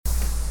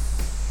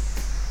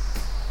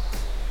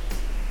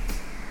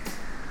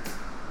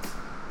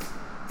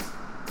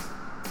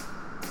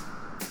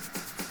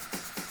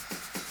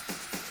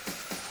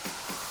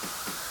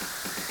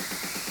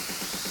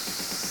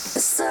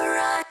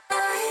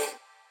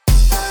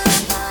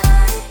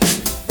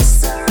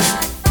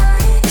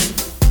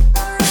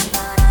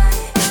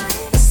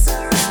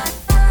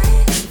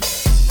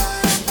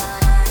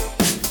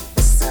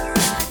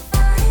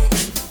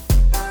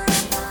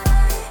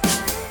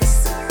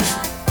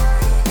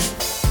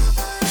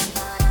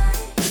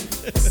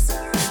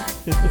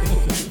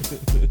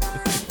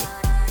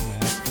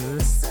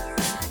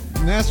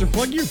Master,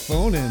 plug your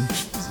phone in.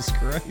 Jesus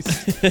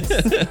Christ.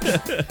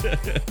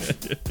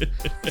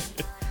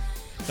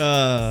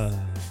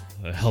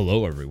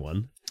 Hello,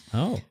 everyone.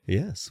 Oh.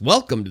 Yes.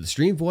 Welcome to the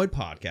StreamVoid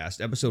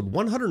Podcast, episode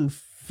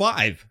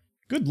 105.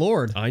 Good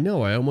Lord. I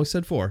know, I almost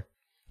said 4.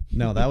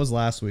 No, that was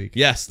last week.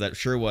 Yes, that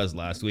sure was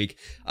last week.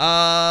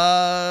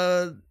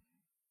 What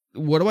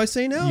do I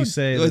say now? You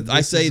say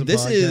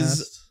this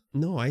is...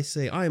 No, I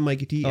say I'm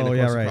Mikey T, and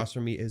across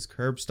from me is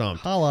Curb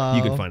Stomp. Hello.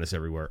 You can find us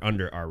everywhere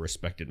under our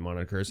respected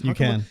monikers. You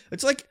can.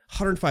 It's like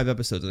 105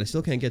 episodes, and I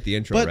still can't get the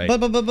intro right.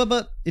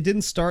 But it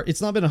didn't start. It's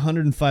not been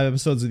 105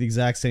 episodes of the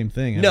exact same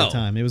thing every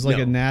time. It was like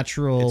a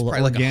natural, it's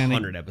probably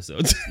organic. Like 100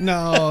 episodes.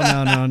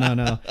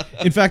 No.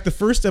 In fact, the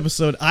first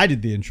episode I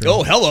did the intro.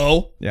 Oh,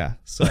 hello. Yeah.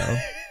 So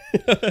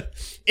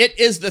it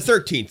is the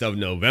 13th of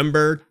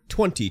November,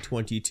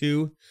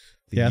 2022,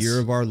 the year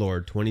of our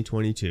Lord,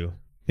 2022.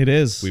 It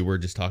is. We were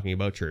just talking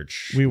about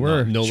church. We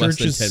were. No less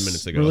than 10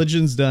 minutes ago.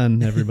 Religion's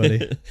done, everybody.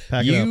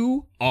 Pack it up.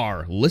 You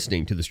are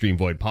listening to the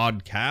StreamVoid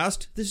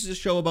Podcast. This is a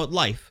show about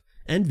life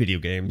and video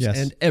games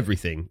and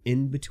everything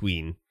in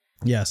between.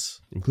 Yes.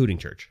 Including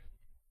church.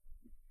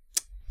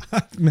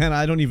 Man,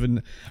 I've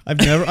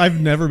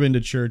never been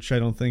to church, I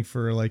don't think,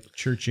 for like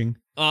churching.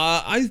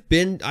 I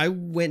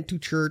went to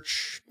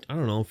church, I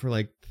don't know, for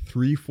like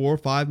 3, 4,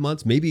 5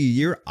 months, maybe a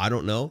year. I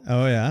don't know.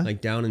 Oh, yeah.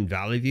 Like down in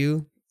Valley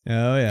View.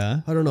 Oh,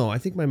 yeah. I don't know. I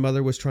think my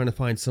mother was trying to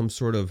find some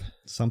sort of...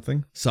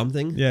 Something?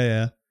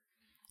 Yeah.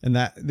 And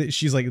that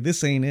she's like,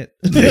 this ain't it.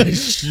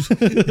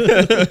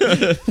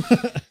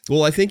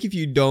 Well, I think if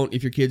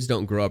your kids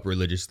don't grow up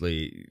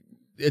religiously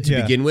to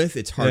begin with,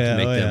 it's hard to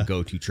make them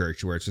go to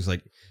church, where it's just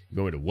like,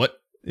 you want me to what?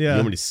 Yeah. You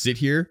want me to sit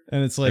here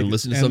and it's like, and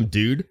listen to some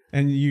dude?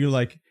 And you're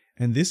like,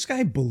 and this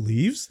guy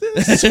believes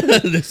this?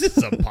 This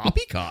is a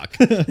poppycock.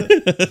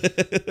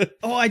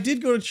 Oh, I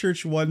did go to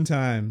church one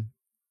time.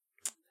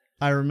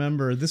 I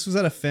remember this was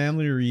at a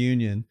family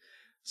reunion.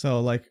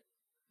 So like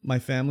my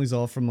family's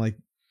all from like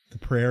the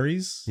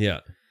prairies. Yeah.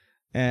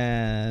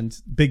 And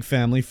big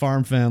family,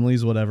 farm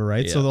families, whatever,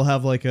 right? Yeah. So they'll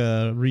have like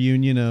a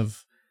reunion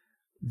of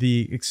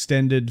the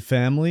extended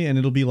family, and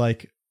it'll be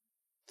like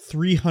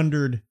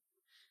 300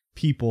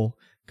 people,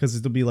 because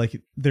it'll be like,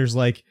 there's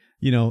like,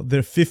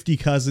 their 50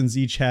 cousins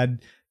each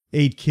had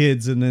 8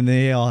 kids, and then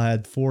they all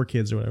had 4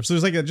 kids or whatever. So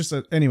there's like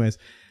anyways,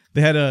 they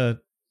had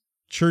a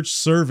church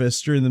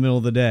service during the middle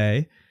of the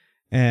day.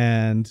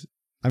 And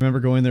I remember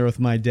going there with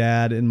my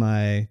dad and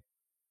my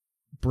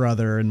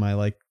brother and my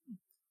like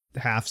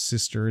half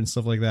sister and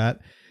stuff like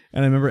that.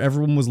 And I remember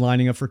everyone was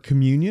lining up for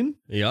communion.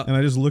 Yeah. And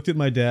I just looked at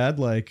my dad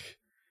and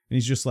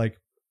he's just like,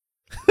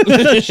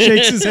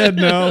 shakes his head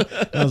no.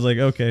 I was like,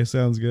 okay,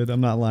 sounds good. I'm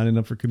not lining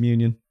up for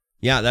communion.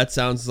 Yeah, that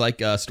sounds like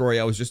a story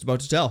I was just about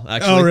to tell,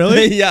 actually. Oh,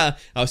 really? Yeah.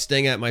 I was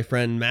staying at my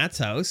friend Matt's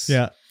house.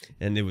 Yeah.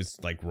 And it was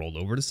like rolled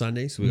over to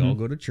Sunday, so we all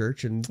go to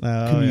church and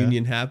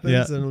communion happens.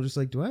 Yeah. And I'm just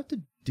like, do I have to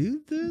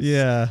do this?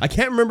 Yeah. I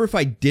can't remember if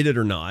I did it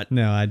or not.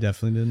 No, I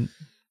definitely didn't.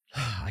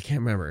 I can't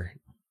remember.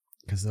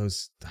 Because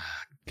those...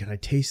 can I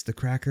taste the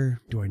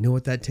cracker? Do I know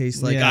what that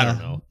tastes like? Yeah. I don't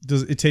know.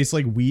 Does it taste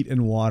like wheat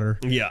and water?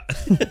 Yeah.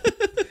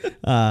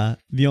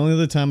 The only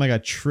other time I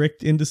got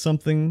tricked into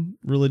something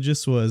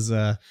religious was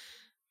a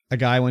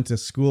guy I went to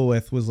school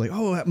with was like,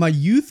 oh, at my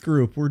youth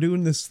group, we're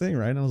doing this thing,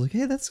 right? And I was like,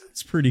 hey, that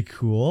sounds pretty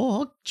cool.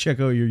 I'll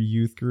check out your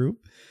youth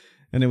group.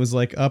 And it was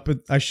like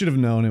I should have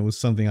known it was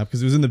something up,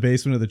 because it was in the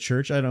basement of the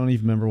church. I don't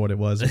even remember what it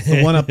was. It's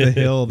the one up the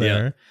hill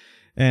there. Yeah.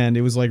 And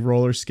it was like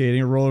roller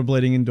skating or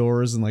rollerblading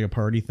indoors and like a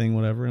party thing,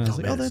 whatever. And I was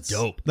like, that's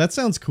dope. That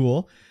sounds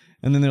cool.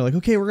 And then they're like,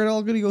 okay, we're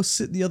all going to go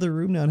sit in the other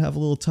room now and have a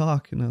little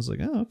talk. And I was like,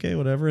 oh, okay,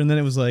 whatever. And then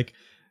it was like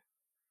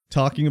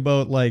talking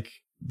about like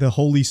the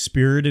Holy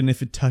Spirit, and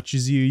if it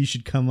touches you, you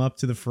should come up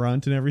to the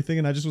front and everything.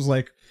 And I just was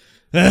like,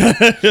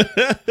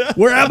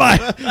 where am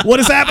I? What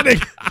is happening?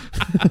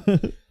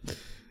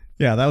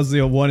 Yeah, that was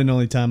the one and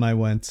only time I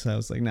went. I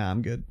was like, nah,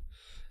 I'm good.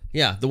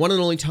 Yeah, the one and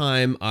only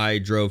time I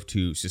drove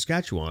to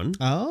Saskatchewan.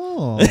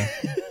 Oh.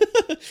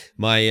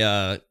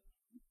 My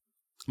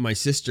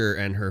sister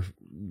and her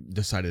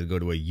decided to go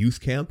to a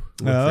youth camp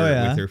with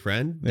her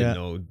friend. Didn't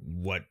know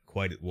what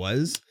quite it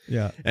was.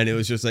 Yeah. And it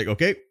was just like,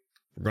 okay,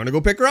 we're going to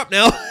go pick her up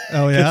now.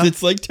 Oh, yeah? Because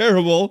it's like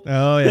terrible.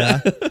 Oh, yeah.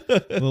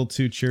 A little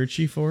too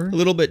churchy for her? A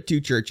little bit too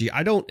churchy.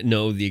 I don't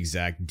know the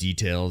exact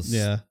details.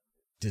 Yeah.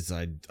 Because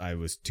I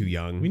was too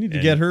young. We need to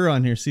get her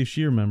on here, see if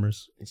she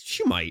remembers.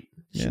 She might.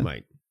 She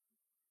might.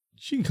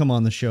 She can come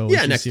on the show.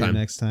 Yeah, next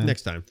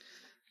time.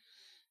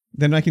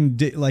 Then I can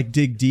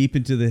dig deep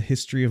into the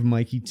history of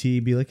Mikey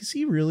T. Be like, is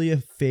he really a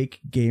fake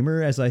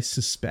gamer, as I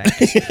suspect?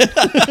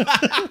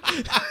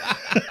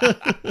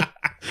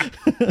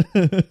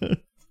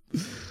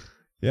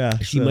 Yeah,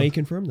 she might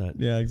confirm that.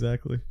 Yeah,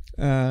 exactly.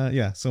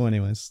 Yeah. So,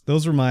 anyways,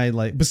 those were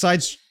my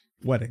besides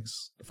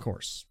weddings, of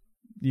course.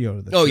 You go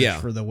to the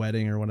church for the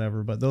wedding or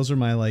whatever, but those are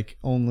my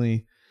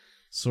only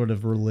sort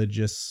of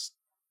religious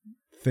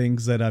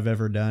things that I've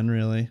ever done,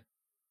 really.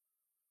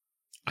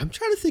 I'm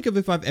trying to think of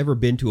if I've ever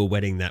been to a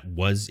wedding that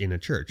was in a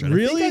church.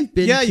 Really? I think I've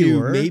been to you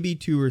were. Maybe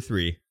 2 or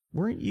 3.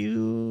 weren't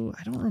you?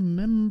 I don't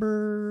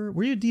remember.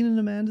 Were you at Dean and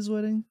Amanda's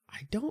wedding?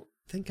 I don't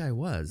think I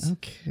was.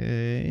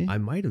 Okay. I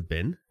might have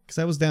been. Because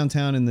I was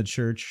downtown in the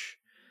church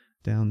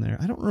down there.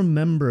 I don't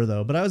remember,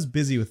 though, but I was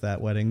busy with that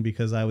wedding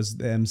because I was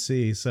the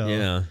MC, so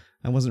yeah.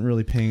 I wasn't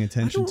really paying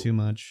attention too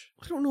much.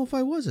 I don't know if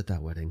I was at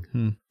that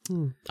wedding.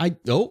 Do I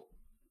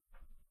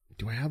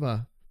have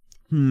a...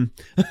 I'm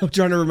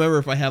trying to remember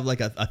if I have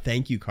like a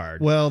thank you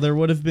card. Well, there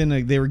would have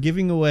been they were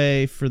giving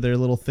away for their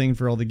little thing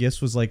for all the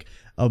gifts was like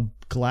a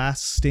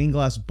stained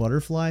glass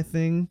butterfly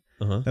thing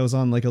that was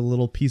on like a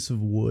little piece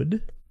of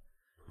wood.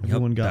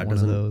 Everyone got one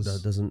of those.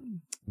 That doesn't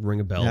ring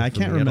a bell. Yeah, I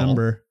can't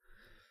remember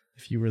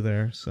if you were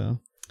there. So,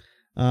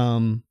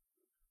 yeah,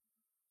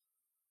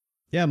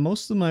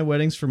 most of my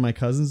weddings for my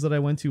cousins that I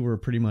went to were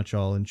pretty much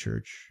all in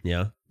church.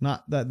 Yeah.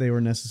 Not that they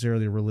were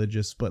necessarily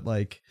religious, but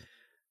like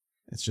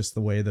it's just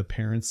the way the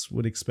parents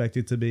would expect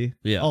it to be.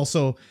 Yeah.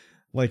 Also,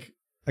 like,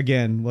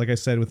 again, like I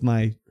said, with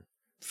my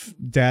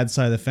dad's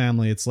side of the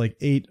family, it's like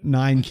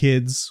 8-9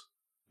 kids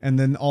and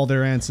then all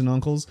their aunts and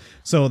uncles.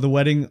 So the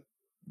wedding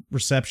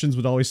receptions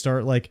would always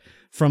start like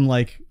from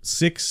like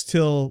 6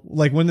 till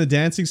like when the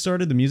dancing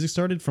started, the music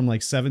started from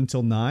like 7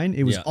 till 9.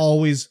 It was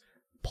always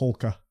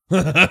polka.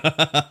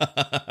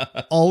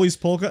 Always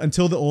polka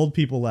until the old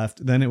people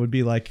left. Then it would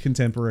be like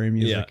contemporary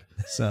music.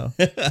 Yeah. So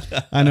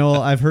I know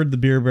I've heard the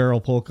beer barrel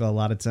polka a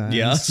lot of times.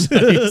 Yeah.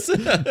 Nice.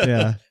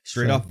 Yeah.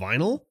 Straight off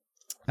vinyl?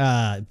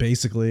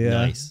 Basically,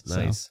 yeah.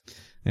 Nice.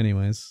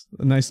 Anyways,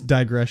 a nice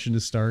digression to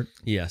start.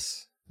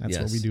 Yes. That's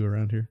what we do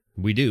around here.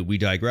 We do. We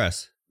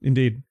digress.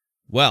 Indeed.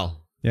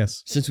 Well,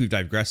 yes. Since we've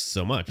digressed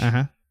so much,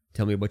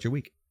 tell me about your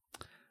week.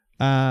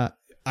 I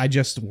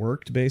just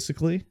worked,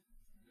 basically.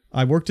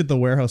 I worked at the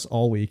warehouse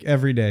all week,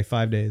 every day,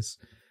 5 days,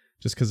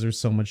 just because there's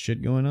so much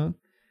shit going on.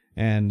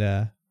 And,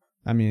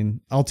 I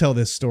mean, I'll tell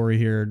this story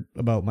here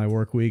about my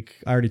work week.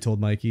 I already told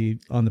Mikey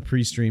on the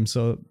pre-stream,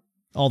 so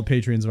all the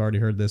patrons have already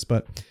heard this,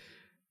 but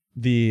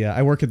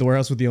I work at the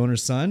warehouse with the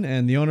owner's son,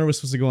 and the owner was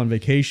supposed to go on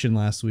vacation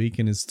last week,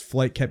 and his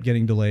flight kept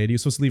getting delayed. He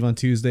was supposed to leave on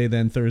Tuesday,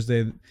 then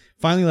Thursday,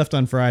 finally left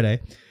on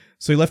Friday.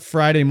 So he left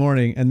Friday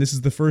morning, and this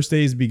is the first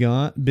day he's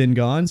been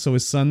gone. So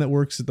his son that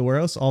works at the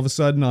warehouse, all of a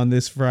sudden on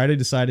this Friday,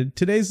 decided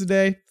today's the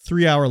day,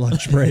 3-hour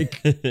lunch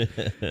break.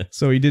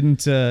 So he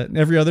didn't,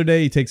 every other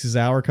day he takes his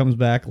hour, comes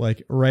back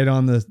like right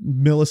on the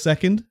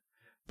millisecond.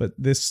 But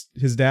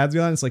his dad's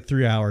gone, it's like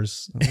 3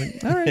 hours. I was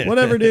like, all right,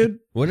 whatever, dude.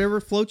 Whatever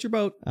floats your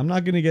boat. I'm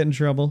not going to get in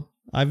trouble.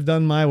 I've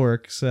done my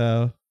work,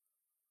 so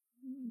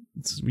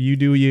you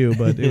do you.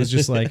 But it was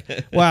just like,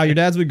 wow, your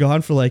dad's been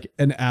gone for like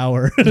an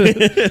hour.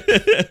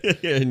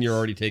 And you're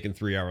already taking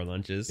 3-hour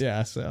lunches.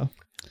 Yeah, so.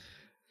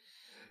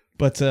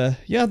 But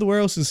yeah, the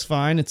warehouse is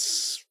fine.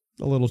 It's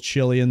a little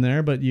chilly in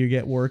there, but you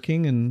get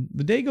working, and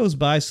the day goes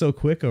by so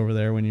quick over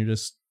there when you're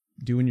just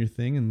doing your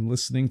thing and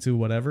listening to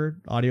whatever,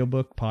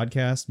 audiobook,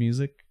 podcast,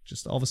 music.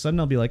 Just all of a sudden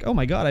I'll be like, oh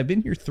my God, I've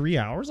been here 3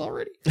 hours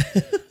already?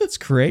 It's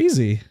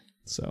crazy.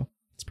 So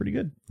it's pretty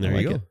good. There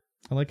you go.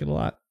 I like it a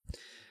lot.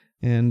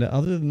 And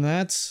other than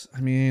that,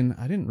 I mean,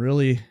 I didn't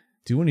really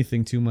do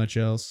anything too much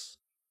else.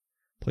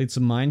 Played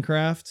some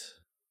Minecraft,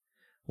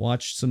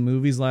 watched some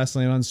movies last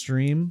night on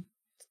stream,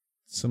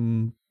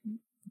 some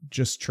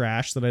just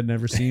trash that I'd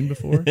never seen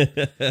before.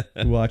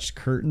 We watched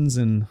Curtains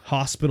and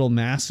Hospital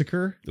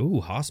Massacre.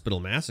 Ooh, Hospital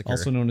Massacre.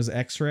 Also known as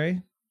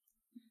X-Ray.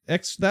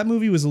 That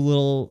movie was a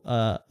little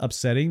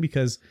upsetting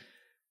because,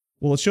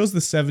 well, it shows the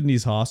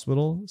 70s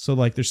hospital. So,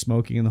 like, they're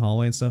smoking in the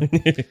hallway and stuff.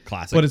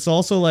 Classic. But it's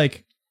also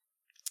like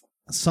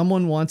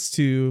someone wants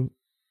to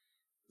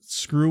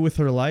screw with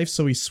her life.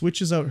 So he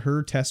switches out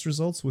her test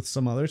results with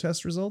some other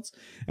test results.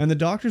 And the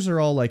doctors are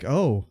all like,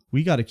 oh,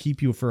 we got to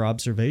keep you for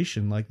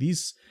observation. Like,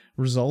 these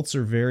results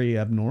are very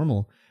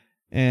abnormal.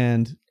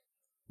 And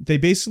they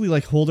basically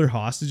like hold her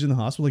hostage in the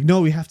hospital. Like,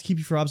 no, we have to keep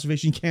you for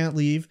observation. You can't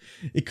leave.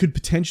 It could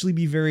potentially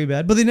be very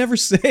bad. But they never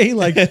say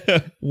like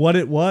what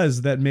it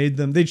was that made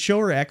them. They'd show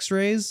her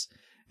x-rays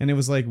and it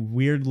was like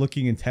weird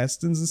looking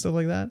intestines and stuff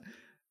like that.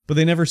 But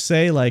they never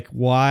say like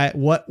why,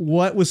 what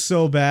was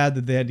so bad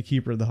that they had to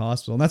keep her in the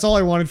hospital. And that's all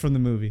I wanted from the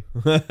movie.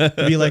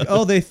 To be like,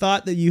 oh, they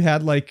thought that you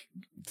had like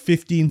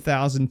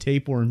 15,000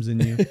 tapeworms in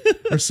you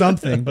or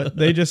something. But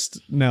they just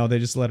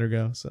let her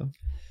go. So,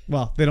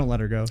 well, they don't let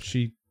her go.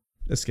 She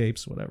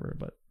escapes, whatever.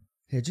 But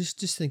hey,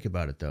 just think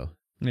about it though.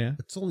 Yeah,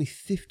 it's only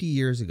 50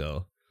 years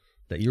ago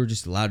that you were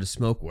just allowed to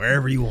smoke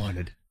wherever you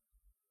wanted.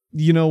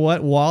 You know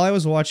what? While I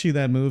was watching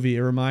that movie,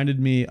 it reminded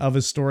me of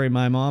a story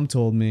my mom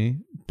told me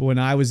when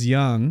I was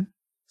young.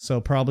 So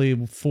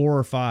probably 4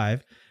 or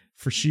 5.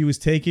 For she was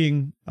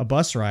taking a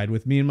bus ride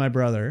with me and my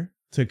brother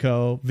to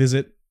go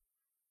visit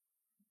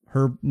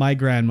my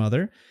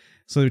grandmother.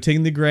 So they're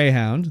taking the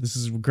Greyhound. This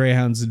is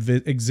Greyhounds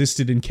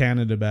existed in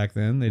Canada back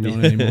then. They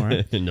don't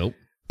anymore. Nope.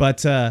 But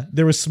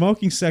there was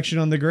smoking section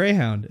on the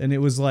Greyhound, and it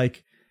was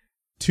like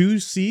 2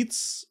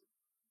 seats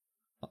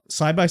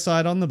side by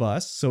side on the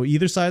bus, so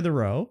either side of the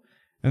row,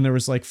 and there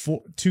was like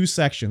 2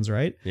 sections,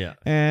 right? Yeah.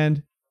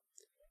 And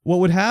what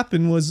would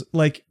happen was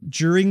like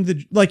during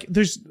the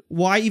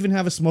why even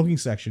have a smoking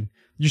section?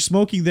 You're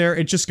smoking there.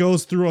 It just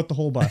goes throughout the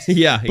whole bus.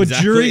 Yeah, but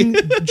exactly.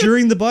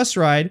 during the bus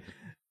ride,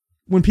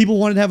 when people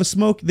wanted to have a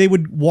smoke, they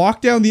would walk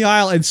down the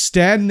aisle and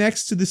stand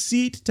next to the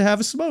seat to have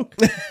a smoke.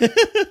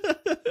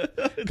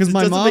 Because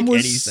my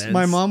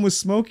mom was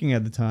smoking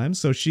at the time,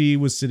 so she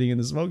was sitting in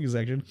the smoking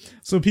section.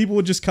 So people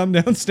would just come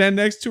down, stand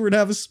next to her, and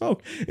have a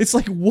smoke. It's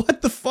like,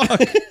 what the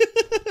fuck?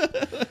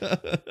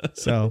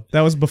 So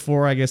that was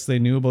before, I guess, they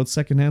knew about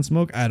secondhand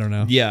smoke. I don't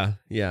know. Yeah.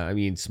 I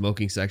mean,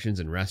 smoking sections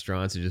in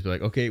restaurants would just be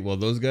like, okay, well,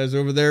 those guys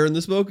over there in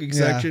the smoking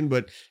section,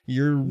 but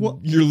you're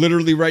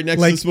literally right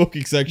next to the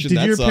smoking section.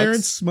 Did your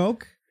parents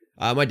smoke?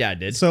 My dad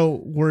did.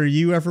 So were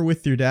you ever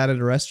with your dad at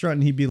a restaurant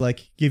and he'd be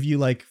like, give you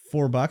like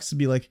 $4 to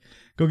be like,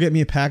 go get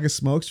me a pack of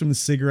smokes from the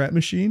cigarette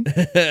machine?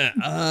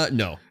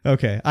 No.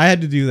 Okay. I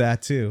had to do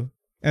that too.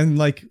 And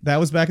like, that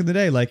was back in the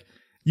day. Like,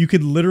 you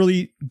could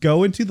literally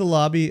go into the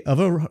lobby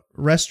of a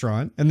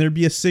restaurant and there'd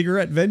be a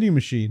cigarette vending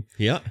machine.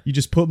 Yeah. You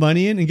just put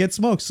money in and get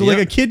smoked. So like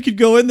a kid could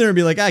go in there and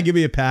be like, give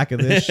me a pack of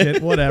this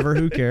shit, whatever,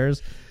 who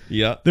cares?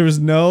 Yeah. There was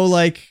no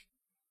like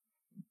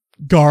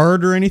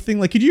guard or anything.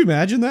 Like, could you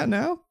imagine that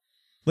now?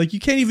 Like, you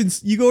can't even,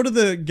 you go to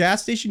the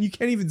gas station, you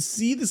can't even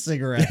see the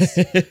cigarettes.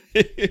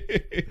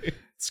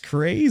 It's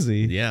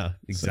crazy. Yeah,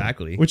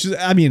 exactly. So, which is,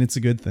 I mean, it's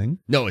a good thing.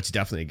 No, it's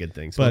definitely a good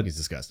thing. Smoking's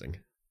disgusting.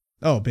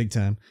 Oh, big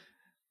time.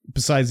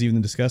 Besides even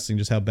the disgusting,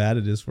 just how bad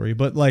it is for you.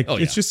 But like,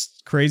 it's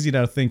just crazy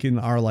to think in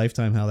our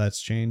lifetime how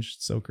that's changed.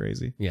 It's so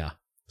crazy. Yeah.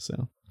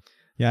 So,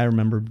 yeah, I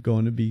remember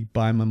going to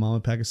buy my mom a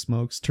pack of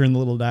smokes, turn the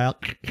little dial.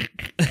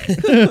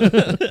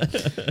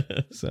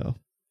 So,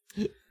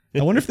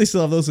 I wonder if they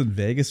still have those in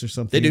Vegas or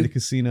something. They do. In the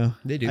casino.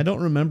 They do. I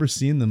don't remember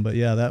seeing them, but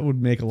yeah, that would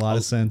make a lot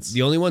of sense.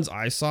 The only ones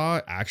I saw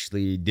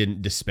actually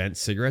didn't dispense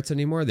cigarettes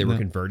anymore. They were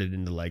converted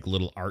into like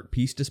little art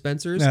piece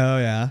dispensers. Oh,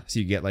 yeah. So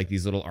you get like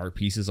these little art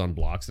pieces on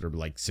blocks that are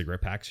like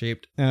cigarette pack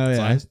shaped. Oh,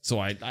 yeah. So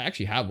I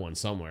actually have one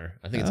somewhere.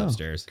 I think it's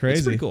upstairs. Crazy.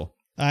 It's pretty cool.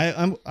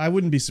 I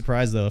wouldn't be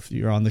surprised though if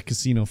you're on the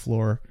casino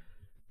floor,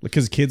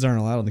 because kids aren't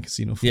allowed on the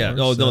casino floor. Yeah.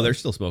 Oh, no, they're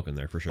still smoking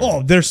there for sure.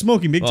 Oh, they're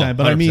smoking big time.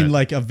 But 100%. I mean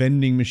like a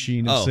vending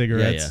machine of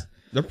cigarettes. Yeah.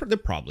 There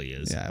probably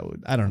is. Yeah,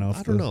 I don't know.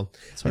 I don't know.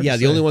 Yeah,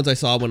 the only ones I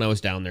saw when I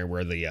was down there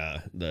were the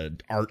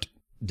art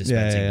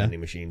dispensing vending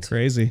machines.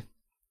 Crazy.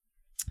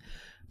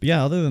 But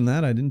yeah, other than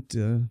that, I didn't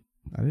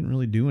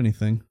really do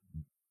anything.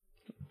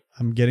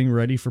 I'm getting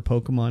ready for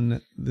Pokemon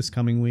this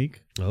coming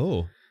week.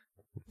 Oh,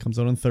 comes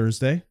out on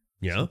Thursday.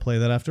 Yeah, so I'll play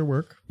that after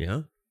work.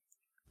 Yeah,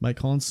 might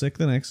call in sick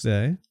the next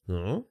day.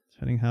 Oh,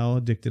 depending how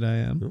addicted I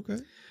am.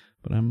 Okay,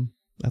 but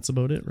that's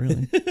about it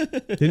really.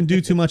 Didn't do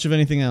too much of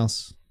anything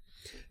else.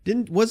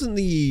 Wasn't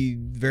the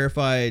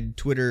verified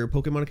Twitter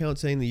Pokemon account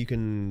saying that you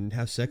can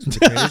have sex with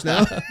the trainers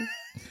now?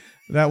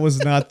 That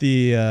was not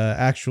the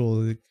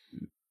actual.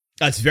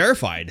 That's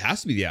verified. It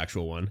has to be the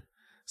actual one.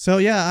 So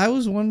yeah, I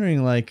was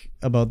wondering like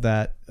about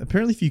that.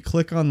 Apparently, if you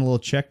click on the little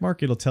check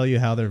mark, it'll tell you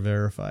how they're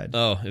verified.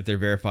 Oh, if they're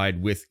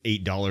verified with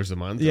 $8 a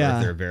month, or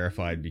if they're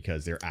verified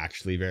because they're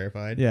actually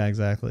verified. Yeah,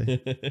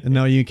 exactly. And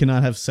no, you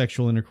cannot have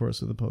sexual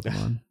intercourse with a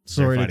Pokemon.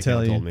 Sorry to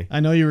tell you. I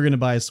know you were going to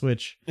buy a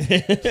Switch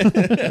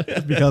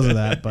because of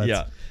that,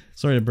 but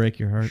sorry to break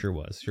your heart. Sure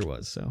was.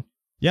 So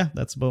yeah,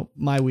 that's about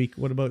my week.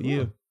 What about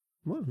you?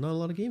 Well, not a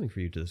lot of gaming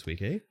for you this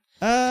week, eh?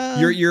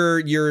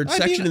 Your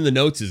section in the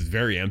notes is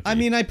very empty. I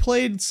mean, I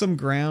played some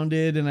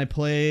Grounded and I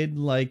played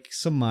like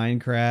some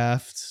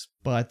Minecraft,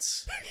 but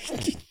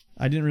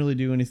I didn't really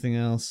do anything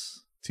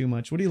else too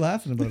much. What are you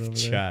laughing about over there?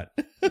 Chat.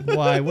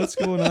 Why? What's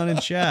going on in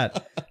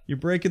chat? You're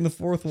breaking the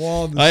fourth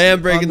wall. I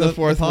am breaking the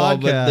fourth wall,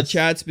 but the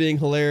chat's being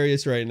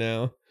hilarious right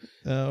now.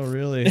 Oh,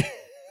 really?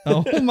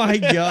 Oh my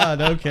God.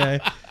 Okay.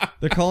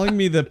 They're calling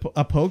me a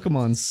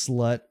Pokemon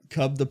slut.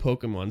 Cub the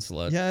Pokemon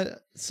slut. Yeah,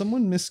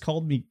 someone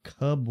miscalled me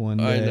Cub one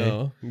day. I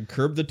know.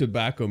 Curb the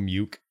tobacco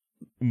mook.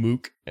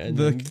 And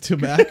the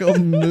tobacco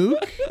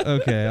mook?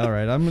 Okay, all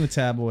right. I'm going to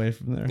tab away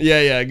from there.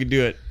 Yeah, I can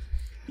do it.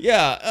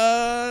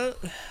 Yeah,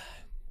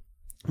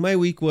 my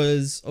week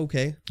was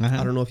okay.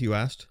 I don't know if you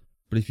asked,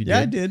 but if you did. Yeah,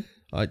 I did.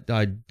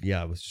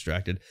 I was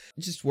distracted.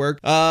 Just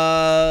work.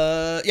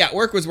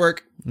 Work was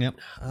work. Yep.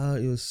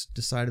 It was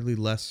decidedly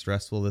less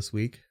stressful this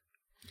week.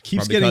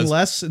 Keeps getting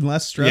less and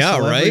less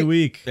stressful every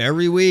week.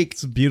 Every week.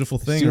 It's a beautiful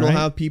thing, Soon right? I'll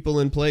have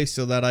people in place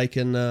so that I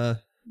can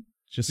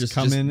just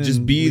come in and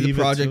just be the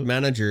project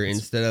manager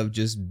instead of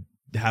just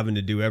having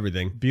to do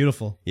everything.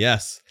 Beautiful.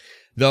 Yes.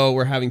 Though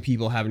we're having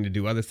people having to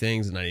do other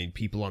things, and I need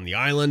people on the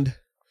island.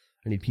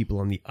 I need people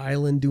on the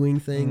island doing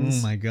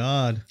things. Oh my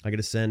God. I got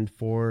to send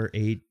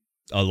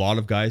a lot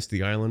of guys to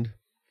the island.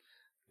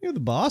 You're the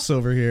boss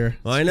over here.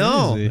 I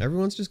know. Crazy.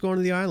 Everyone's just going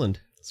to the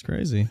island. It's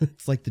crazy.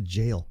 It's like the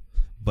jail,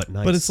 but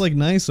nice. But it's like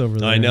nice over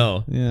there. I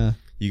know. Yeah.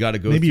 You got to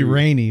go maybe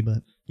rainy, but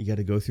you got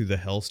to go through the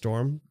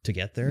hellstorm to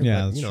get there.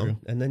 Yeah, that's true.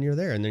 And then you're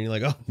there, and then you're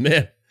like, oh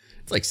man,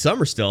 it's like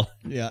summer still.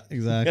 Yeah,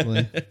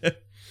 exactly.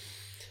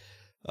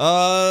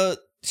 This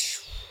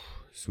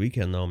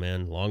weekend though,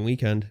 man, long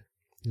weekend.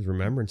 It was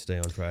Remembrance Day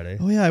on Friday.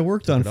 Oh yeah, I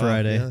worked on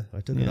Friday. Yeah,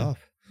 I took it off.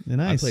 Yeah,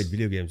 nice. I played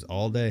video games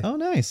all day. Oh,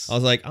 nice. I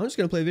was like, I'm just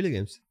gonna play video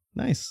games.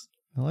 Nice.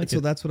 I like it. So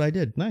that's what I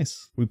did.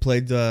 Nice. We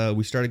played.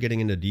 We started getting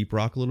into Deep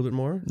Rock a little bit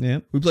more. Yeah.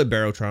 We played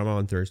Barrow Trauma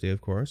on Thursday,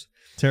 of course.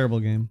 Terrible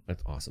game.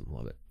 That's awesome.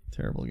 Love it.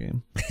 Terrible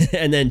game.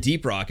 And then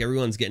Deep Rock.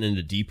 Everyone's getting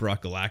into Deep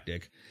Rock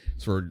Galactic.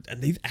 And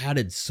they've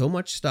added so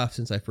much stuff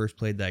since I first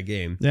played that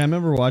game. Yeah, I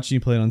remember watching you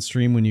play it on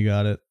stream when you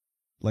got it,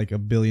 like a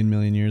billion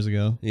million years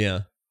ago.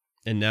 Yeah.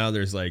 And now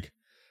there's like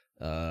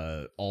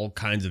all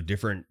kinds of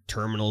different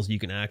terminals you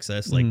can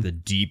access, like the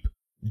Deep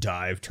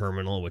Dive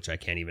terminal, which I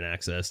can't even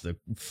access. The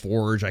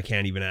Forge I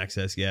can't even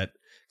access yet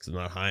because I'm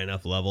not high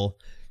enough level.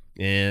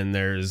 And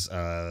there's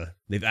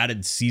they've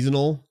added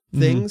seasonal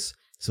things.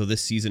 So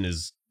this season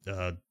is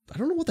I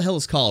don't know what the hell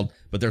it's called,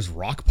 but there's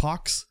rock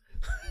pox.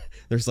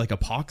 There's like a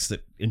pox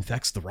that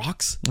infects the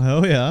rocks.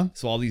 Oh yeah.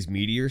 So all these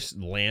meteors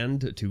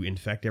land to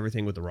infect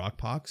everything with the rock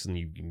pox, and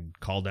you can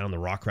call down the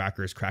rock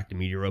crackers, crack the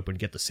meteor open,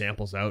 get the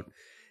samples out,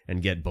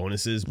 and get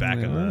bonuses back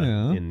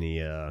in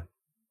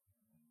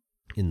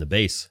the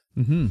base.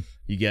 Mm-hmm.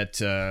 You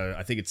get,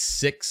 I think it's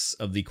 6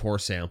 of the core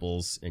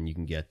samples, and you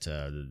can get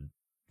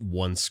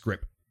 1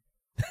 script.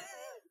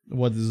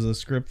 What is a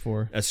script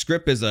for? A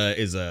script is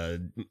a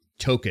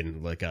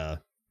token, like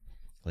a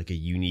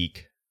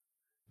unique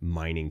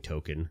mining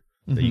token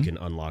that you can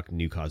unlock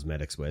new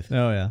cosmetics with.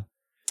 Oh yeah,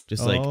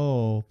 just like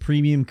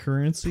premium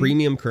currency.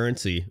 Premium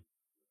currency.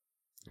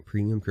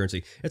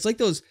 It's like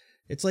those.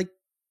 It's like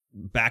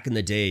back in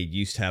the day, you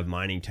used to have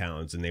mining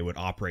towns, and they would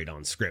operate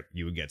on script.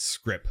 You would get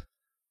script.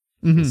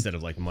 Instead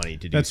of like money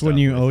to do That's stuff when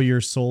you with. owe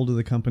your soul to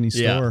the company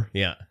store.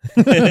 Yeah.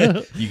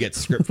 You get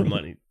script for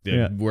money.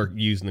 Work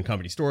using the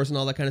company stores and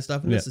all that kind of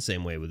stuff. And it's the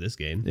same way with this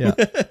game. Yeah.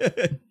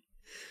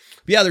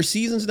 But yeah, there's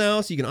seasons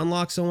now, so you can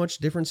unlock so much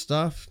different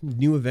stuff,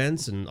 new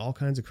events, and all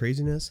kinds of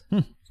craziness.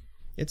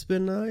 It's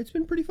been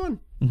pretty fun.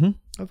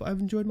 I've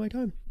enjoyed my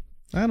time.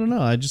 I don't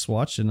know. I just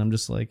watched it and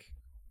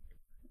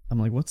I'm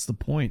like, what's the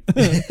point?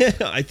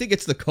 I think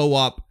it's the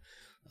co-op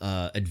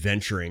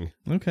adventuring.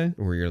 Okay.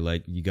 Where you're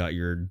like, you got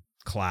your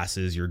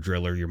classes, your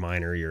driller, your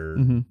miner, your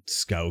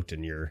scout,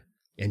 and your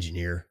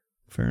engineer.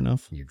 Fair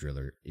enough. Your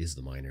driller is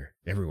the miner.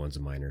 Everyone's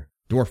a miner.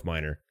 Dwarf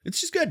miner. It's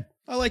just good.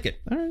 I like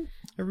it. All right.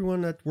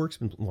 Everyone at work's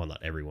been, well,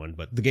 not everyone,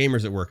 but the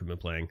gamers at work have been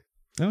playing.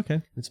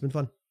 Okay. It's been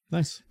fun.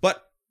 Nice.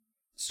 But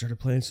started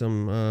playing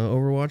some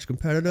Overwatch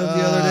competitive the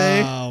other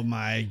day. Oh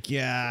my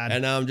God.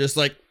 And I'm just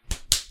like,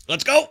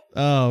 let's go.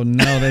 Oh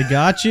no, they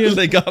got you?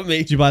 They got me.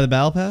 Did you buy the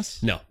battle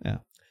pass? No. Yeah.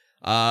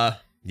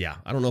 Yeah.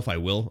 I don't know if I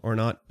will or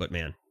not, but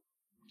man,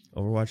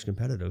 Overwatch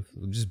competitive.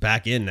 I'm just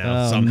back in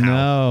now. Oh,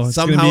 somehow. No. It's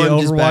somehow gonna be I'm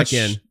Overwatch just back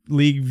in.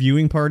 League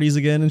viewing parties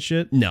again and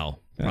shit? No.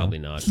 Probably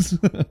not.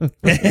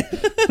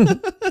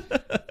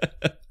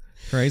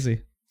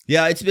 Crazy.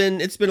 Yeah, it's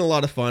been a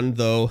lot of fun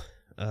though.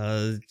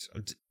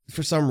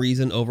 For some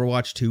reason,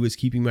 Overwatch 2 is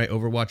keeping my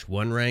Overwatch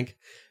 1 rank.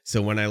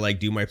 So when I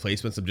like do my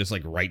placements, I'm just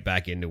like right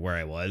back into where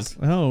I was.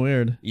 Oh,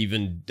 weird.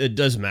 Even it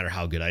doesn't matter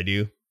how good I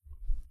do.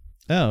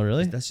 Oh,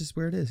 really? That's just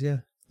where it is. Yeah.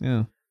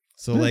 Yeah.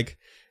 So like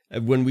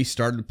when we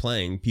started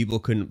playing, people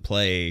couldn't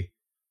play.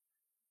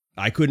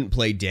 I couldn't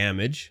play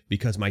damage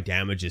because my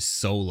damage is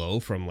so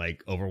low from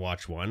like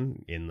Overwatch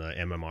 1 in the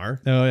MMR.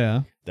 Oh,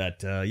 yeah.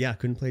 That, I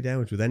couldn't play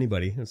damage with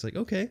anybody. It's like,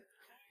 okay,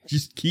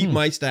 just keep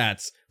my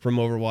stats from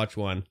Overwatch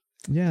 1.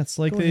 Yeah, it's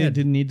like they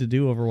didn't need to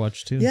do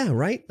Overwatch 2. Yeah,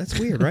 right? That's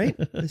weird, right?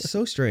 It's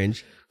so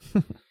strange.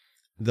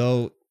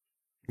 Though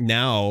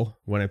now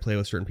when I play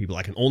with certain people,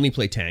 I can only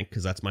play tank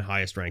because that's my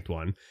highest ranked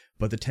one.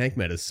 But the tank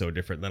meta is so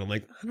different that I'm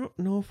like, I don't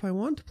know if I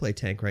want to play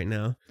tank right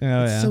now.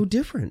 Oh, it's so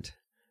different.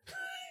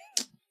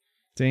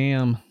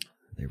 Damn.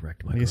 They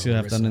wrecked my I guess you'll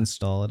have to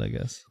uninstall it, I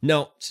guess.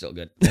 No, still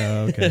good.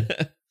 Oh, okay.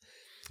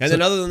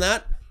 Then other than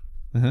that,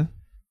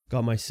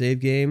 got my save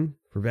game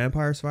for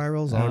Vampire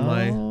Survivors on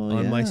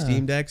my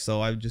Steam Deck.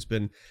 So I've just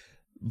been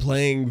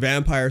playing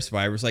Vampire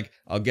Survivors. Like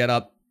I'll get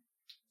up,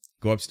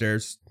 go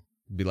upstairs,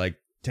 be like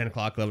 10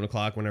 o'clock, 11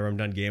 o'clock, whenever I'm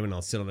done gaming,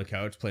 I'll sit on the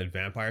couch playing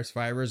Vampire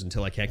Survivors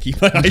until I can't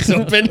keep my eyes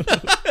open.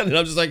 And then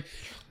I'm just like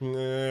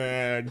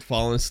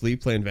falling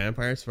asleep playing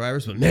Vampire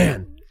Survivors. But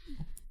man,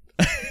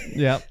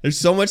 yeah, there's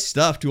so much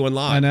stuff to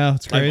unlock. I know,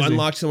 it's crazy. I've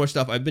unlocked so much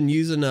stuff. I've been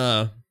using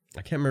I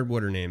can't remember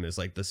what her name is,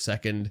 like the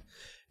second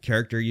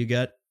character you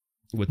get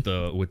with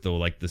the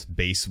like this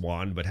base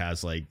wand, but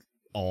has like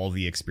all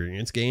the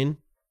experience gain.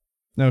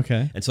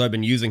 Okay. And so I've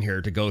been using her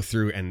to go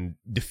through and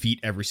defeat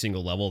every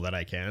single level that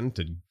I can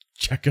to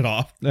check it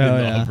off in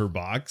the upper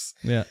box.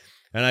 Yeah.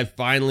 And I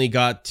finally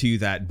got to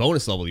that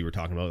bonus level you were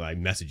talking about. I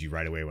messaged you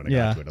right away when I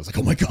got to it. I was like,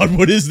 oh my God,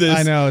 what is this?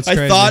 I know, it's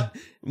crazy. I thought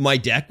my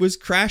deck was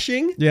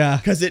crashing. Yeah.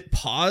 Because it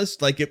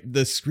paused, like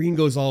the screen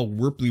goes all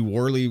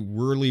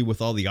whirly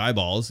with all the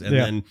eyeballs.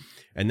 And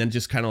then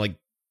just kind of like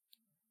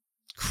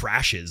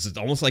crashes. It's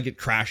almost like it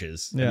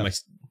crashes. Yeah.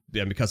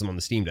 And because I'm on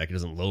the Steam Deck, it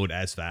doesn't load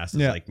as fast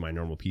as like my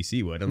normal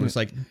PC would. I'm just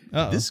like,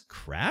 did this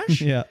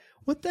crash? Yeah.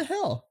 What the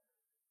hell?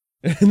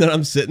 And then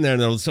I'm sitting there and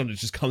then all of a sudden it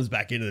just comes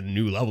back into the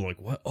new level. I'm like,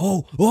 what?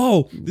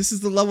 Oh, this is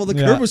the level the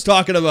Curb was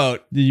talking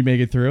about. Did you make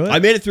it through it? I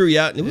made it through,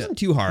 yeah. It wasn't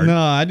too hard. No,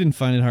 I didn't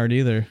find it hard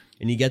either.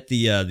 And you get the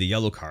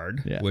yellow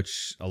card,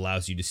 which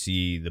allows you to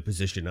see the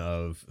position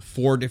of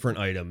 4 different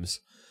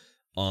items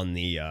on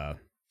the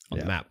on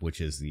the map,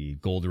 which is the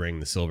gold ring,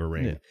 the silver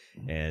ring,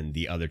 and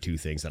the other 2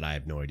 things that I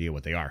have no idea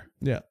what they are.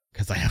 Yeah.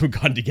 Because I haven't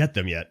gotten to get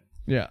them yet.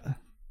 Yeah.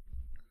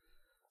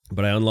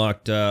 But I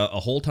unlocked a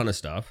whole ton of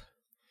stuff.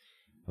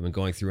 I've been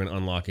going through and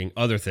unlocking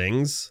other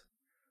things,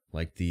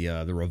 like the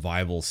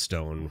revival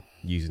stone,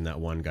 using that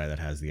one guy that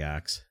has the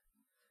axe.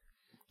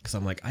 Because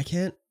I'm like, I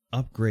can't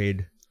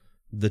upgrade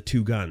the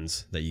 2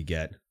 guns that you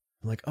get.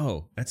 I'm like,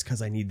 oh, that's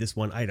because I need this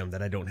one item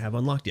that I don't have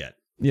unlocked yet.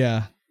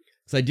 Yeah.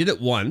 So I did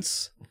it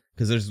once,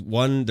 because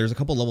there's a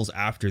couple levels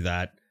after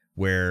that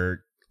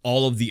where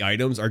all of the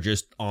items are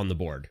just on the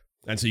board.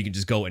 And so you can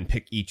just go and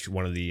pick each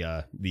one of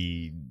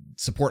the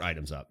support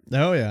items up.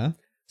 Oh, yeah.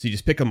 So you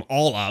just pick them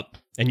all up,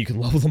 and you can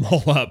level them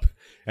all up,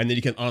 and then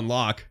you can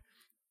unlock,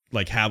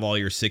 like, have all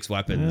your 6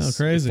 weapons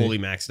fully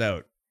maxed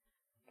out.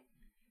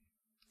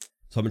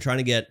 So I've been trying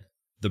to get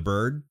the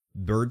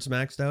birds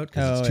maxed out,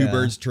 because it's 2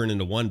 birds turn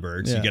into 1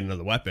 bird, so you get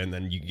another weapon.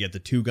 Then you can get the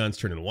 2 guns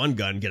turn into 1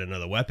 gun, get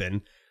another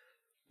weapon.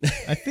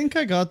 I think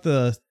I got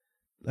the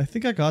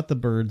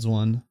birds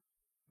one.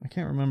 I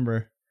can't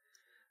remember.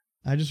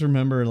 I just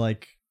remember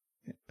like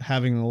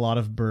having a lot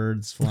of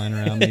birds flying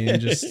around me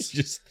and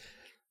just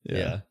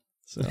yeah.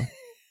 So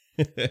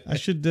I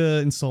should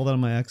install that on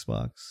my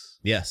Xbox.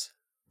 Yes.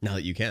 Now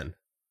that you can.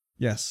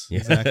 Yes,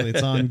 exactly.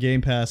 It's on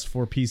Game Pass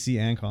for PC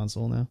and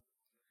console now.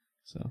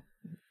 So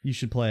you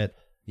should play it.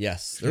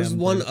 Yes. There's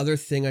one other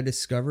thing I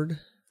discovered.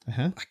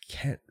 Uh-huh. I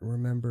can't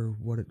remember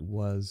what it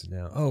was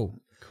now.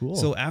 Oh, cool.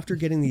 So after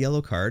getting the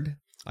yellow card,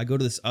 I go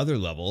to this other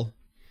level,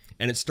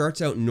 and it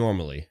starts out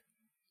normally,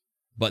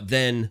 but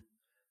then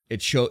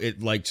it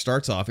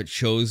starts off. It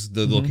shows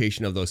the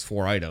location of those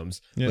 4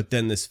 items, but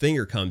then this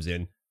finger comes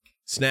in,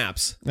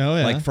 snaps,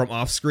 like from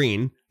off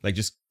screen, like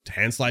just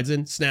hand slides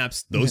in,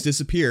 snaps. Those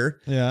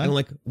disappear. Yeah, and I'm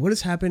like, what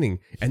is happening?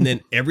 And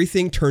then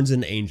everything turns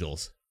into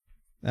angels.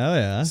 Oh,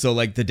 yeah. So,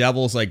 like, the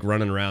devil's, like,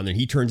 running around, and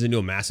he turns into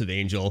a massive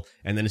angel,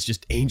 and then it's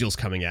just angels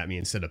coming at me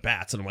instead of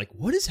bats. And I'm like,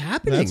 what is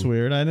happening? That's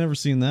weird. I've never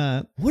seen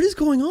that. What is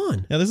going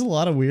on? Yeah, there's a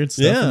lot of weird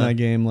stuff in that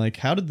game. Like,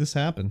 how did this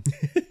happen?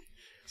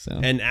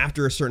 And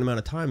after a certain amount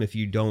of time, if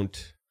you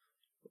don't,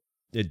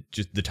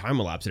 the time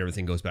elapses and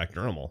everything goes back to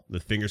normal. The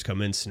fingers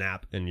come in,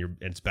 snap, and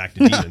it's back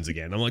to demons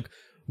again. I'm like,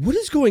 what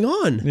is going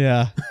on?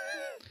 Yeah.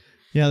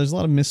 Yeah, there's a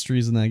lot of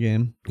mysteries in that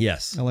game.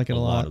 Yes. I like it a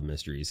lot. A lot of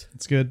mysteries.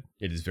 It's good.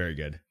 It is very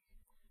good.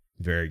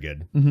 Very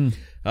good. Mm-hmm.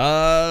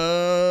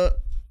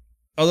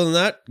 Other than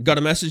that, got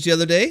a message the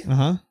other day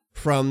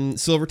from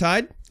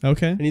Silvertide.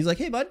 Okay. And he's like,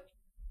 hey, bud,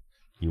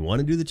 you want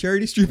to do the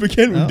charity stream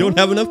again? We don't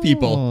have enough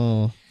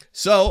people.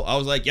 So I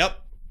was like, yep,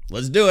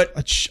 let's do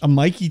it. A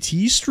Mikey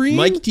T stream?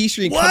 Mikey T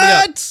stream coming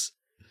up.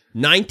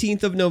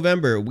 19th of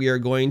November, we are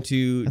going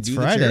to do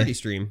the charity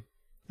stream.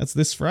 That's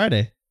this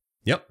Friday.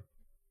 Yep.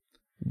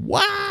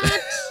 What?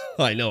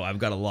 I know. I've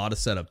got a lot of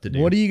setup to do.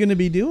 What are you going to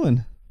be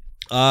doing?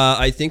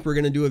 I think we're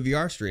gonna do a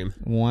VR stream.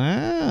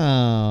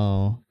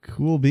 Wow,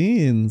 cool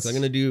beans! So I'm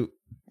gonna do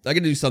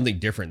something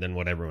different than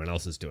what everyone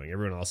else is doing.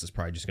 Everyone else is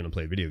probably just gonna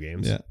play video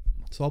games. Yeah.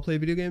 So I'll play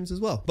video games as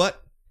well,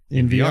 but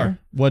in VR.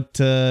 What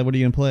are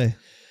you gonna play?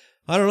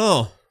 I don't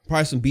know.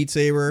 Probably some Beat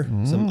Saber,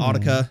 some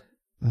Audica.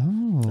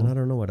 Oh. And I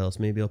don't know what else.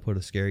 Maybe I'll put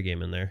a scary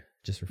game in there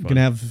just for fun. You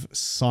gonna have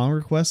song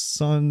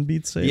requests on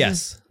Beat Saber?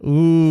 Yes.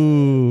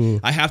 Ooh.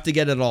 I have to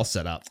get it all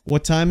set up.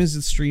 What time is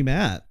the stream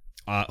at?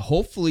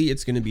 Hopefully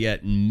it's going to be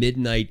at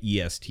midnight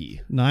EST.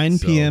 9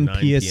 p.m.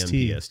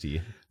 PST.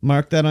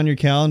 Mark that on your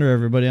calendar,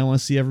 everybody. I want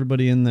to see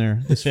everybody in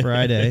there this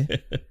Friday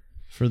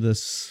for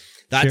this.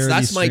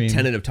 That's my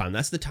tentative time.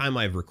 That's the time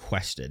I've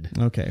requested.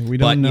 Okay. We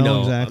don't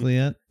know exactly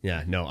yet.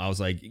 Yeah. No, I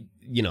was like,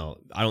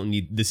 I don't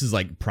need, this is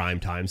like prime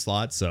time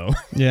slot. So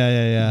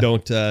yeah.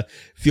 Don't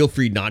feel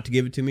free not to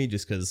give it to me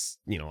just because,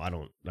 I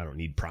don't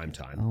need prime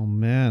time. Oh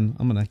man.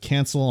 I'm going to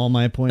cancel all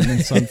my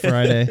appointments on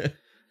Friday.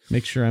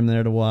 Make sure I'm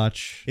there to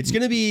watch. It's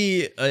going to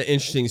be an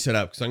interesting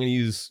setup because I'm going to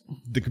use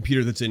the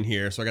computer that's in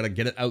here. So I got to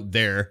get it out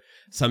there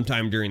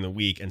sometime during the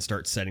week and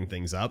start setting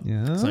things up.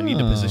 Yeah. So I need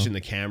to position the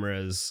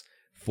cameras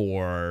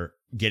for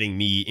getting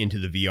me into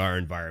the VR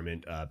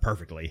environment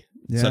perfectly.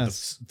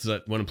 Yes. So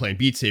that when I'm playing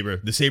Beat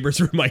Saber, the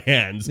sabers are in my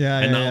hands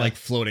and not like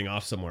floating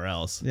off somewhere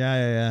else.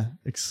 Yeah.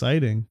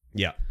 Exciting.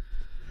 Yeah.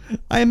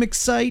 I am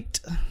excited.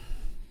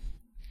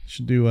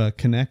 Should do a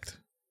Connect.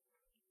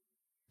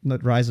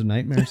 Not Rise of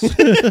Nightmares.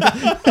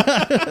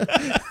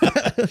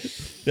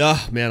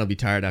 Oh man, I'll be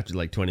tired after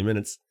like 20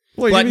 minutes.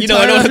 Well, but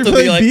I don't have to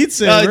be like Beat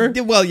Saber.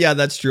 Well, yeah,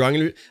 that's true. I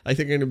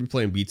think I'm gonna be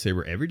playing Beat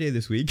Saber every day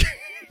this week.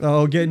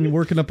 Oh,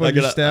 working up on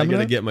your stamina. I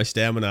gotta get my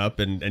stamina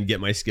up and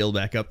get my skill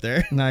back up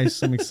there.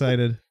 Nice. I'm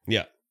excited.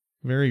 Yeah.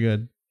 Very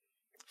good.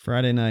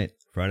 Friday night.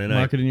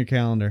 Mark it in your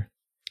calendar.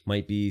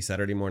 Might be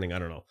Saturday morning. I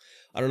don't know.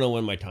 I don't know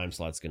when my time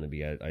slot's gonna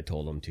be. I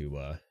told them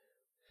to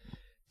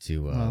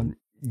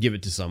give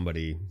it to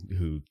somebody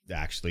who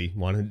actually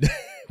wanted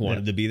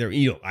to be there.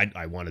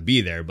 I want to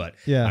be there, but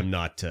I'm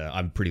not.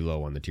 I'm pretty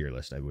low on the tier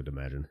list, I would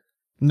imagine.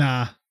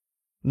 Nah,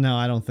 no,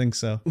 I don't think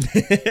so.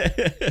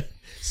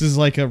 This is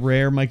like a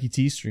rare Mikey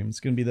T stream. It's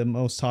going to be the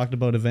most talked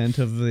about event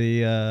of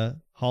the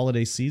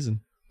holiday season.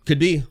 Could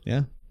be.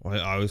 Yeah.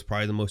 I was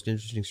probably the most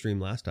interesting stream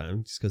last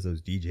time just because I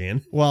was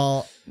DJing.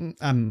 Well,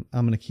 I'm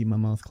gonna keep my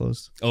mouth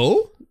closed.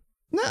 Oh?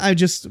 No, I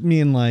just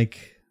mean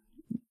like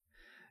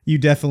you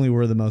definitely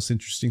were the most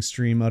interesting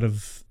stream out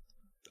of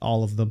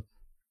all of them.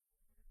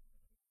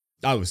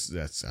 I was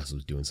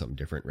doing something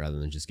different rather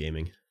than just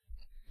gaming.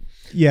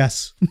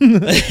 Yes.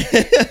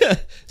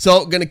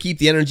 So gonna keep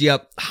the energy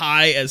up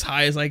high as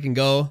I can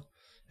go,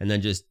 and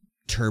then just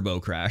turbo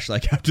crash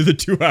like after the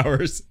 2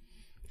 hours.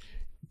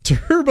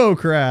 Turbo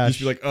crash. Just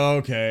be like,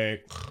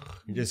 okay,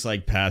 just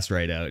like pass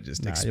right out.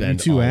 Just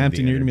expend. You'll be too amped,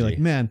 and you're gonna be like,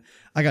 man,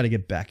 I got to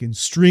get back in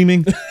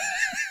streaming.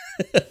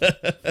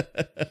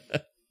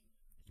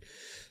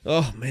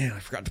 Oh man, I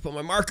forgot to put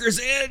my markers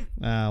in.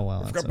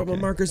 Well, I forgot to put my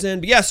markers in.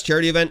 But yes,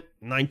 charity event,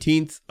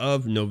 19th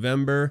of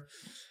November.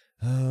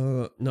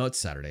 No, it's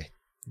Saturday.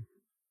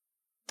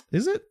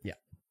 Is it? Yeah.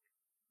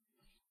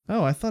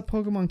 Oh, I thought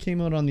Pokemon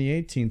came out on the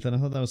 18th, and I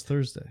thought that was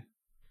Thursday.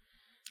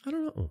 I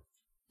don't know.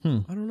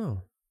 I don't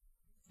know.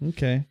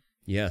 Okay.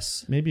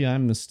 Yes. Maybe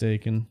I'm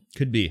mistaken.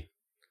 Could be.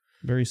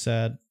 Very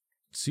sad.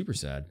 Super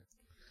sad.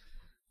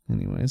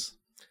 Anyways.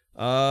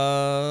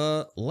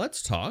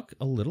 Let's talk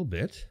a little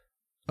bit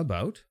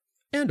about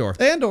Andor.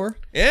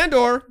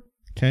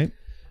 Okay.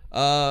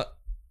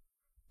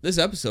 This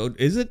episode,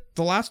 is it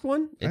the last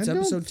one? It's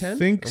episode 10?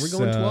 Are we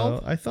going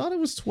 12? I thought it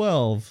was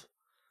 12.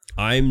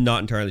 I'm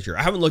not entirely sure.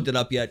 I haven't looked it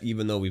up yet,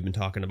 even though we've been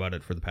talking about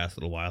it for the past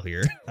little while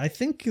here. I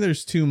think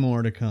there's 2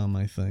 more to come,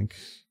 I think.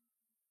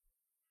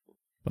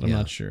 But I'm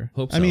not sure.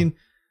 Hope so. I mean,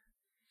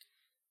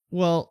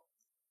 well,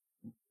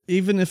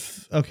 even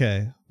if,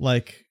 okay,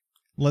 like,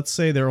 let's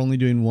say they're only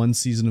doing 1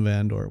 season of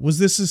Andor. Was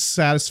this a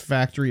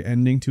satisfactory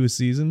ending to a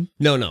season?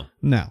 No.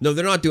 No,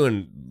 they're not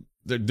doing,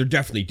 they're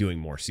definitely doing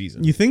more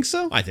seasons. You think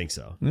so? I think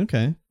so.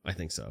 Okay. I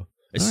think so.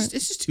 It's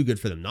just too good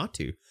for them not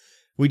to.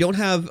 We don't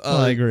have...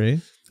 I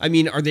agree. I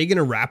mean, are they going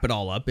to wrap it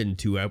all up in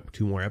 2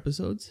 more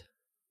episodes?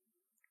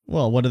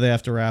 Well, what do they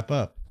have to wrap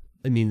up?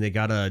 I mean, they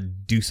got to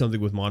do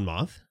something with Mon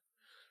Moth.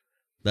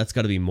 That's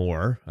got to be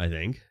more, I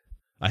think.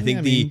 I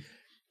think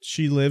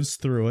she lives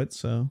through it,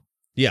 so...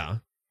 Yeah,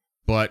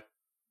 but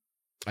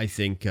I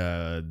think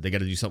they got to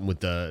do something with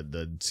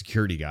the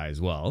security guy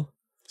as well.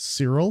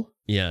 Cyril?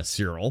 Yeah,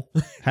 Cyril.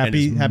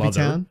 Happy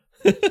Town?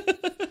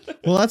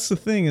 Well, that's the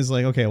thing is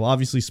like, okay, well,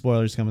 obviously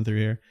spoilers coming through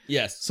here.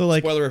 Yes. So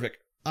like, spoilerific.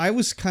 I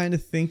was kind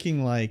of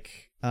thinking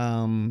like,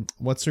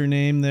 what's her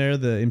name there?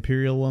 The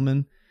Imperial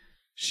woman.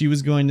 She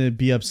was going to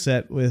be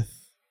upset with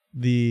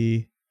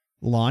the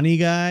Lonnie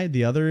guy,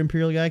 the other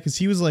Imperial guy, because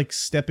he was like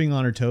stepping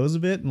on her toes a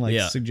bit and like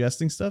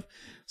suggesting stuff.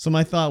 So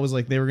my thought was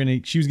like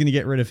she was gonna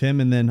get rid of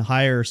him and then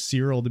hire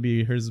Cyril to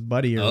be his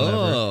buddy or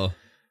whatever,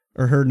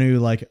 or her new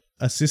like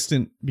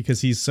assistant,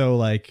 because he's so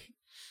like,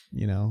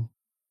 you know,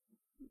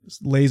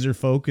 laser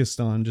focused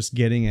on just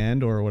getting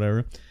Andor or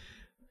whatever.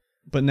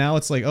 But now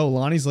it's like, oh,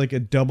 Lonnie's like a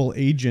double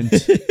agent,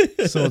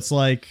 so it's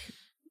like,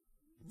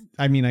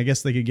 I mean, I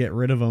guess they could get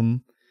rid of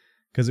him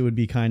because it would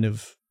be kind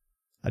of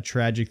a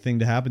tragic thing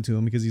to happen to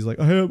him, because he's like,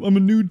 I'm a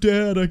new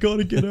dad, I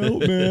gotta get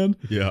out, man.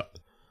 Yeah.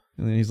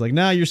 And then he's like,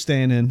 nah, you're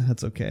staying in.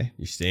 That's okay.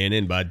 You're staying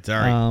in, bud.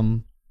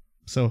 Sorry.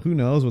 So who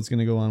knows what's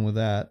gonna go on with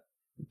that.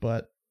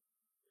 But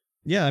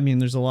yeah, I mean,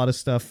 there's a lot of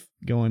stuff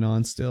going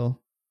on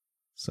still.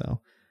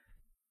 So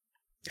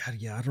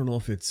yeah, I don't know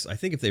if I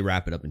think if they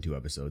wrap it up in 2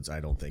 episodes,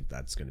 I don't think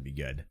that's gonna be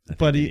good.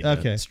 But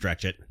okay.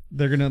 Stretch it.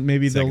 They're gonna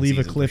they'll leave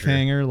a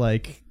cliffhanger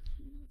like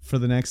for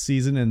the next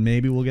season, and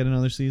maybe we'll get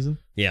another season.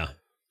 Yeah.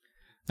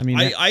 I mean,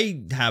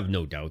 I have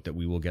no doubt that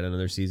we will get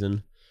another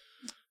season.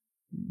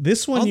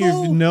 This one,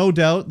 you've no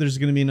doubt there's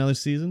going to be another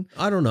season?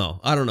 I don't know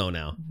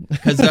now.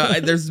 Because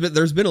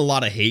there's been a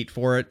lot of hate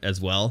for it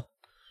as well.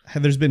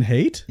 There's been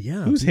hate?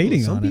 Yeah. Who's hating on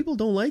it? Some people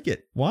don't like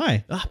it.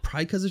 Why?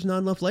 Probably because there's not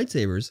enough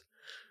lightsabers.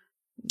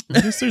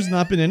 I guess there's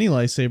not been any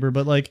lightsaber,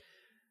 but like,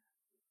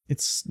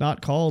 it's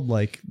not called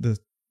like the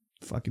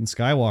fucking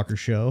Skywalker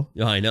show.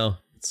 Yeah, I know.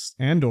 It's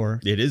Andor.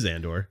 It is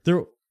Andor.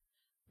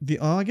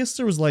 I guess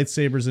there was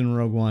lightsabers in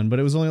Rogue One, but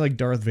it was only like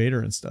Darth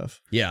Vader and stuff.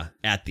 Yeah,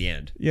 at the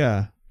end.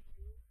 Yeah.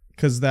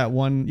 Because that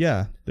one,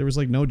 there was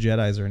like no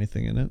Jedis or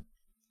anything in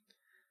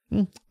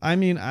it. I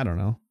mean, I don't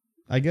know.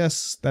 I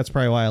guess that's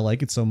probably why I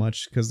like it so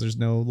much, because there's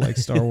no like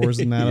Star Wars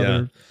and that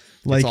other...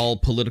 Like, it's all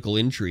political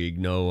intrigue.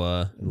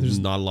 No, there's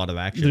not a lot of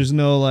action. There's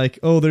no like,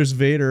 oh, there's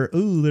Vader.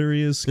 Ooh, there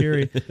he is,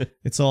 scary.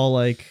 It's all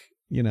like,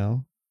 you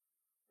know,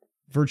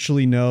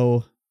 virtually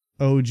no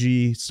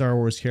OG Star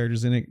Wars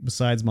characters in it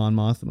besides Mon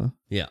Mothma.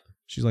 Yeah.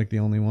 She's like the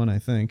only one, I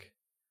think.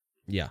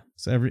 Yeah.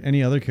 So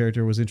any other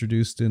character was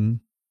introduced in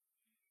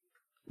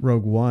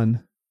Rogue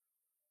One.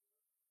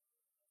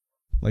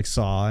 Like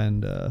Saw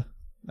and,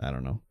 I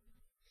don't know,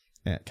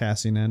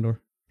 Cassian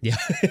Andor. Yeah.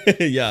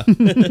 Yeah.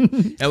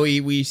 And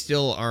we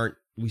still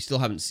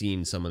haven't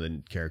seen some of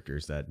the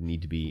characters that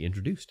need to be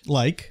introduced.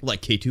 Like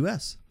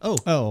K2S.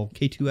 Oh.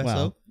 K2SO.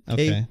 Wow.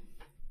 Okay.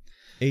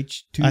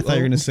 H2O. I thought you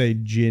were going to say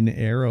Jin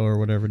Arrow or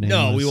whatever name.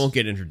 No, we won't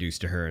get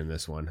introduced to her in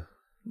this one.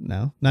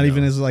 No? Not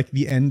even as like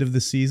the end of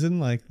the season?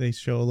 Like they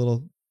show a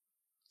little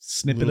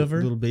snippet of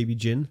her? Little baby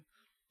Jin.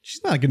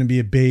 She's not going to be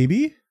a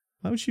baby.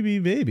 Why would she be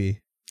a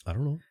baby? I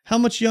don't know. How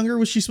much younger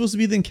was she supposed to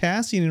be than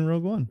Cassian in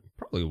Rogue One?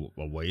 Probably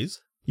a ways.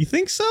 You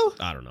think so?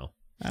 I don't know.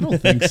 I don't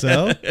think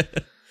so.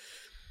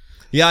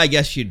 Yeah, I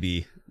guess she'd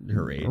be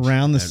her age.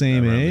 Around the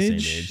same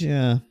age.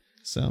 Yeah.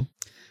 So,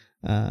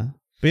 but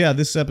yeah,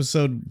 this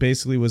episode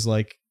basically was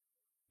like,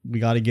 we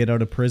got to get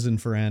out of prison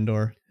for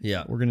Andor.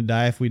 Yeah. We're going to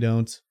die if we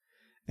don't.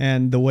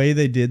 And the way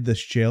they did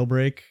this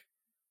jailbreak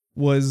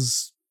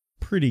was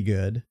pretty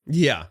good.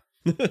 Yeah.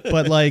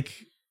 But like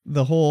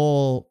the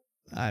whole,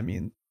 I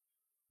mean,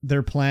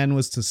 their plan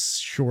was to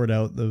short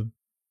out the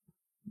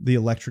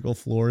electrical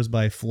floors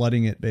by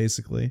flooding it,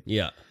 basically.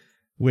 Yeah.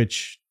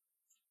 Which,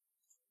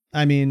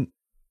 I mean,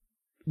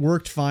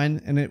 worked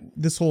fine. And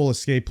this whole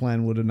escape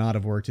plan would not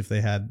have worked if they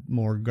had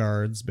more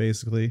guards,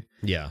 basically.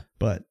 Yeah.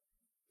 But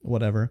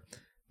whatever.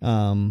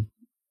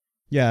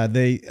 Yeah,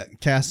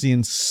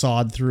 Cassian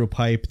sawed through a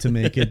pipe to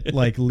make it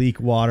like leak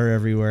water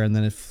everywhere, and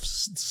then it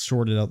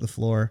shorted out the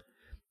floor.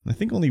 I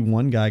think only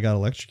one guy got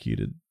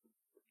electrocuted.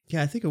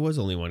 Yeah, I think it was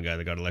only one guy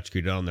that got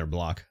electrocuted on their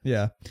block.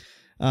 Yeah.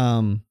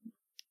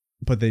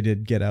 But they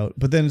did get out.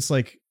 But then it's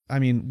like, I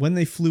mean, when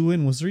they flew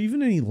in, was there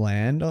even any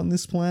land on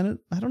this planet?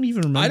 I don't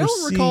even remember. I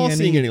don't recall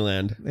seeing any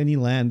land. Any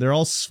land. They're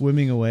all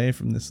swimming away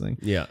from this thing.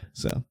 Yeah.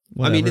 So,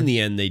 whatever. I mean, in the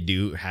end, they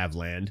do have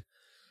land.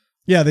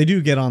 Yeah, they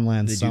do get on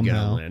land somehow. They do get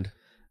on land.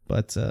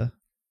 But,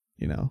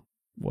 you know,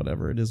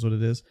 whatever. It is what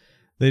it is.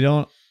 They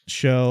don't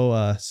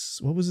show,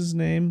 what was his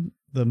name?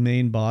 The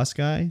main boss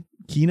guy?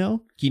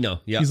 Kino?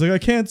 Kino, yeah. He's like, I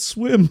can't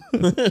swim.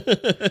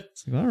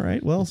 It's like, all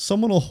right, well,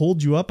 someone will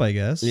hold you up, I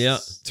guess. Yeah,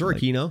 it's for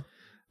Kino.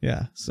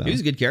 Yeah. So he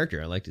was a good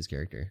character. I liked his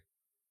character.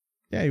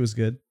 Yeah, he was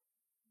good.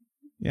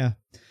 Yeah.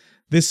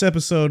 This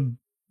episode,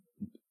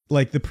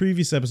 like the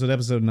previous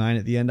episode 9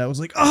 at the end, I was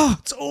like, oh,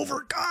 it's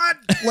over. God.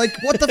 Like,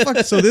 what the fuck?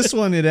 So this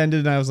one, it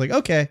ended and I was like,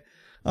 okay,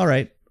 all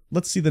right,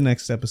 let's see the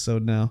next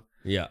episode now.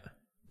 Yeah.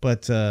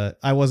 But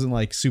I wasn't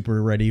like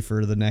super ready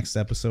for the next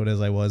episode as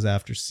I was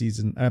after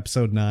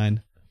episode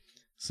 9.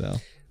 So,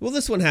 well,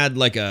 this one had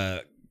like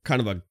a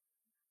kind of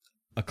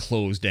a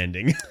closed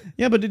ending.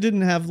 Yeah, but it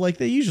didn't have like,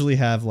 they usually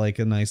have like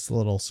a nice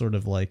little sort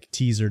of like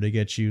teaser to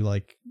get you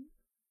like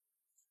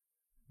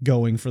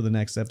going for the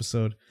next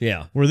episode.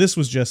 Yeah. Where this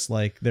was just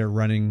like they're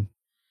running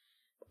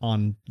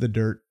on the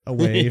dirt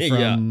away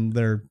from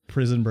their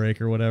prison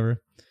break or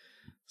whatever.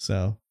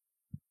 So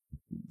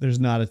there's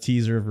not a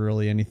teaser of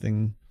really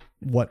anything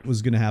what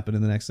was going to happen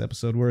in the next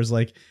episode. Whereas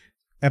like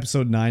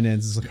episode 9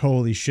 ends, it's like,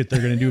 holy shit, they're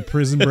going to do a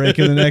prison break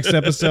in the next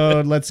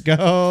episode. Let's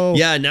go.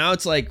 Yeah. Now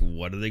it's like,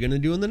 what are they going to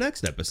do in the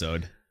next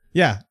episode?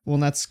 Yeah. Well,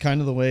 and that's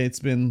kind of the way it's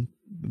been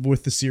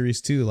with the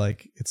series too.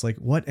 Like, it's like,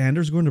 what?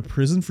 Andor's going to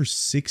prison for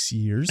 6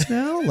 years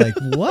now? Like,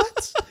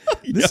 what?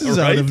 This is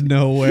right? Out of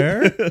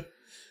nowhere.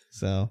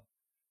 So.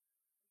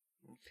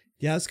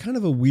 Yeah, it's kind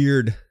of a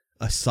weird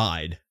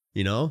aside,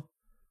 you know?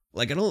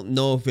 Like, I don't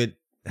know if it...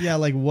 Yeah,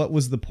 like, what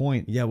was the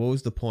point? Yeah, what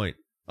was the point?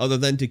 Other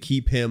than to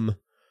keep him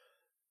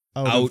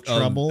out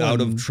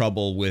of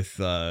trouble with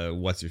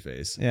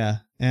what's-her-face. Yeah,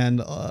 and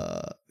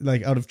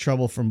like, out of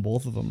trouble from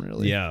both of them,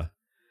 really. Yeah.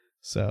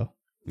 So,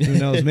 who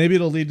knows? Maybe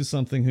it'll lead to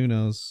something, who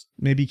knows?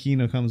 Maybe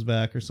Kino comes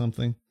back or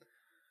something.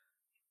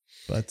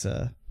 But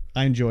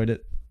I enjoyed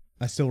it.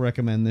 I still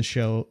recommend this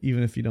show,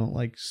 even if you don't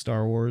like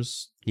Star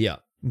Wars. Yeah.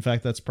 In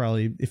fact, that's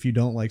probably, if you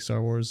don't like Star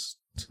Wars,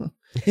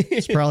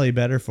 it's probably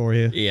better for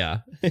you. Yeah.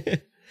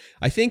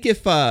 I think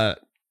if there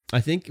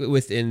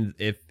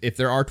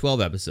are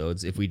 12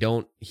 episodes, if we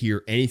don't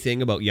hear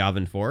anything about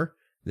Yavin 4,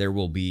 there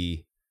will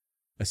be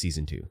a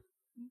season 2.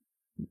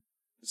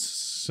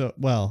 So,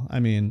 well, I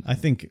mean, I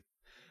think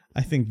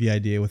the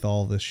idea with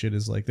all this shit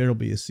is like, there'll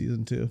be a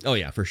season 2. Oh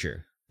yeah, for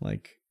sure.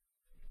 Like,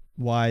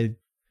 why?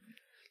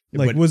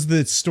 Like, was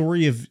the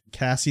story of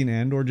Cassian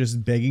Andor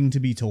just begging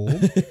to be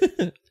told?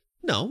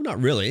 No,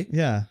 not really.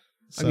 Yeah.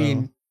 So, I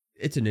mean,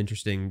 it's an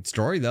interesting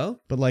story, though.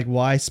 But, like,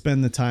 why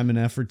spend the time and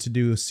effort to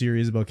do a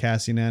series about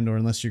Cassian Andor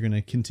unless you're going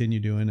to continue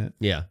doing it?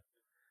 Yeah.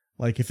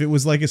 Like, if it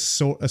was, like, a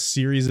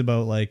series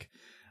about, like,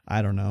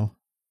 I don't know,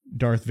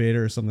 Darth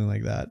Vader or something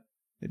like that,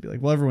 they'd be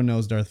like, well, everyone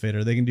knows Darth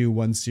Vader. They can do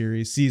one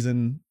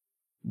season,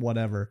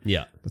 whatever.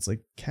 Yeah. But it's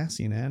like,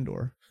 Cassian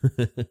Andor.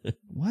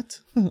 What?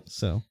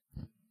 So.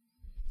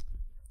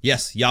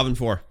 Yes, Yavin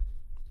 4.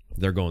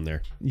 They're going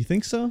there. You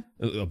think so?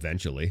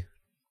 Eventually.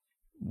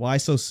 Why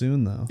so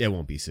soon, though? It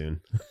won't be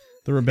soon.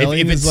 The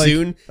rebellion if it's is like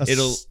soon,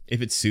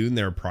 if it's soon,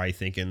 they're probably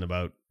thinking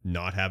about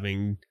not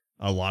having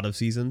a lot of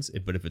seasons.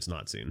 But if it's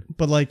not soon,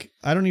 but like,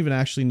 I don't even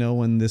actually know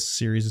when this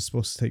series is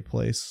supposed to take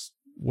place.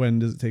 When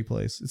does it take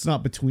place? It's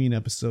not between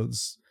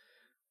episodes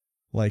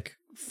like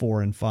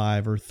 4 and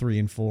 5 or 3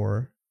 and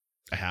 4.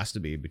 It has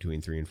to be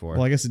between 3 and 4.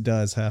 Well, I guess it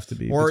does have to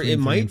be. Or it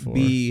might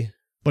be.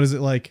 But is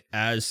it like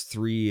as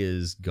 3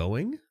 is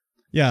going?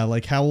 Yeah,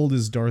 like how old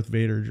is Darth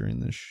Vader during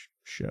this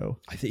show?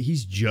 I think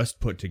he's just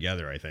put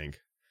together, I think.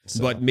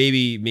 So, but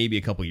maybe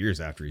a couple years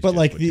after he's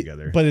put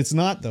together. But it's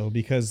not, though,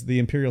 because the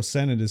Imperial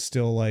Senate is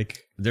still like...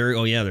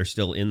 they're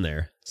still in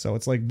there. So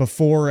it's like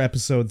before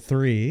episode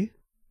 3.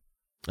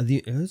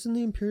 Isn't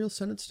the Imperial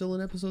Senate still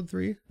in episode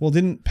 3? Well,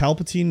 didn't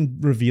Palpatine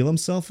reveal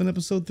himself in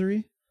episode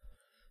 3?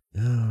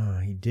 Oh,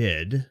 he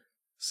did.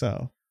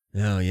 So.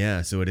 Oh,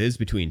 yeah. So it is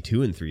between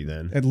 2 and 3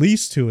 then. At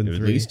least 2 and 3.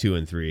 At least 2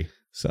 and 3.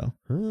 So.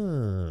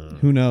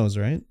 Who knows,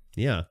 right?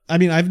 Yeah. I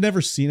mean, I've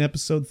never seen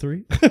episode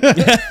 3.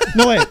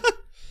 No, wait.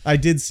 I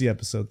did see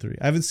episode 3.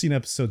 I haven't seen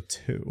episode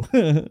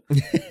 2.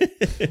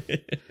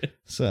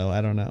 So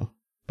I don't know.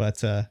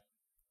 But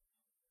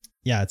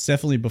yeah, it's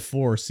definitely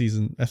before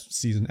season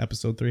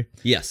episode 3.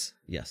 Yes.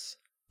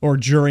 Or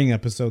during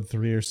episode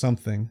 3 or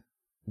something.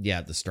 Yeah,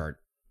 at the start.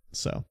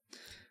 So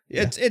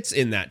it's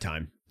in that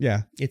time.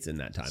 Yeah. It's in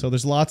that time. So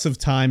there's lots of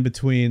time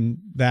between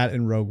that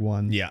and Rogue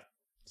One. Yeah.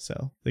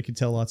 So they could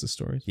tell lots of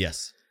stories.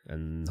 Yes.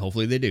 And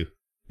hopefully they do.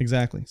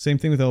 Exactly. Same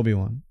thing with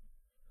Obi-Wan.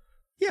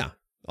 Yeah.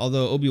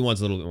 Although Obi-Wan's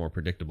a little bit more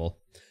predictable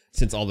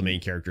since all the main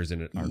characters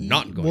in it are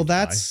not going Well, to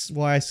that's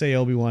why I say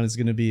Obi-Wan is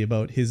going to be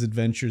about his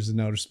adventures in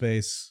outer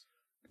space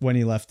when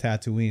he left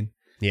Tatooine.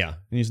 Yeah.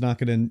 And he's not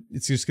going to,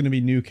 it's just going to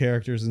be new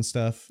characters and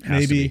stuff.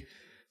 Maybe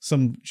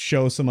some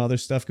other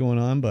stuff going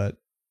on, but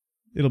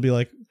it'll be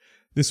like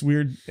this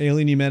weird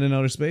alien he met in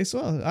outer space.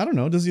 Well, I don't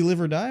know. Does he live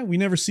or die? We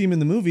never see him in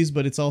the movies,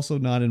 but it's also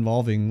not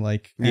involving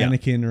like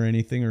Anakin or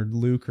anything, or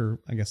Luke,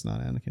 or I guess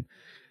not Anakin,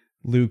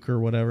 Luke or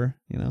whatever,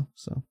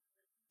 so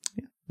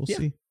yeah, we'll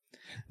see.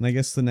 And I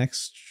guess the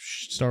next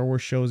Star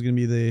Wars show is going to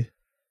be the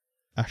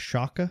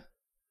Ashoka.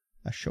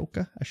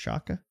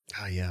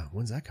 Oh yeah,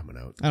 when's that coming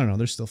out? I don't know.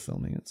 They're still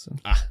filming it, so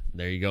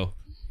there you go.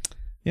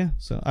 Yeah,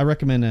 so I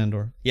recommend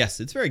Andor. Yes,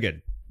 it's very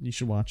good. You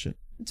should watch it.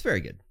 It's very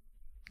good.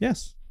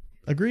 Yes,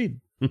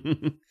 agreed.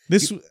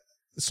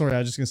 Sorry, I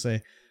was just gonna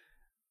say,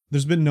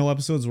 there's been no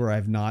episodes where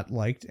I've not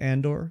liked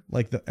Andor.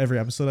 Like every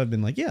episode, I've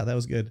been like, yeah, that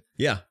was good.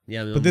 Yeah.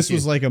 But this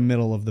was like a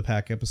middle of the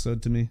pack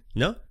episode to me.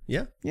 No,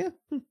 yeah.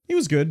 He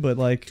was good, but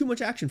like too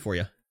much action for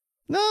you.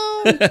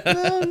 No.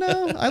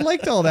 I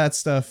liked all that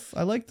stuff.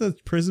 I liked the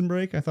prison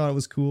break. I thought it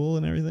was cool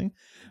and everything,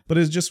 but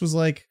it just was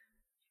like,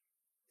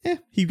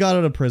 he got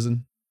out of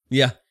prison.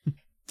 Yeah.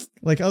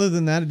 Like other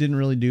than that, it didn't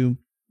really do.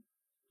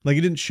 Like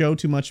it didn't show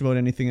too much about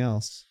anything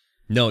else.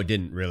 No, it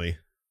didn't really.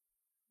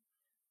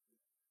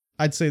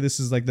 I'd say this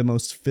is like the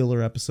most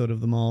filler episode of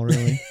them all,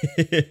 really.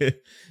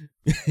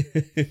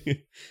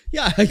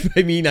 Yeah,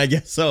 I mean, I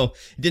guess so.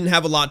 It didn't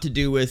have a lot to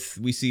do with,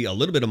 we see a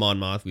little bit of Mon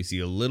Moth, we see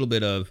a little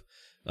bit of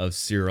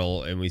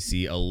Cyril, and we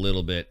see a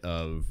little bit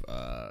of,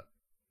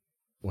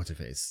 what's her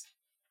face?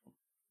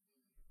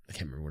 I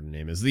can't remember what her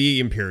name is. The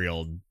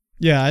Imperial.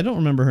 Yeah, I don't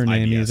remember her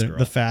name either. Girl.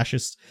 The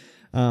fascist.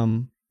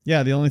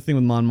 Yeah, the only thing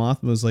with Mon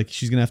Mothma was like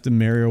she's gonna have to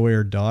marry away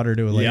her daughter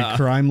to a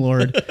crime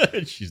lord.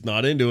 She's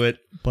not into it.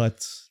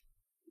 But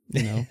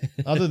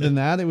other than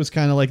that, it was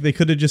kind of like they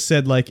could have just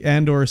said like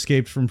Andor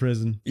escaped from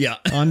prison. Yeah.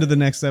 On to the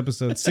next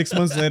episode. 6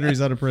 months later,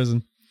 he's out of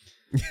prison.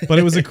 But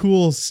it was a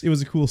cool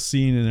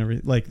scene and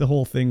everything. Like the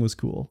whole thing was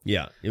cool.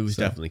 Yeah, it was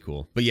definitely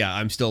cool. But yeah,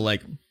 I'm still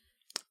like,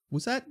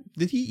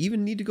 did he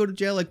even need to go to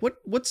jail? Like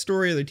what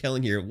story are they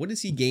telling here? What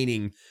is he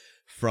gaining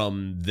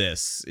from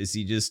this? Is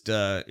he just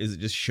is it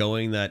just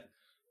showing that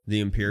the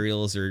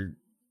Imperials are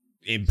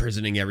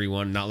imprisoning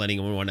everyone, not letting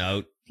anyone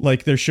out?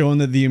 Like they're showing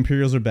that the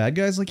Imperials are bad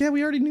guys? Like, yeah,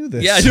 we already knew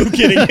this. Yeah, no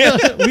kidding.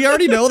 We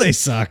already know they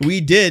suck.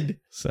 We did.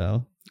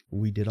 So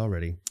we did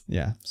already.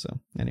 Yeah. So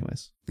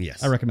anyways.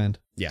 Yes. I recommend.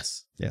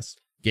 Yes.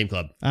 Game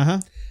Club.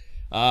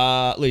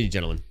 Ladies and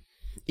gentlemen,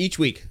 each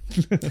week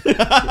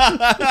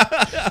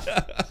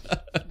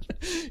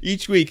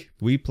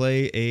we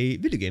play a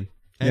video game.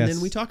 And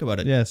then we talk about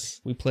it. Yes.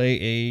 We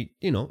play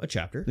a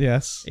chapter.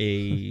 Yes.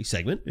 A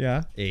segment.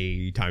 Yeah.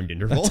 A timed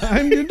interval.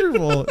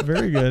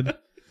 Very good.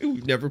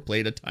 We've never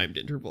played a timed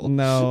interval.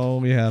 No,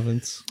 we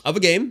haven't. Of a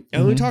game,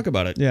 and we talk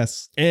about it.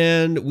 Yes.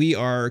 And we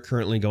are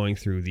currently going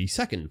through the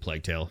second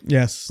Plague Tale.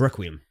 Yes.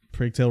 Requiem.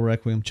 Plague Tale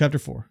Requiem, Chapter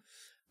 4.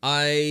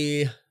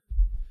 I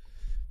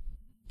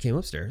came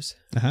upstairs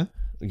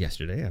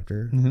yesterday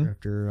after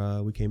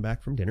we came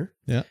back from dinner.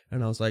 Yeah.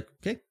 And I was like,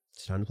 okay,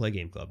 it's time to play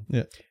Game Club.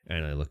 Yeah.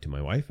 And I look to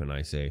my wife and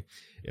I say,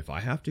 if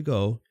I have to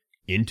go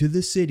into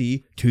the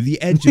city, to the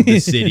edge of the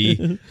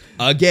city,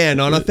 again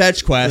on a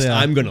fetch quest,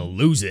 I'm going to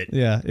lose it.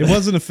 Yeah. It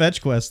wasn't a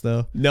fetch quest,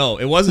 though. No,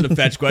 it wasn't a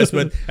fetch quest,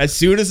 but as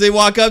soon as they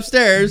walk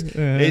upstairs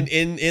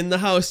in the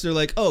house, they're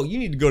like, oh, you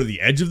need to go to the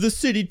edge of the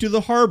city to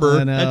the harbor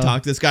and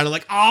talk to this guy. And I'm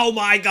like, oh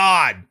my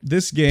God.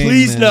 This game.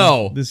 Please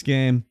no. This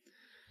game.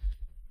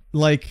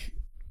 Like,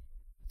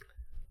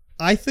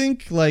 I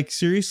think, like,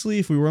 seriously,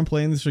 if we weren't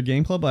playing this for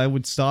Game Club, I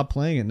would stop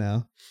playing it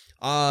now.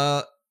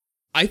 I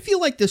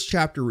feel like this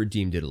chapter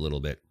redeemed it a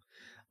little bit.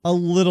 A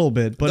little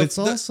bit, but it's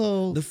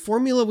also... The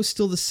formula was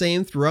still the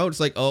same throughout. It's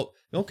like, oh,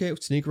 okay,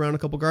 sneak around a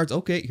couple guards.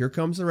 Okay, here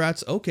comes the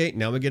rats. Okay,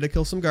 now we get to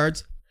kill some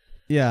guards.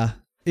 Yeah.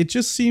 It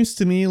just seems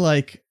to me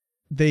like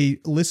they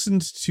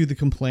listened to the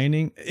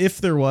complaining. If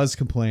there was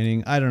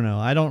complaining, I don't know.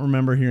 I don't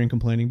remember hearing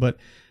complaining, but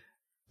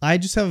I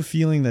just have a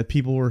feeling that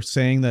people were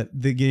saying that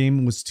the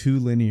game was too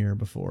linear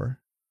before.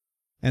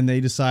 And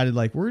they decided,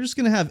 like, we're just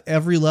going to have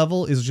every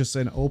level is just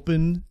an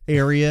open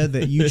area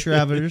that you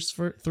traverse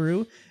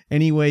through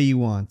any way you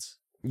want.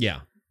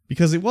 Yeah.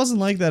 Because it wasn't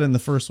like that in the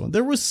first one.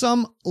 There was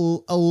a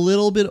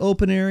little bit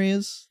open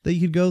areas that you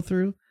could go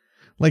through.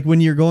 Like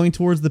when you're going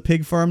towards the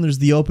pig farm, there's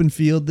the open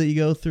field that you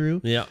go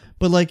through. Yeah.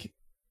 But like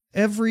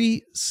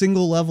every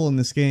single level in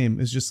this game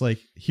is just like,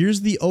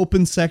 here's the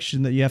open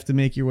section that you have to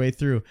make your way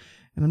through.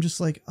 And I'm just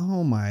like,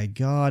 oh my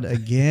God,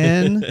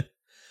 again?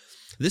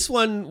 This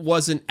one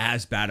wasn't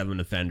as bad of an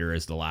offender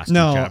as the last two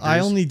No, chapters. I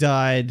only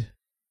died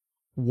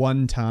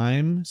one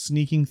time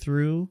sneaking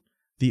through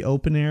the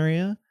open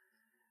area.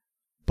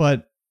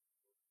 But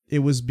it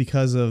was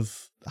because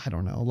of, I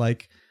don't know,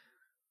 like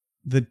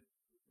the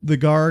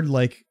guard,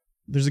 like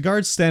there's a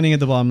guard standing at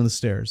the bottom of the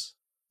stairs.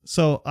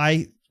 So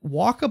I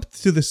walk up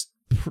to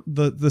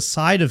the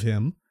side of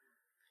him.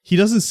 He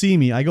doesn't see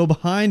me. I go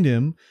behind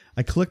him.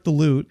 I collect the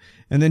loot.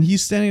 And then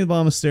he's standing at the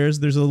bottom of the stairs.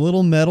 There's a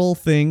little metal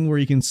thing where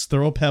you can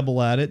throw a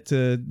pebble at it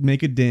to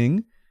make a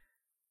ding.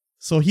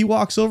 So he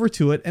walks over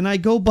to it. And I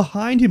go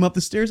behind him up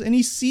the stairs. And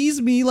he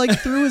sees me like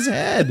through his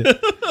head.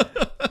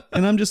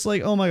 And I'm just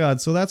like, oh my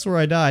God. So that's where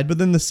I died. But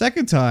then the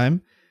second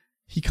time,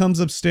 he comes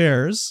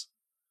upstairs.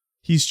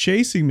 He's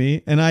chasing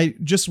me. And I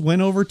just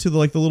went over to the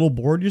little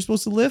board you're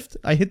supposed to lift.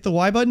 I hit the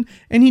Y button.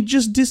 And he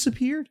just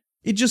disappeared.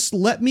 It just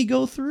let me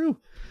go through.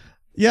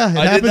 Yeah,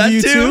 it happened to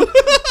you too.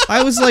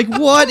 I was like,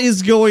 what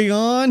is going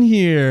on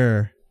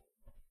here?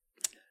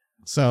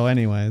 So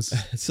anyways.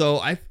 So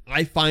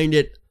I find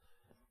it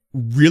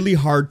really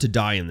hard to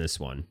die in this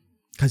one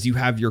because you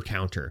have your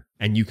counter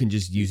and you can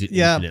just use it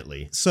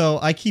infinitely. So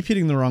I keep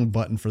hitting the wrong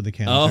button for the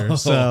counter.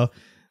 So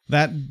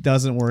that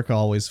doesn't work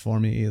always for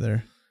me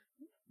either.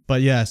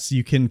 But yes,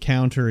 you can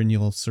counter and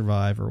you'll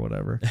survive or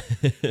whatever.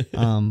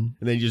 And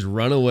then you just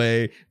run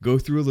away, go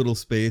through a little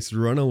space,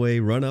 run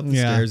away, run up the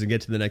stairs and get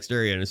to the next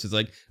area. And it's just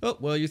like, oh,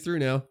 well, you're through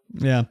now.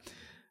 Yeah.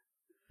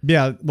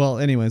 Yeah. Well,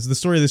 anyways, the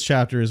story of this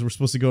chapter is we're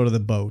supposed to go to the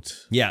boat.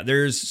 Yeah.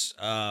 There's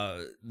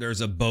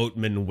a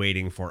boatman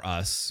waiting for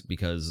us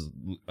because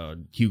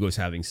Hugo's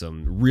having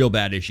some real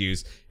bad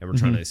issues and we're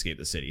trying to escape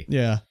the city.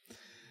 Yeah.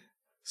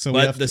 So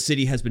but the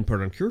city has been put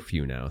on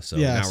curfew now. So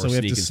now we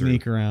have to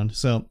sneak around.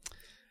 So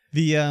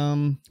we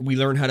learn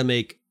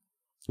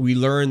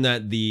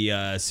that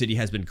the city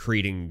has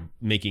been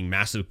making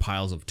massive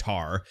piles of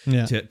tar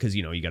because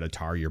you got to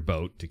tar your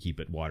boat to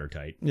keep it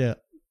watertight. Yeah.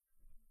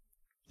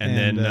 And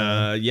then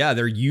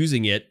they're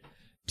using it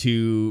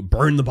to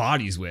burn the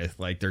bodies with.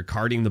 Like they're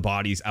carting the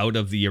bodies out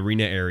of the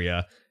arena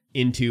area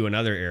into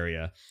another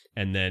area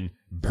and then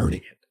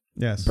burning it.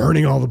 Yes.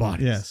 Burning all the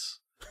bodies. Yes.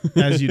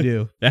 As you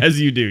do. As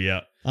you do,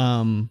 yeah.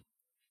 I'm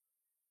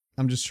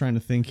just trying to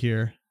think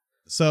here.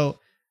 So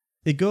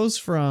it goes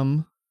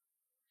from,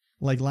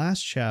 like,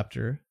 last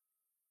chapter,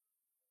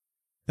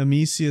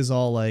 Amicia's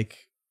all, like,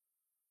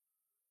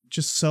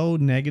 just so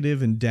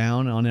negative and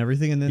down on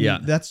everything, and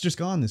then that's just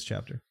gone this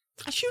chapter.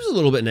 She was a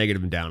little bit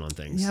negative and down on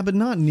things. Yeah, but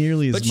not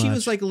nearly as much. But she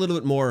was, like, a little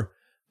bit more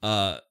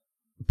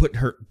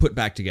put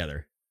back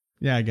together.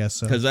 Yeah, I guess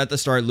so. Because at the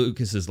start,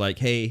 Lucas is like,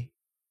 hey,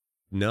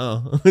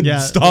 no.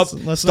 let's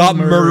stop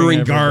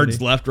murdering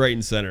guards left, right,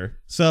 and center.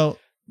 So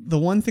the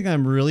one thing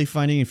I'm really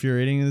finding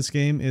infuriating in this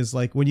game is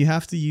like when you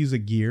have to use a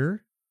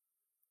gear,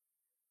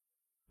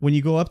 when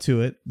you go up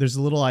to it, there's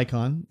a little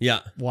icon.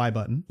 Yeah. Y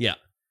button. Yeah.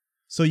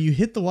 So you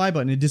hit the Y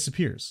button, it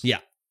disappears. Yeah.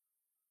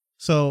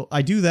 So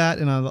I do that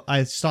and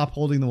I stop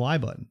holding the Y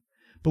button.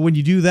 But when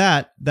you do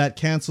that, that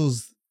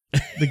cancels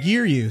the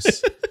gear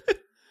use.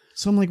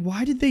 So I'm like,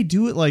 why did they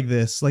do it like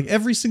this? Like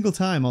every single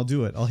time I'll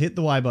do it. I'll hit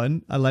the Y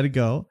button. I let it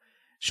go.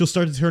 She'll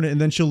start to turn it and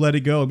then she'll let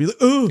it go and be like,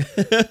 oh.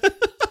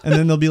 And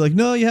then they'll be like,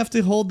 no, you have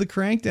to hold the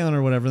crank down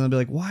or whatever. And they'll be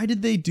like, why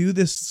did they do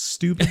this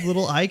stupid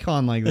little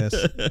icon like this?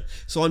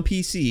 So on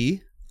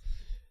PC,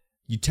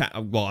 you tap.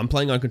 Well, I'm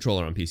playing on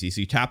controller on PC, so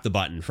you tap the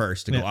button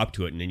first to go up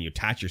to it, and then you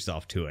attach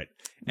yourself to it,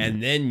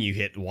 and then you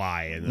hit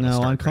Y. And then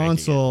on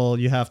console,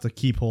 you have to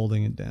keep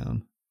holding it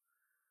down.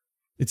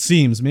 It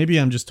seems. Maybe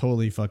I'm just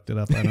totally fucked it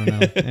up. I don't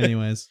know.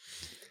 Anyways.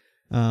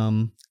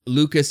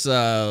 Lucas,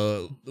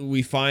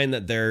 we find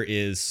that there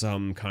is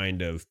some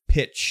kind of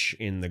pitch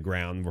in the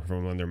ground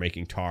from when they're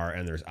making tar,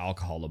 and there's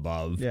alcohol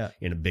above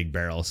in a big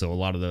barrel. So a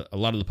lot of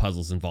the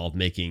puzzles involve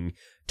making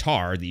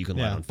tar that you can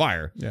light on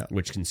fire,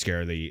 which can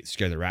scare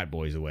the rat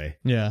boys away.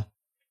 Yeah.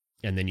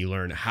 And then you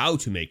learn how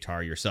to make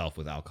tar yourself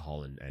with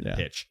alcohol and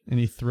pitch. And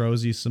he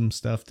throws you some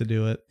stuff to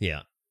do it.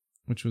 Yeah.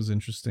 Which was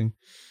interesting.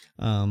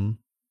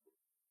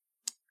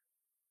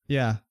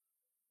 Yeah.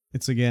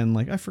 It's again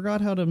like I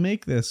forgot how to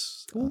make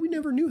this. Well, we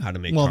never knew how to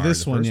make tar in the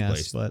first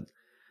place. But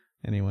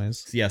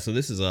anyways. Yeah, so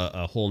this is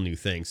a whole new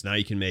thing. So now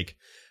you can make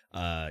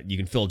you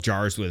can fill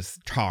jars with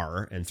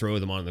tar and throw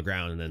them on the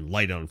ground and then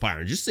light it on fire.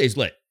 And it just stays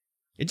lit.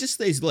 It just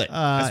stays lit.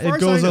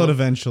 It goes out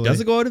eventually. Does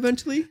it go out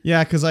eventually?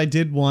 Yeah, because I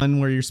did one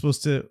where you're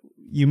supposed to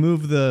you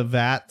move the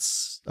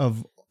vats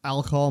of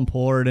alcohol and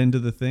pour it into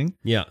the thing.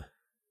 Yeah.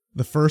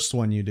 The first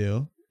one you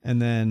do,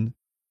 and then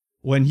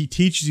when he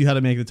teaches you how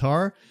to make the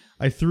tar,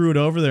 I threw it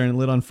over there and it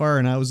lit on fire,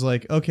 and I was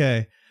like,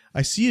 okay,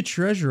 I see a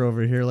treasure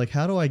over here. Like,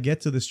 how do I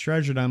get to this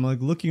treasure? And I'm like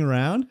looking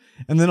around,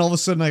 and then all of a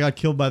sudden I got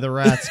killed by the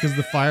rats because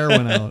the fire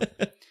went out.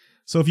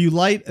 So if you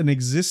light an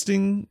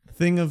existing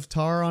thing of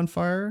tar on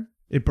fire,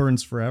 it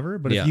burns forever.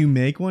 But if you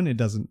make one, it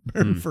doesn't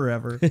burn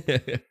forever.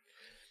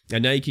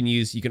 And now you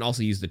can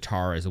also use the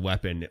tar as a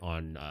weapon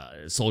on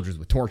soldiers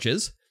with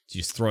torches. So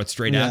you just throw it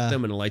straight at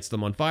them and it lights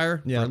them on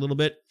fire for a little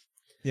bit.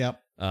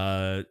 Yep.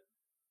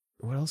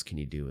 What else can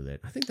you do with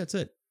it? I think that's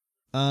it.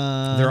 You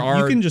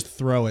can just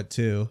throw it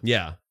too.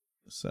 Yeah.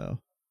 So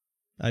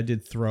I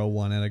did throw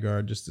one at a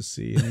guard just to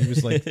see, and he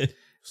was like,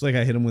 it's like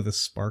I hit him with a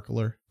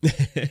sparkler.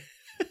 Because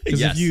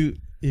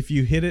if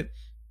you hit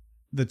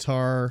the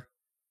tar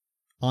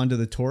onto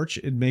the torch,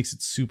 it makes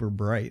it super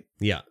bright.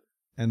 Yeah.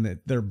 And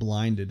they're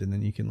blinded, and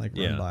then you can like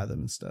run by them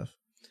and stuff.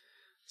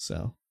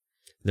 So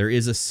there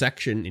is a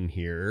section in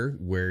here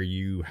where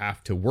you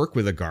have to work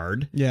with a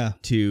guard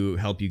to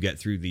help you get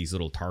through these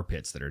little tar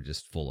pits that are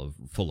just full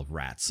of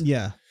rats.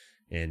 Yeah.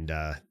 And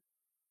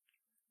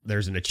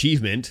there's an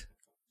achievement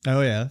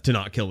to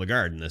not kill the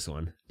guard in this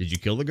one. Did you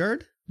kill the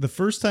guard? The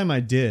first time I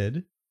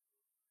did,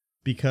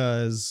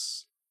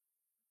 because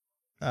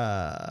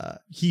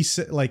he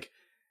said like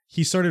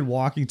he started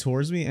walking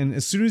towards me, and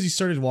as soon as he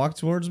started walking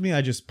towards me,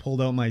 I just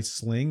pulled out my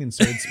sling and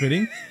started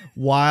spitting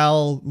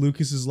while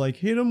Lucas is like,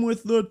 hit him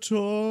with the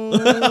tar.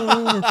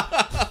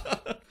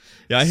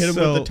 Yeah, I hit him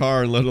with the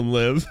tar and let him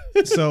live.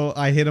 So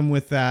I hit him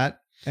with that,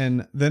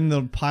 and then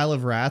the pile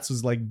of rats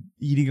was like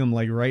eating him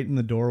like right in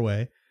the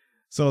doorway.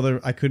 So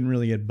I couldn't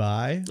really get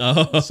by.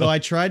 Oh. So I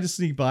tried to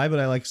sneak by, but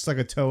I like stuck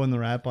a toe in the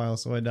rat pile,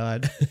 so I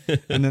died.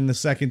 And then the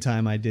second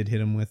time I did hit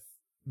him with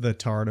the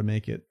tar to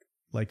make it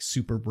like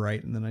super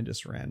bright, and then I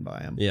just ran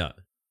by him. Yeah.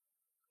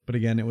 But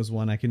again, it was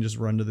one I can just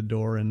run to the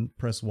door and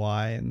press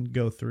Y and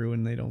go through,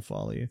 and they don't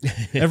follow you.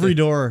 Every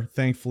door,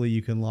 thankfully,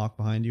 you can lock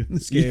behind you in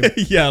this game.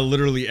 Yeah,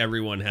 literally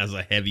everyone has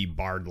a heavy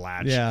barred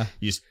latch. Yeah.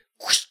 You just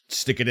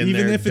stick it in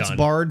there. Even if it's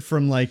barred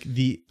from like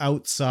the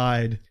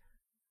outside.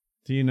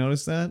 Do you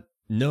notice that?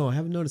 No, I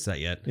haven't noticed that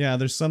yet. Yeah,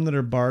 there's some that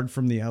are barred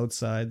from the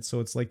outside, so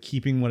it's like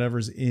keeping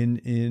whatever's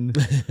in.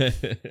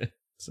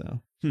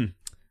 So,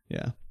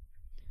 yeah.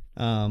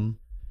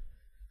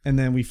 And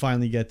then we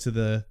finally get to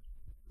the,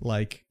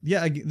 like,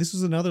 this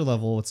is another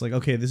level. It's like,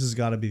 okay, this has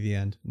got to be the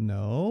end.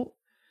 No.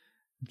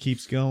 It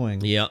keeps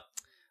going. Yeah.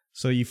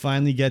 So you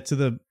finally get to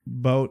the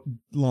boat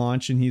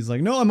launch, and he's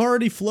like, no, I'm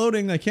already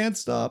floating. I can't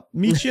stop.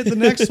 Meet you at the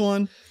next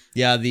one.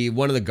 Yeah,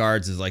 one of the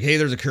guards is like, hey,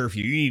 there's a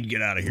curfew. You need to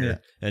get out of here. Yeah.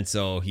 And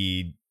so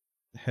he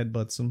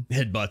headbutts him,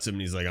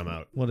 and he's like, I'm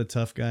out. What a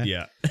tough guy.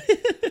 Yeah.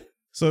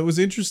 So it was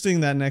interesting,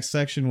 that next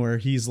section where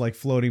he's like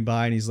floating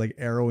by and he's like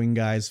arrowing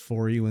guys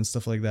for you and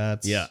stuff like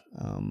that. Yeah.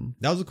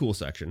 That was a cool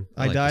section.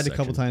 I died a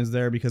couple times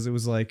there because it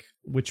was like,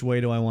 which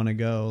way do I want to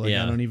go? Like,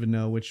 I don't even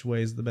know which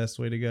way is the best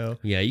way to go.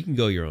 Yeah, you can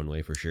go your own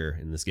way for sure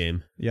in this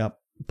game. Yep.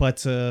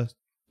 But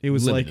it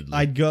was limitedly.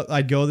 Like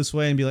I'd go this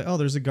way and be like, oh,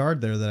 there's a guard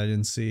there that I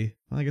didn't see.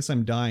 Well, I guess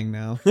I'm dying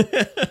now.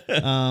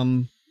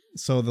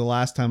 So the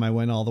last time I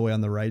went all the way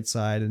on the right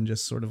side and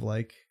just sort of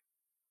like,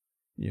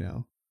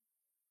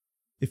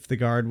 if the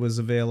guard was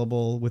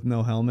available with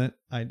no helmet,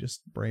 I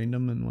just brained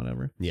him and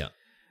whatever. Yeah.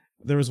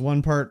 There was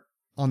one part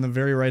on the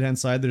very right-hand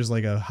side. There's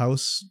like a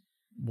house,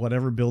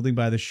 whatever, building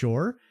by the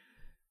shore.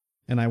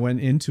 And I went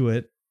into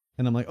it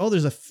and I'm like, oh,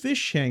 there's a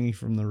fish hanging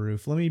from the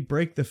roof. Let me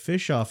break the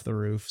fish off the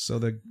roof so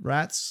the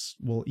rats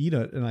will eat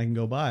it and I can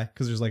go by,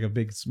 because there's like a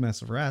big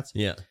mess of rats.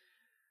 Yeah.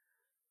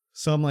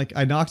 So I'm like,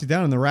 I knocked it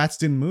down and the rats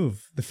didn't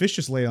move. The fish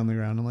just lay on the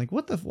ground. I'm like,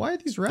 why are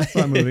these rats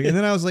not moving? And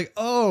then I was like,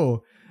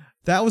 oh,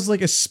 that was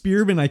like a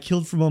spearman I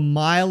killed from a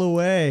mile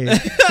away.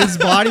 His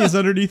body is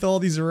underneath all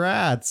these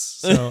rats.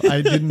 So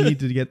I didn't need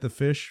to get the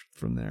fish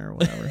from there or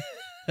whatever.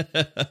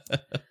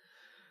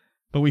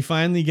 But we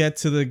finally get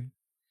to the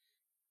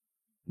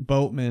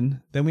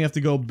boatman. Then we have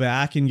to go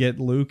back and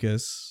get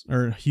Lucas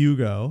or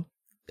Hugo.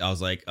 I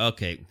was like,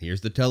 okay,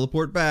 here's the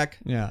teleport back.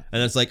 Yeah.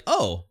 And it's like,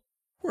 oh,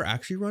 we're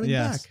actually running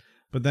back.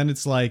 But then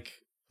it's like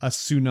a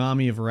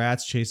tsunami of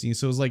rats chasing you.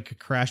 So it was like a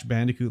Crash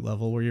Bandicoot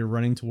level where you're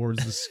running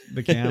towards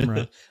the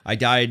camera. I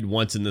died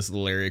once in this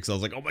little area because I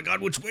was like, oh my God,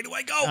 which way do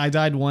I go? I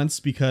died once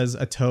because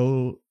a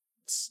toe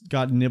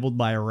got nibbled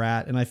by a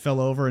rat and I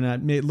fell over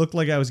and it looked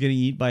like I was getting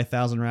eaten by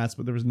 1,000 rats,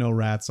 but there was no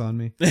rats on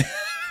me.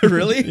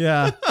 Really?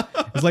 Yeah.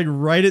 It's like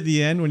right at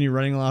the end when you're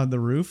running along the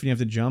roof and you have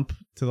to jump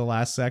to the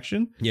last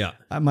section. Yeah.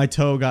 My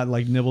toe got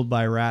like nibbled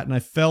by a rat and I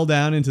fell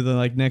down into the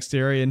like next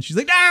area and she's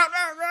like, no,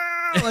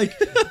 like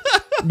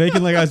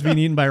making like I was being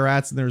eaten by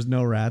rats and there was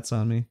no rats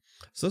on me.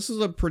 So this is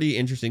a pretty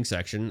interesting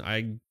section.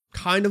 I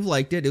kind of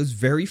liked it. It was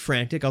very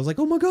frantic. I was like,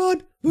 oh my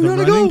God, we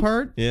gotta go.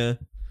 Part? Yeah.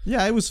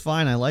 Yeah, it was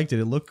fine. I liked it.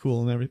 It looked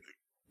cool and everything.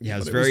 Yeah, it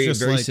was very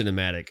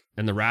cinematic.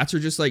 And the rats are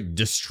just like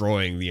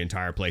destroying the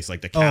entire place.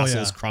 Like the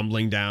castle's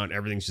crumbling down.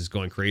 Everything's just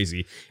going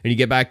crazy. And you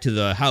get back to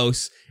the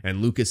house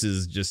and Lucas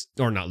is just,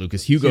 or not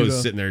Lucas,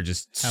 Hugo's sitting there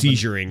just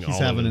seizuring all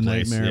over the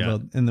place. He's having a nightmare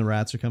about, and the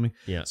rats are coming.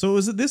 Yeah. So it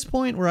was at this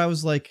point where I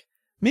was like,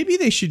 maybe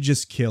they should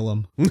just kill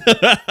him.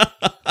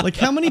 Like,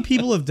 how many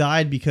people have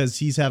died because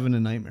he's having a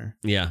nightmare?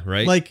 Yeah,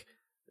 right? Like,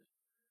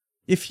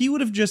 if he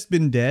would have just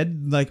been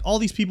dead, like, all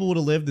these people would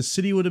have lived. The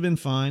city would have been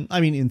fine. I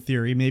mean, in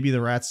theory, maybe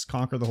the rats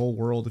conquer the whole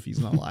world if he's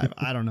not alive.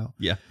 I don't know.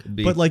 Yeah.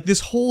 But, like,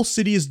 this whole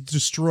city is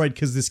destroyed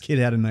because this kid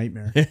had a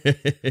nightmare.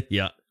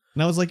 Yeah.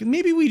 And I was like,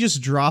 maybe we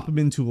just drop him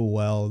into a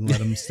well and let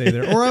him stay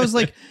there. Or I was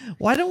like,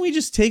 why don't we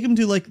just take him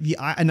to like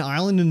an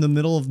island in the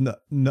middle of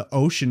the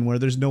ocean where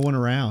there's no one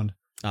around?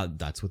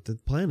 That's what the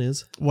plan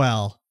is.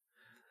 Well,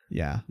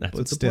 yeah, that's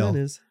what the plan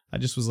is. I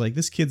just was like,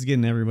 this kid's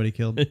getting everybody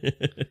killed.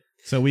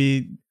 So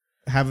we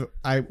have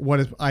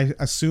what I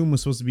assume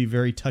was supposed to be a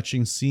very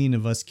touching scene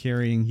of us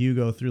carrying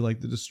Hugo through like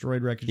the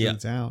destroyed wreckage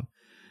of the town.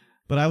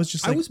 But I was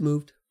just like, I was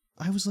moved.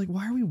 I was like,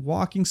 why are we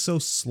walking so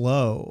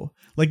slow?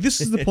 Like,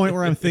 this is the point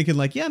where I'm thinking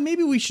like, yeah,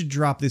 maybe we should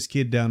drop this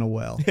kid down a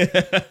well.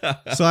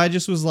 So I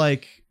just was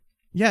like,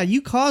 yeah,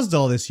 you caused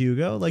all this,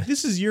 Hugo. Like,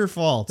 this is your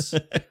fault.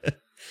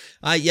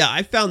 Yeah,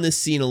 I found this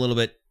scene a little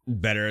bit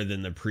better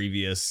than the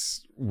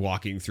previous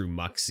walking through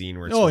muck scene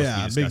where it's supposed to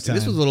be disgusting.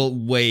 This was a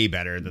little way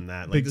better than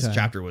that. Like, this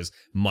chapter was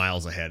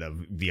miles ahead of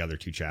the other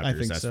two chapters, I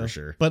think that's so. For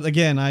sure. But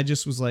again, I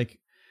just was like,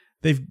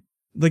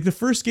 like the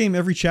first game,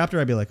 every chapter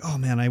I'd be like, oh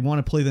man, I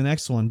want to play the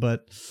next one,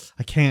 but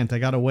I can't. I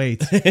gotta wait.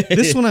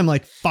 This one I'm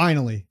like,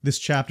 finally, this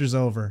chapter's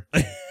over.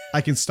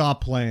 I can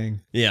stop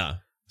playing. Yeah.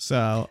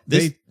 So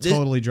they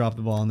totally dropped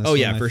the ball on this one. Oh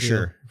yeah, for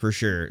sure.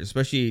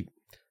 Especially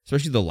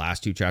the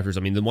last two chapters.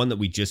 I mean, the one that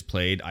we just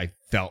played, I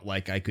felt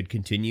like I could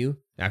continue.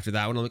 After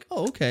that one, I'm like,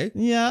 oh, okay.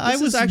 Yeah, I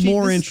was actually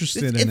more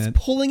interested in it. It's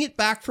pulling it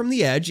back from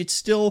the edge. It's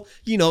still,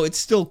 it's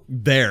still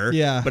there.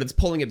 Yeah. But it's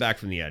pulling it back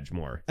from the edge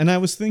more. And I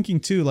was thinking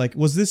too, like,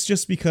 was this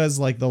just because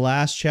like the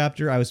last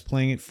chapter I was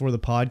playing it for the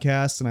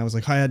podcast and I was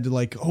like, I had to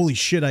like, holy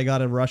shit, I got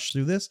to rush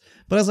through this.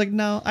 But I was like,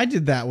 no, I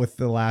did that with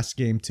the last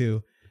game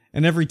too.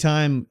 And every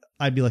time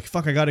I'd be like,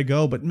 fuck, I got to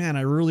go. But man,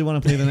 I really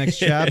want to play the next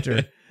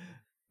chapter.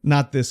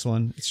 Not this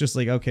one. It's just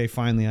like, okay,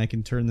 finally I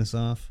can turn this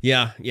off.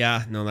 Yeah.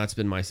 No, that's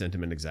been my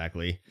sentiment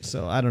exactly.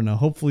 So I don't know.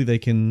 Hopefully they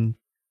can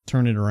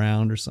turn it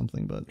around or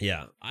something. But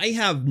yeah, I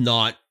have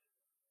not,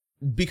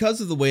 because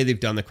of the way they've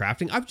done the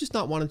crafting, I've just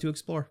not wanted to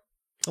explore.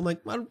 I'm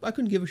like, I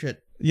couldn't give a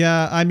shit.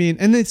 Yeah, I mean,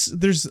 and there's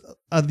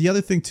the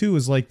other thing too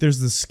is like there's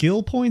the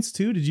skill points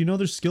too. Did you know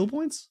there's skill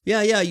points?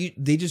 Yeah.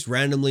 They just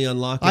randomly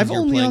unlock. I've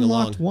only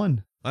unlocked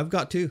one. I've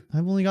got two.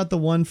 I've only got the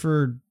one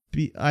for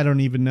I don't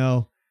even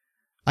know.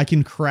 I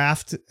can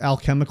craft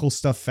alchemical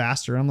stuff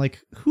faster. I'm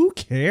like, who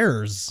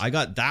cares? I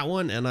got that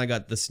one and I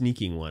got the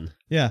sneaking one.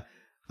 Yeah.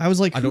 I was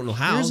like, I don't know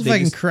how. If I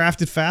can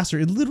craft it faster.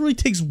 It literally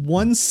takes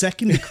 1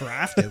 second to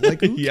craft it.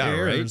 Like, who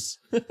cares?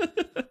 Right?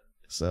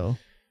 So,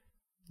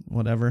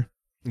 whatever.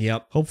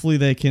 Yep. Hopefully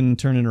they can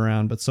turn it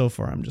around. But so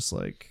far, I'm just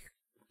like,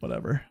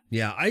 whatever.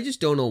 Yeah, I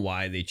just don't know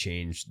why they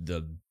changed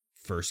the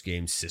first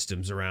game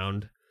systems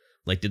around.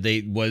 Like,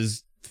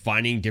 was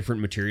finding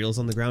different materials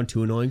on the ground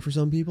too annoying for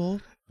some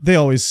people? They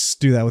always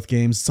do that with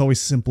games. It's always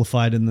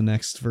simplified in the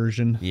next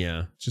version.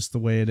 Yeah. Just the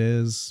way it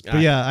is.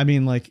 But yeah, I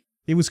mean, like,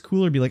 it was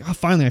cooler to be like, oh,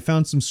 finally, I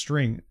found some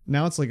string.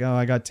 Now it's like, oh,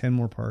 I got 10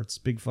 more parts.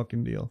 Big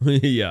fucking deal.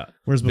 Yeah.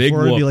 Whereas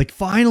before it'd be like,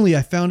 finally,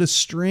 I found a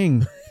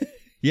string.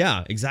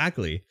 Yeah,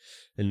 exactly.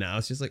 And now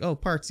it's just like, oh,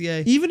 parts,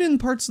 yay. Even in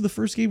parts of the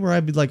first game where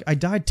I'd be like, I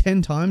died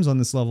 10 times on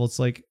this level. It's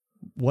like,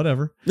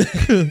 whatever.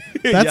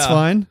 That's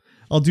fine.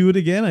 I'll do it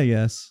again, I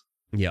guess.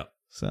 Yep.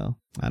 So,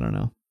 I don't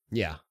know.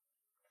 Yeah.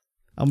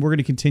 We're going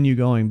to continue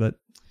going, but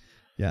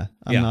yeah.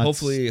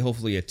 Hopefully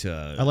it...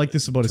 I like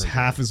this about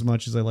half as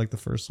much as I like the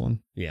first one.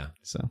 Yeah.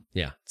 So.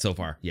 Yeah, so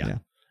far. Yeah.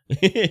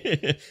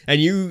 And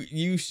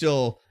you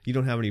still, you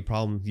don't have any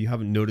problem. You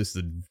haven't noticed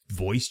the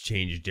voice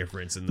change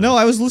difference in the... No,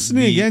 I was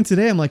listening again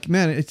today. I'm like,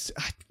 man,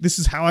 this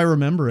is how I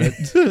remember it.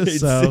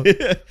 So.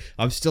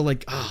 I'm still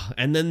like,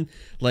 and then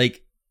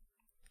like...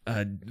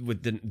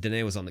 with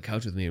Danae was on the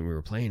couch with me and we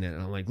were playing it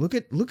and I'm like, look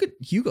at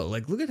Hugo,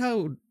 like look at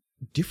how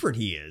different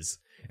he is.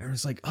 And I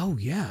was like, oh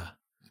yeah.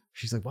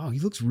 She's like, wow, he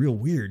looks real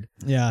weird.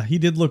 Yeah, he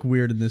did look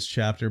weird in this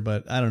chapter,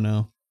 but I don't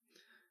know.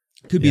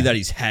 Could be that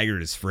he's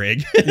haggard as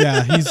frig.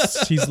 Yeah,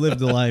 he's lived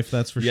a life,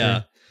 that's for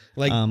sure.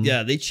 Like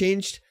they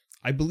changed,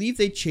 I believe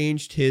they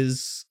changed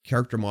his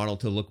character model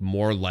to look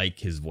more like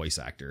his voice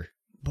actor.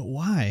 But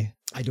why?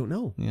 I don't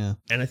know. Yeah.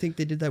 And I think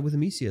they did that with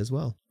Amicia as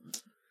well.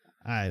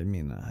 I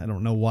mean, I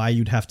don't know why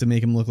you'd have to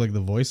make him look like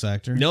the voice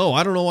actor. No,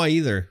 I don't know why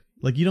either.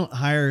 Like, you don't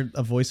hire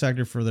a voice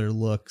actor for their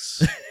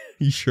looks.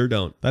 You sure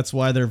don't. That's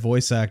why they're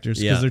voice actors,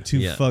 because they're too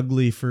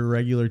fugly for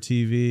regular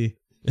TV.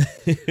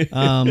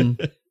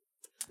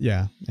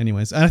 Yeah,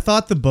 anyways. I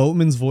thought the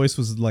boatman's voice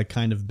was, like,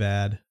 kind of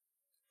bad.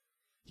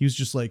 He was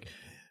just like,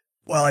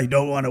 well, I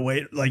don't want to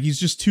wait. Like, he's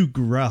just too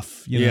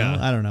gruff, you know?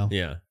 I don't know.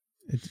 Yeah.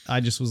 I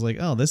just was like,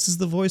 oh, this is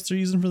the voice they're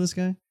using for this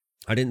guy?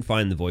 I didn't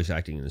find the voice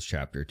acting in this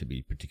chapter to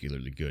be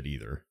particularly good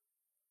either.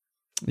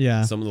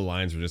 Yeah. Some of the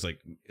lines were just like,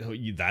 oh,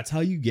 that's how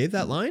you gave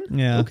that line?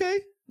 Yeah. Okay.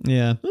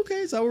 Yeah. Okay,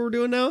 is that what we're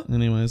doing now?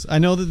 Anyways, I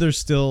know that they're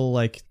still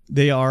like,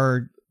 they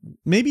are,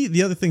 maybe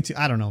the other thing too,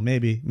 I don't know,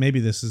 maybe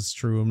this is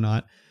true, I'm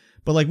not.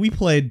 But like we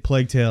played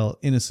Plague Tale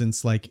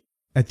Innocence like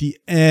at the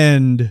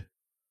end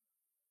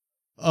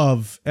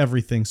of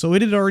everything. So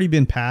it had already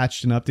been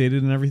patched and updated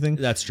and everything.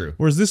 That's true.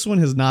 Whereas this one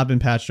has not been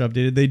patched or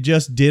updated. They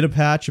just did a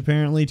patch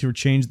apparently to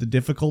change the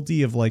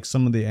difficulty of like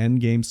some of the end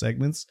game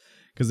segments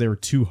because they were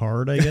too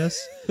hard, I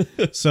guess.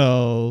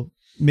 So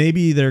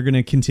maybe they're going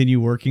to continue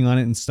working on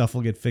it and stuff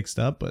will get fixed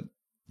up. But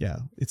yeah,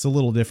 it's a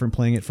little different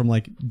playing it from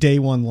like day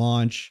one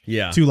launch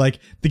to like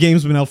the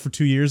game's been out for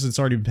 2 years. It's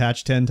already been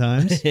patched 10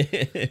 times.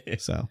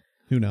 So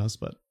who knows?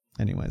 But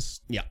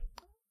anyways, yeah,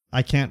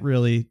 I can't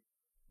really.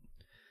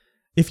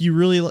 If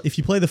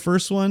you play the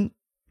first one, and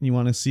you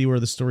want to see where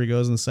the story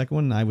goes in the second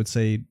one, I would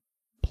say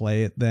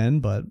play it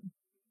then. But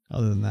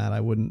other than that, I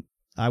wouldn't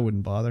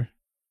bother.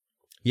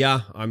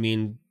 Yeah, I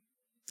mean,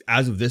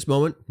 as of this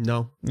moment,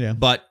 no. Yeah,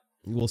 but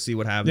we'll see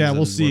what happens. Yeah,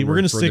 we'll see. We're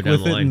gonna stick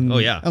with it. And,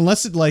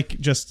 unless it like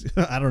just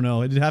I don't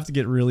know. It'd have to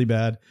get really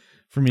bad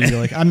for me to be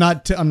like, I'm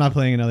not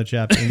playing another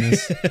chapter in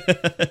this.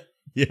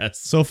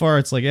 Yes. So far,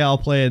 it's like, yeah, I'll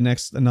play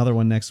another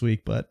one next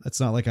week, but it's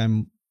not like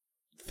I'm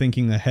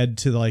thinking ahead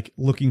to like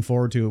looking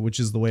forward to it, which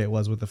is the way it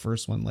was with the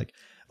first one. Like,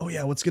 oh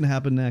yeah, what's gonna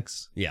happen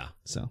next? Yeah.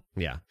 So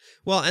yeah.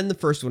 Well, and the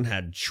first one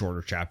had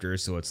shorter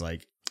chapters, so it's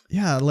like,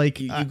 yeah, like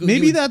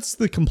maybe that's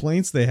the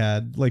complaints they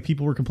had. Like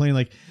people were complaining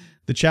like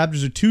the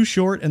chapters are too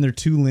short and they're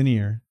too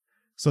linear.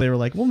 So they were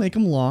like, we'll make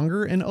them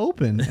longer and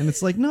open. And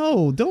it's like,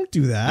 no, don't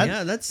do that.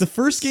 Yeah, that's the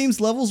first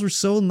game's levels were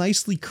so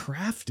nicely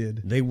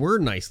crafted. They were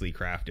nicely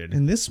crafted.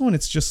 And this one,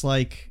 it's just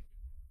like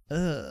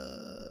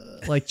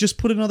just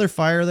put another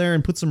fire there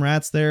and put some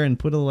rats there and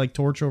put a like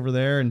torch over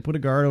there and put a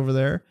guard over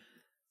there.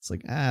 It's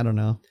like, I don't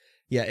know.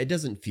 Yeah, it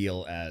doesn't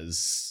feel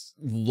as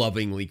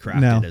lovingly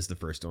crafted as the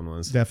first one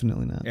was.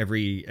 Definitely not.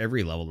 Every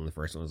level in the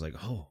first one was like,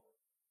 oh,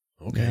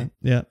 okay.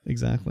 Yeah,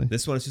 exactly.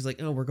 This one is just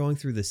like, oh, we're going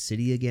through the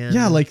city again.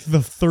 Yeah, like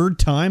the third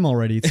time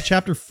already. It's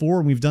chapter 4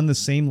 and we've done the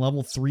same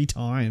level 3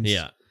 times.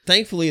 Yeah.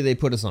 Thankfully, they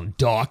put us on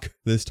dock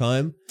this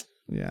time.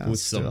 Yeah. With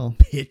some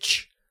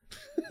pitch.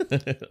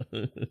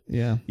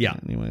 Yeah. Yeah.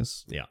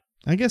 Anyways. Yeah.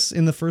 I guess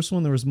in the first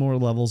one, there was more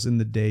levels in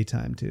the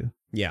daytime too.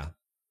 Yeah.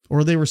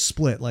 Or they were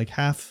split, like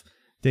half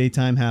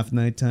daytime, half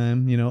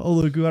nighttime. You know, oh,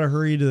 look, we got to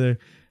hurry it's going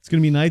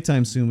to be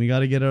nighttime soon. We got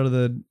to get out of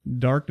the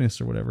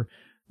darkness or whatever.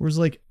 Whereas,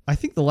 like, I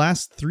think the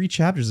last 3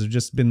 chapters have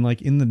just been,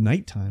 like, in the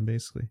nighttime,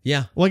 basically.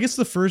 Yeah. Well, I guess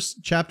the first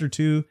chapter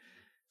 2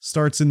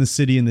 starts in the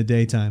city in the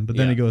daytime, but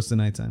then it goes to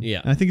nighttime.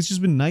 Yeah. And I think it's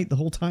just been night the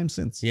whole time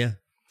since. Yeah,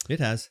 it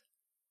has.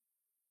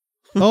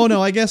 Oh,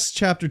 no, I guess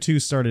chapter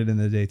 2 started in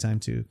the daytime,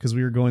 too, because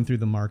we were going through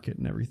the market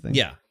and everything.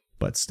 Yeah.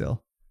 But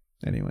still.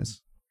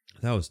 Anyways.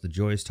 That was the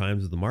joyous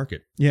times of the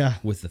market. Yeah.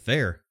 With the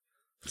fair.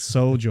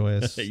 So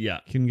joyous. Yeah.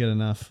 Couldn't get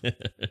enough.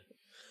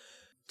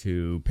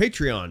 To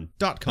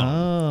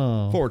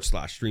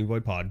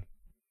patreon.com/StreamVoid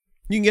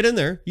You can get in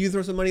there. You can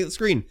throw some money at the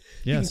screen.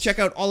 Yes. You can check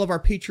out all of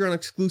our Patreon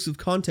exclusive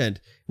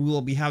content. We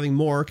will be having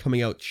more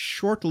coming out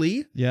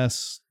shortly.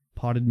 Yes.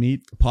 Potted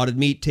meat. Potted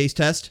meat taste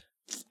test.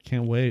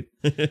 Can't wait.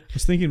 I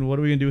was thinking, what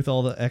are we going to do with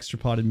all the extra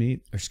potted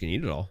meat? We're just going to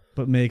eat it all.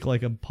 But make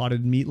like a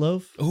potted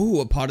meatloaf?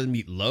 Oh, a potted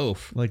meat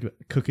loaf. Like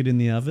cook it in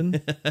the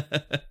oven?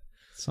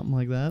 Something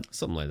like that?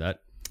 Something like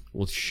that.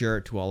 We'll share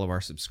it to all of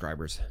our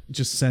subscribers.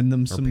 Just send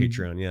them some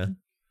Patreon, yeah.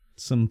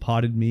 Some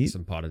potted meat.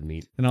 Some potted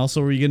meat. And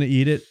also, are you going to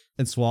eat it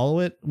and swallow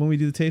it when we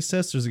do the taste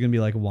test? Or is it going to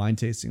be like wine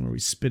tasting where we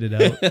spit it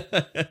out?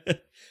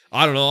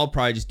 I don't know. I'll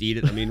probably just eat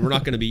it. I mean, we're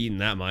not going to be eating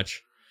that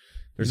much.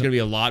 There's going to be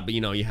a lot, but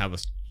you have a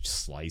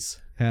slice.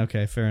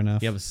 Okay, fair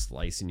enough. You have a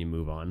slice and you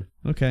move on.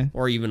 Okay.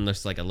 Or even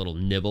just like a little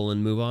nibble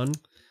and move on.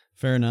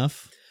 Fair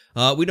enough.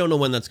 We don't know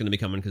when that's going to be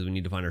coming because we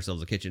need to find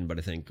ourselves a kitchen, but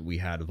I think we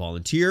had a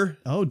volunteer.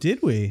 Oh,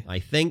 did we? I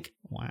think.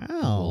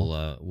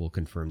 Wow. We'll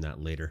confirm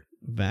that later.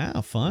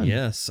 Wow, fun.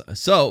 Yes.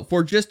 So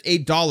for just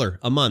 $1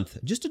 a month,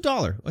 just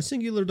 $1, a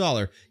singular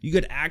dollar, you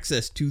get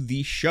access to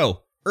the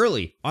show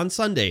early on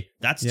Sunday.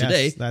 That's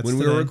today when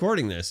we were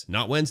recording this,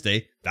 not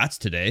Wednesday. That's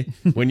today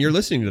when you're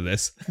listening to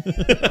this.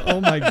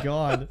 Oh my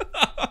God.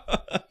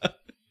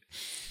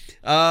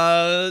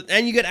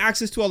 And you get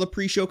access to all the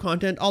pre-show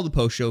content, all the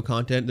post-show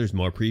content. There's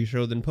more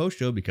pre-show than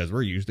post-show because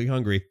we're usually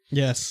hungry.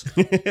 Yes.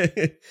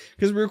 Because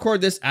we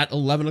record this at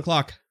 11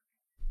 o'clock.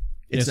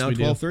 It's now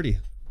 12:30.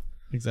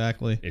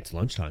 Exactly. It's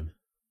lunchtime.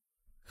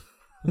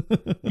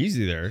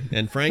 Easy there.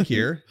 And Frank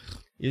here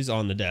is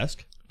on the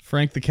desk.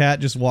 Frank the cat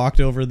just walked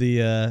over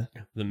the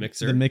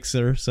mixer. The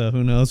mixer, so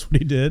who knows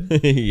what he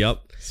did.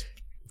 Yep.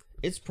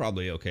 It's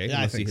probably okay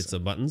unless he hits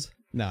some buttons.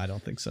 No, I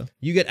don't think so.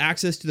 You get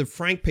access to the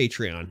Frank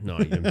Patreon. No,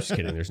 I'm just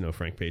kidding. There's no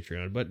Frank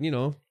Patreon. But,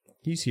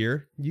 he's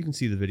here. You can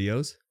see the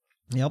videos.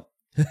 Yep.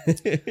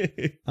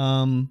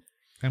 And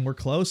we're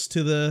close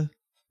to the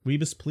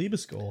Weebus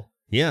Plebus goal.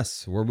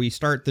 Yes, where we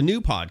start the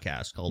new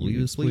podcast called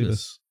Weebus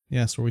Plebus.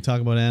 Yes, where we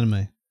talk about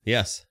anime.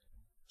 Yes.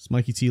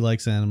 Mikey T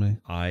likes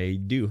anime. I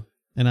do.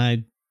 And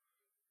I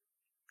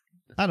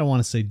don't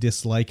want to say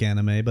dislike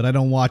anime, but I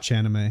don't watch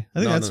anime. I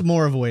think that's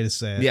more of a way to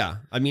say it. Yeah.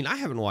 I mean, I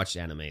haven't watched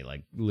anime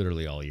like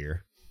literally all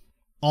year.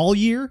 All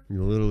year?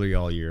 Literally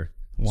all year.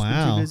 Wow. Just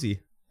been too busy.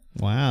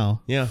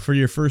 Wow. Yeah. For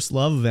your first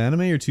love of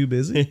anime, you're too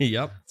busy?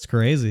 Yep. It's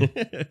crazy.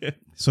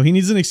 So he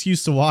needs an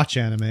excuse to watch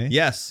anime.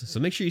 Yes.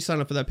 So make sure you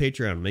sign up for that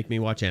Patreon. Make me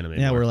watch anime.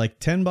 Yeah, we're like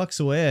 $10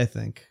 away, I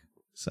think.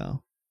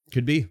 So.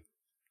 Could be.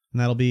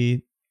 And that'll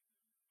be,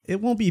 it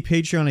won't be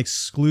Patreon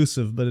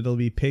exclusive, but it'll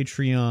be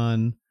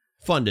Patreon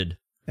funded.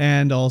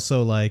 And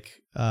also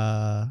like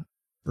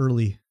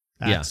early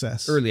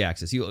access. Early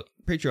access.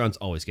 Patreons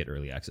always get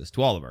early access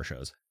to all of our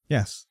shows.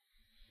 Yes.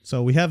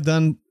 So we have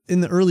done,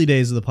 in the early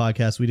days of the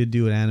podcast, we did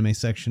do an anime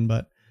section,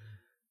 but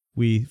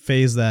we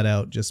phased that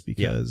out just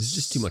because it's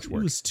just too much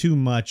work. It was too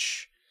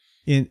much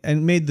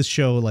and made the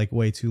show like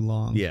way too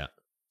long. Yeah.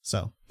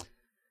 So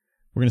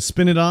we're going to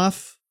spin it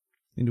off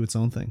into its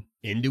own thing.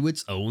 Into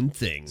its own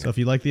thing. So if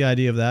you like the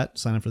idea of that,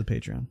 sign up for the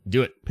Patreon.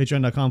 Do it.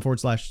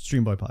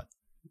 Patreon.com/StreamVoid Pod.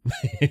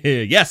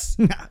 Yes.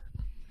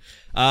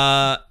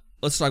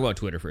 Let's talk about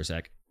Twitter for a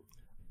sec.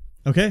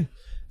 Okay.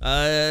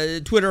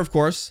 Twitter, of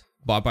course,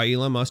 bought by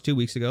Elon Musk 2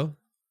 weeks ago.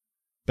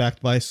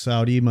 Backed by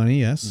Saudi money,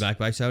 yes. Backed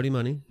by Saudi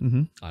money.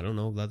 Mm-hmm. I don't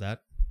know about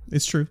that.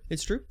 It's true.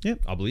 It's true?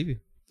 Yep. I'll believe you.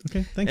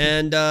 Okay, thank you.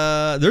 And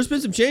there's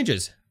been some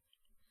changes.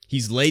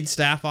 He's laid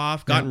staff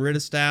off, gotten rid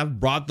of staff,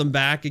 brought them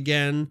back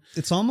again.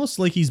 It's almost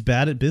like he's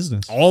bad at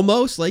business.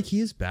 Almost like he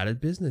is bad at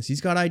business.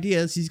 He's got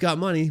ideas, he's got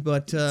money,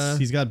 but...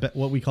 he's got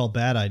what we call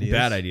bad ideas.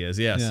 Bad ideas,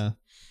 yes. Yeah.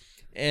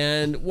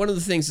 And one of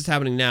the things that's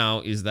happening now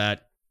is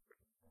that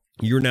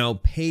you can now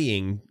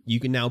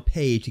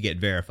pay to get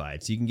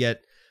verified. So you can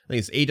get, I think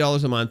it's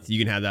 $8 a month, you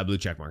can have that blue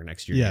check mark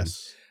next to your name.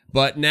 Yes.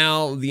 But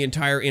now the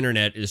entire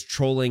internet is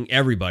trolling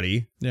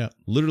everybody,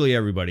 literally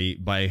everybody,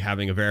 by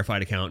having a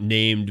verified account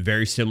named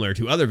very similar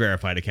to other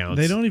verified accounts.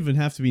 They don't even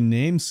have to be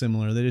named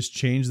similar. They just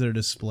change their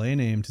display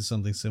name to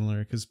something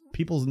similar because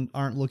people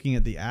aren't looking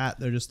at the @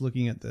 they're just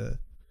looking at the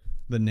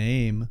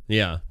name.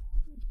 Yeah.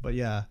 But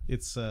yeah,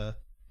 it's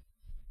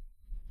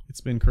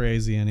been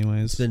crazy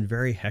anyways. It's been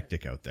very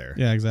hectic out there.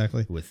 Yeah,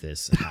 exactly. With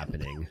this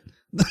happening.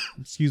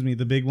 Excuse me.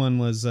 The big one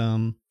was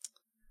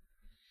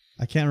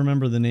I can't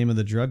remember the name of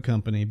the drug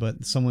company,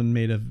 but someone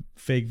made a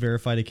fake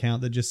verified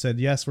account that just said,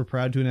 yes, we're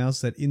proud to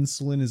announce that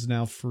insulin is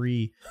now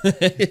free.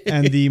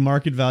 And the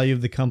market value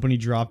of the company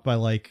dropped by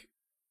like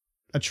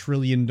 $1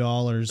 trillion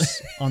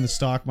on the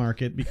stock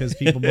market because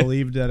people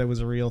believed that it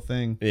was a real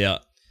thing. Yeah.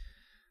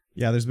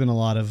 Yeah, there's been a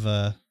lot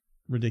of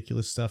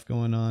ridiculous stuff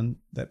going on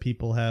that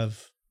people have.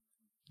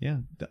 Yeah,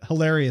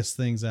 hilarious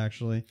things,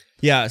 actually.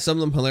 Yeah, some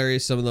of them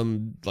hilarious, some of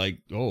them like,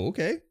 oh,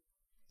 okay.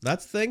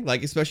 That's the thing,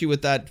 like especially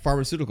with that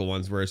pharmaceutical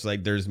ones where it's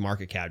like there's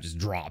market cap just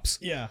drops.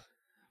 Yeah.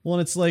 Well,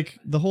 and it's like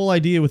the whole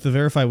idea with the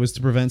verify was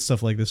to prevent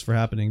stuff like this from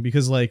happening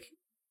because like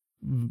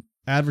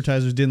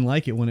advertisers didn't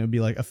like it when it would be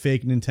like a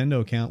fake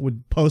Nintendo account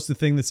would post a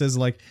thing that says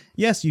like,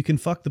 yes, you can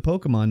fuck the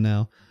Pokemon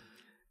now.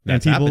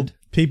 That's and happened.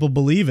 People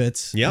believe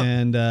it. Yeah.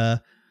 And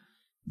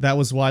that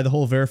was why the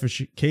whole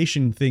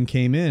verification thing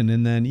came in.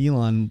 And then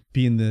Elon,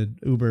 being the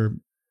uber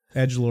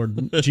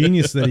edgelord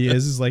genius that he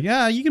is like,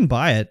 yeah, you can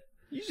buy it.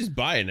 You just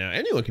buy it now.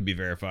 Anyone can be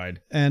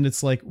verified. And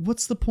it's like,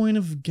 what's the point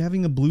of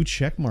having a blue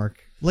check mark?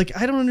 Like,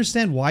 I don't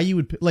understand why you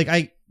would...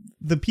 Like,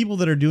 the people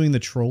that are doing the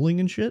trolling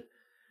and shit,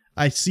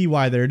 I see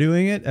why they're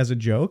doing it as a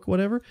joke,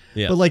 whatever.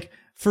 Yeah. But, like,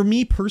 for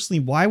me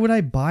personally, why would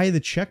I buy the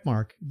check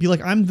mark? Be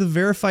like, I'm the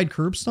verified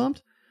curb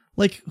stomped?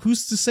 Like,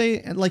 who's to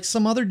say... Like,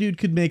 some other dude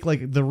could make,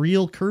 like, the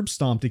real curb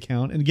stomped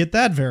account and get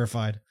that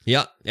verified.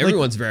 Yeah,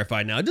 everyone's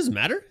verified now. It doesn't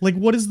matter. Like,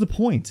 what is the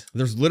point?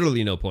 There's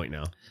literally no point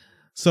now.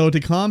 So, to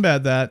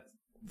combat that...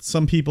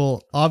 Some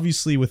people,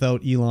 obviously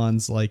without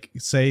Elon's, like,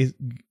 say,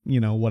 you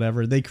know,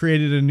 whatever, they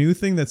created a new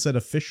thing that said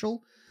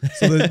official.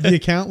 So the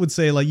account would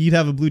say, like, you'd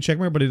have a blue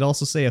checkmark, but it'd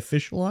also say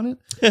official on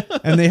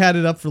it. And they had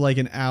it up for, like,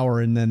 an hour,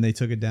 and then they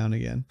took it down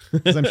again.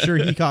 Because I'm sure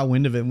he caught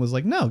wind of it and was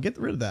like, no, get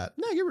rid of that.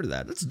 No, get rid of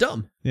that. That's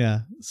dumb.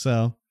 Yeah,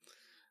 so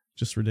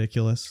just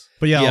ridiculous.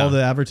 But yeah, all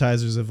the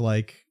advertisers have,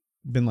 like,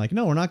 been like,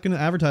 no, we're not going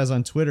to advertise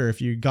on Twitter if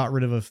you got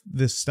rid of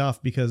this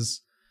stuff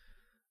because...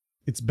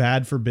 It's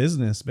bad for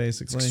business,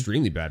 basically. It's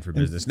extremely bad for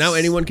business. Now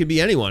anyone can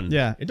be anyone.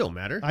 Yeah. It don't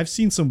matter. I've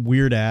seen some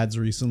weird ads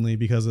recently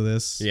because of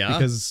this. Yeah.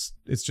 Because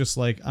it's just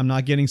like, I'm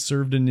not getting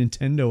served a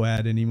Nintendo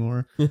ad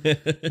anymore.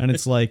 And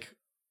it's like,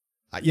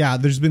 yeah,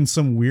 there's been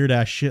some weird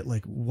ass shit.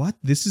 Like, what?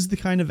 This is the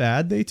kind of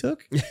ad they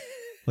took?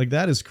 Like,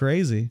 that is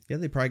crazy. Yeah,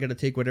 they probably got to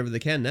take whatever they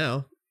can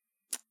now.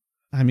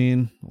 I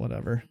mean,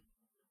 whatever.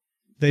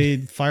 They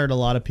fired a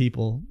lot of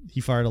people.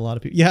 He fired a lot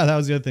of people. Yeah, that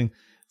was the other thing.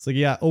 It's like,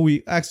 yeah,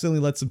 we accidentally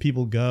let some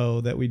people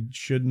go that we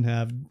shouldn't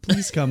have.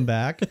 Please come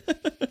back.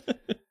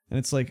 And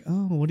it's like,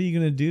 oh, what are you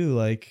going to do?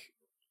 Like,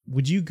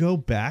 would you go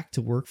back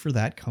to work for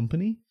that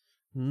company?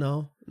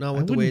 No, not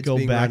with the way it's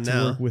being run now. I wouldn't go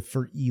back to work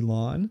for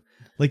Elon.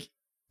 Like,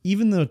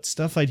 even the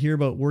stuff I'd hear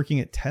about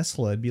working at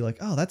Tesla, I'd be like,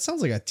 oh, that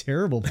sounds like a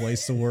terrible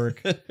place to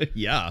work.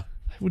 Yeah.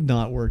 I would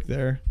not work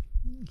there.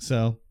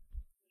 So,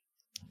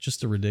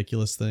 just a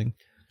ridiculous thing.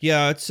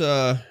 Yeah, it's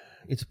a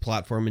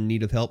platform in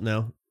need of help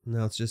now.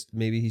 No, it's just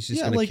maybe he's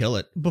just going to kill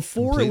it.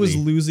 Before completely. It was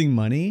losing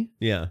money.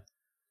 Yeah.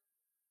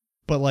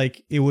 But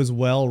like it was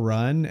well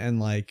run and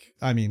like,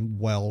 I mean,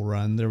 well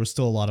run. There was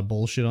still a lot of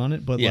bullshit on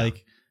it. But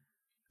like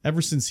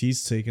ever since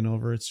he's taken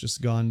over, it's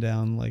just gone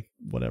down like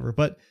whatever.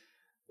 But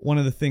one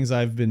of the things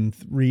I've been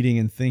reading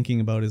and thinking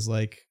about is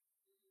like,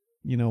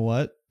 you know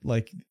what?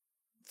 Like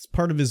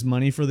part of his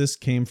money for this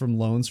came from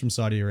loans from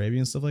Saudi Arabia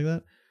and stuff like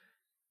that.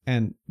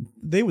 And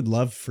they would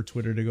love for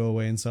Twitter to go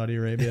away in Saudi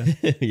Arabia.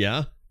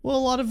 Yeah. Well, a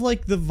lot of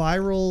like the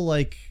viral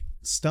like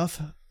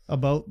stuff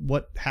about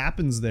what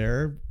happens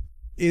there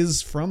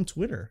is from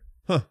Twitter.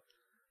 Huh.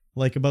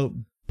 Like about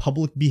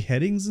public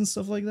beheadings and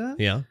stuff like that.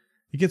 Yeah.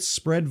 It gets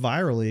spread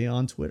virally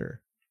on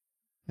Twitter.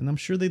 And I'm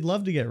sure they'd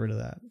love to get rid of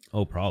that.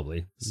 Oh,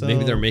 probably. So,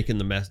 maybe they're making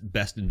the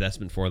best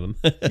investment for them.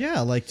 Yeah,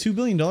 like $2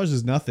 billion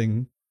is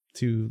nothing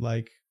to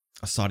like...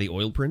 A Saudi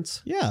oil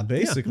prince? Yeah,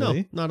 basically.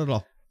 Yeah, no, not at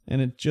all.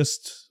 And it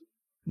just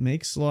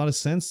makes a lot of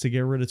sense to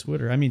get rid of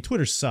Twitter. I mean,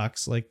 Twitter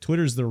sucks. Like,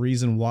 Twitter's the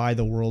reason why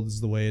the world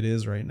is the way it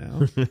is right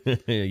now.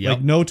 Yep.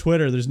 Like, no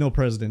Twitter, there's no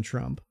President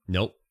Trump.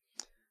 Nope.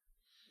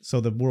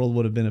 So the world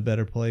would have been a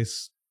better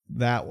place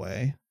that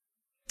way.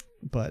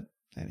 But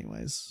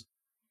anyways...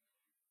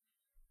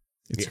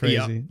 It's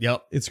crazy.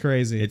 Yep. It's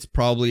crazy. It's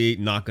probably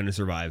not going to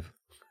survive.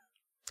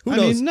 Who I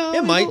knows? mean, no,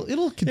 it might.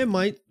 It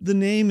might. The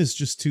name is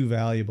just too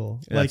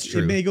valuable. That's like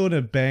true. It may go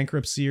into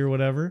bankruptcy or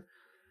whatever,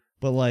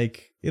 but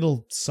like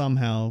it'll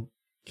somehow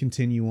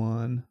continue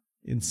on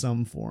in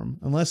some form,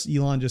 unless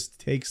Elon just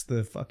takes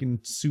the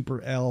fucking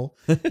super L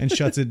and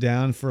shuts it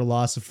down for a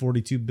loss of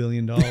 $42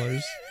 billion.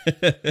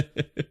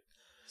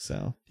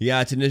 So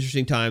yeah, it's an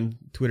interesting time.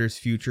 Twitter's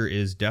future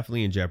is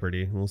definitely in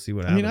jeopardy. We'll see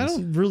what happens. I mean, I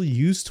don't really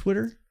use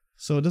Twitter,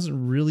 so it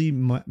doesn't really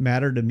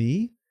matter to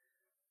me.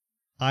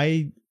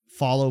 I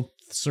follow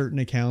certain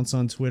accounts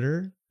on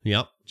Twitter.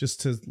 Yep.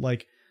 Just to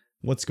like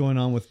what's going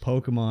on with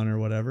Pokemon or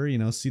whatever, you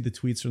know, see the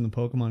tweets from the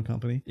Pokemon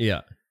company.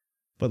 Yeah.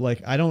 But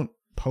like, I don't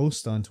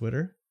post on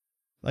Twitter.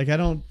 Like,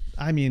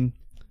 I'm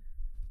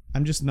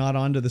just not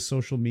onto the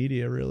social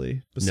media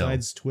really,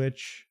 besides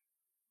Twitch.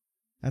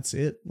 That's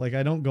it. Like,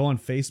 I don't go on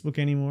Facebook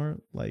anymore.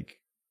 Like,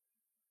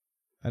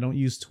 I don't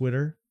use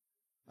Twitter.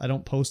 I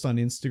don't post on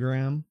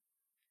Instagram.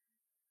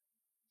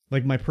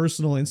 Like, my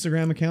personal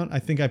Instagram account, I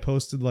think I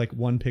posted like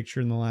one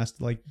picture in the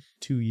last like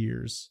 2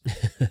 years.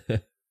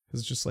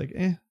 It's just like,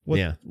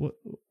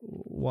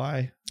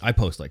 why? I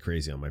post like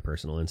crazy on my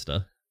personal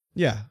Insta.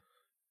 Yeah.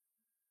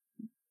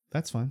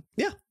 That's fine.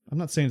 Yeah. I'm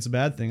not saying it's a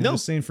bad thing. No. I'm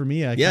just saying for me,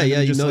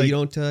 you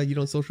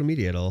don't social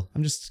media at all.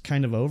 I'm just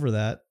kind of over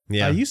that.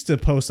 Yeah. I used to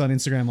post on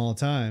Instagram all the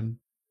time,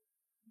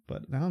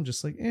 but now I'm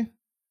just like,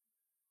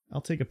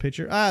 I'll take a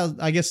picture.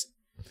 I guess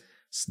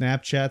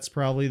Snapchat's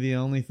probably the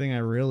only thing I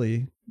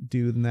really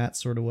do in that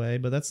sort of way,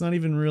 but that's not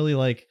even really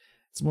like,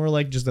 it's more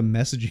like just a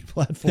messaging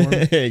platform.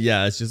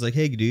 Yeah, it's just like,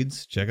 hey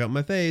dudes, check out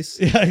my face.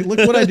 Yeah, look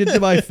what I did to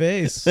my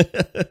face.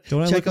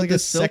 Don't I Check look like a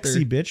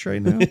sexy bitch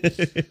right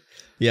now?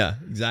 Yeah,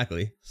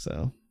 exactly.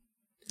 So,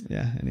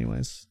 yeah,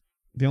 anyways.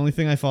 The only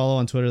thing I follow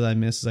on Twitter that I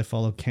miss is I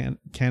follow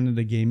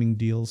Canada gaming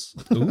deals.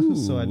 Ooh.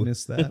 So I'd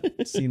miss that.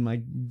 Seeing my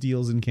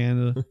deals in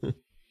Canada.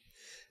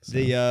 So.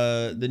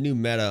 The new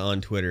meta on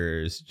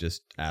Twitter is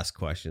just ask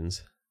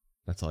questions.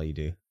 That's all you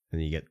do.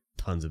 And you get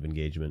tons of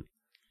engagement.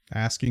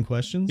 Asking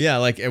questions? Yeah,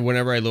 like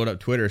whenever I load up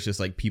Twitter, it's just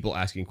like people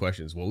asking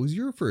questions. What was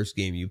your first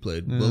game you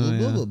played? Blah, blah,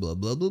 blah, blah,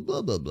 blah, blah,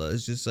 blah, blah, blah.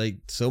 It's just like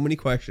so many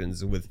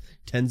questions with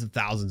tens of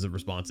thousands of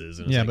responses.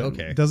 And it's like, but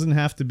okay. It doesn't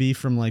have to be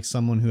from like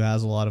someone who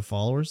has a lot of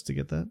followers to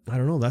get that. I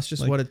don't know. That's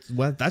just like,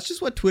 that's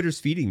just what Twitter's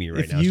feeding me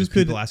right now.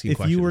 People asking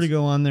questions. If you were to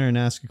go on there and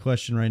ask a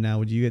question right now,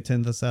 would you get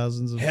tens of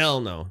thousands of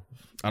Hell no.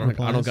 I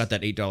don't got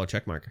that $8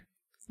 check mark.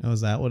 Oh,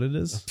 is that what it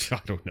is?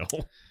 I don't know.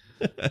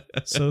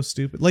 So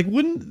stupid. Like,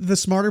 wouldn't the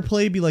smarter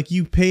play be like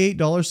you pay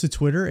 $8 to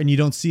Twitter and you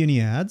don't see any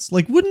ads?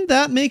 Like, wouldn't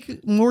that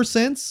make more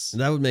sense?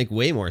 That would make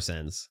way more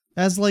sense.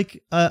 As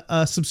like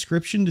a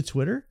subscription to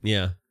Twitter?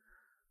 Yeah.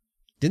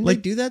 Didn't they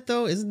do that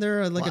though? Isn't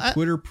there a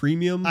Twitter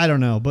premium? I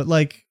don't know, but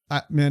like,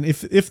 man,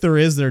 if there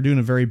is, they're doing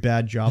a very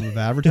bad job of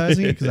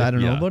advertising it because I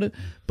don't know about it.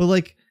 But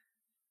like,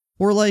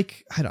 or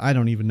like, I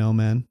don't even know,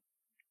 man.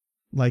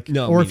 Like,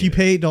 no, or if you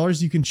pay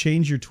 $8, you can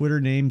change your Twitter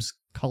name's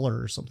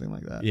color or something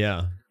like that.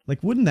 Yeah.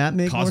 Like, wouldn't that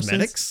make more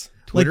sense?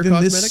 Twitter like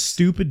cosmetics? This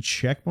stupid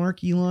check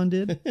mark Elon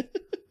did.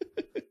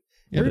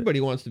 Everybody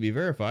wants to be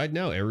verified.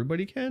 Now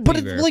everybody can be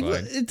verified. Like,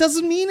 it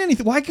doesn't mean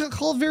anything. Why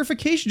call it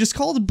verification? Just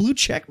call it a blue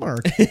check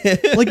mark.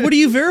 Like, what are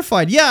you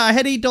verified? Yeah, I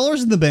had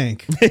 $8 in the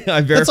bank. I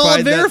verified. That's all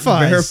it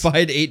verifies.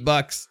 Verified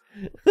 $8.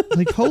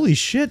 Like, holy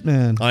shit,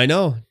 man. I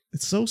know.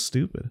 It's so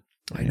stupid.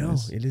 I know.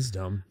 It is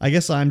dumb. I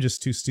guess I'm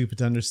just too stupid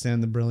to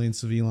understand the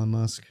brilliance of Elon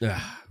Musk.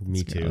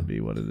 Me too. Gotta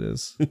be what it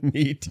is.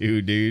 Me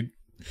too, dude.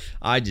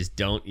 I just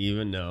don't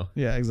even know.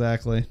 Yeah,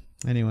 exactly.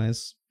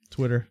 Anyways,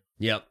 Twitter.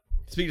 Yep.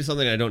 Speaking of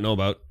something I don't know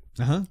about.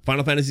 Uh-huh.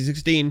 Final Fantasy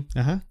 16.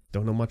 Uh-huh.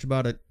 Don't know much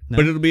about it. No.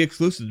 But it'll be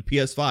exclusive to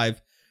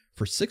PS5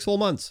 for 6 whole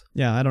months.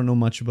 Yeah, I don't know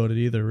much about it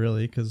either,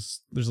 really,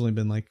 because there's only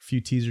been like a few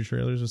teaser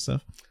trailers and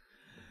stuff.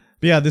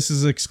 But yeah, this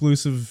is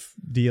exclusive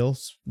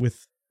deals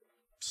with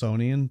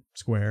Sony and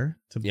Square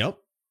to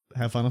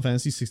have Final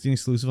Fantasy 16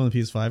 exclusive on the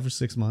PS5 for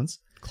 6 months.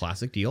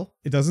 Classic deal.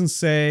 It doesn't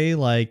say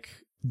like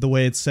the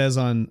way it says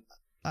on...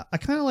 I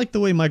kind of like the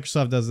way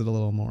Microsoft does it a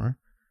little more,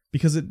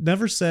 because it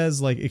never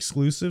says like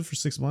exclusive for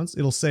 6 months.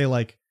 It'll say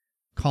like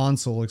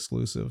console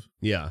exclusive.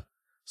 Yeah.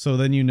 So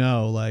then you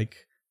know, like,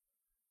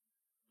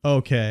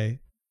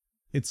 okay,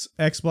 it's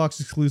Xbox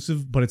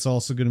exclusive, but it's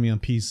also going to be on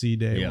PC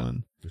day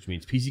one. Which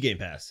means PC Game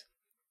Pass.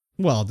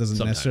 Well, it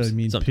doesn't necessarily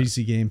mean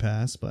PC Game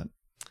Pass, but...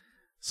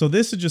 So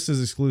this just is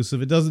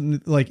exclusive. It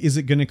doesn't, like, is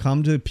it going to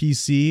come to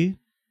PC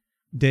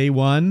day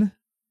one?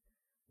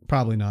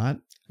 Probably not.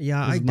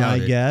 Yeah, I doubt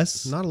it. My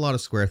guess. Not a lot of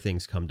Square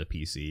things come to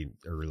PC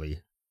early.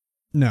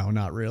 No,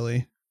 not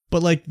really.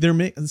 But like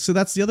so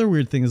that's the other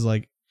weird thing is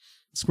like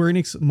Square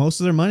Enix, most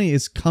of their money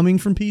is coming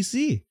from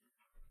PC.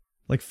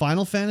 Like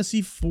Final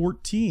Fantasy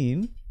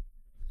 14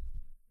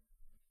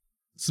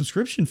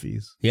 subscription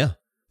fees. Yeah.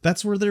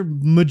 That's where their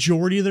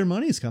majority of their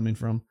money is coming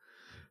from.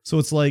 So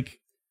it's like,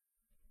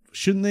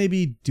 shouldn't they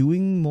be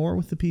doing more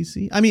with the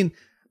PC? I mean,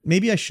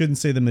 maybe I shouldn't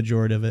say the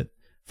majority of it.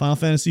 Final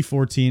Fantasy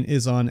 14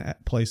 is on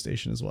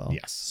PlayStation as well.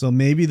 Yes. So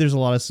maybe there's a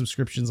lot of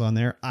subscriptions on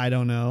there. I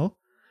don't know.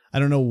 I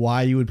don't know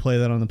why you would play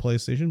that on the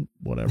PlayStation.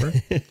 Whatever.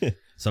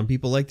 Some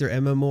people like their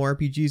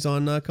MMORPGs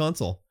on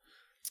console.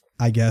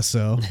 I guess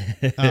so.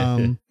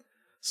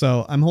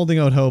 So I'm holding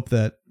out hope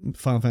that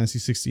Final Fantasy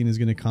 16 is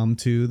going to come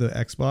to the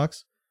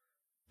Xbox.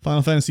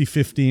 Final Fantasy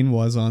 15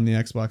 was on the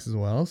Xbox as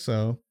well,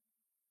 so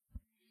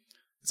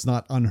it's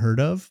not unheard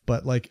of.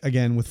 But like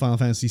again, with Final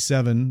Fantasy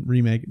 7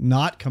 remake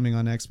not coming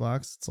on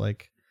Xbox, it's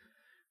like,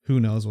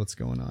 who knows what's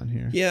going on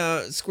here?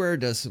 Yeah, Square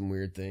does some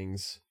weird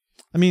things.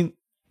 I mean,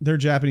 they're a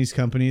Japanese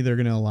company. They're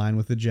going to align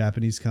with the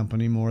Japanese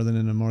company more than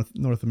in a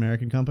North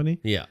American company.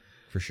 Yeah,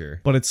 for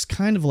sure. But it's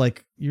kind of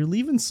like you're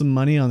leaving some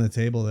money on the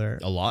table there.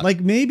 A lot. Like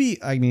maybe,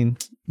 I mean,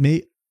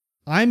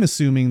 I'm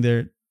assuming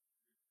they're,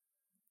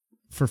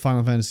 for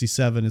Final Fantasy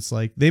 7, it's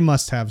like they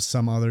must have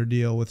some other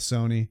deal with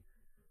Sony.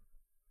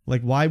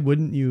 Like, why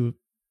wouldn't you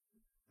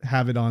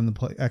have it on the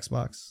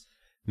Xbox?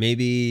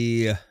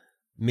 Maybe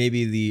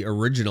the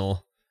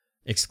original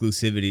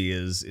exclusivity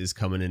is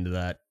coming into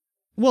that.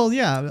 Well,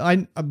 yeah,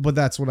 but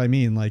that's what I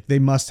mean. Like, they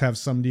must have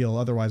some deal.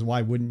 Otherwise,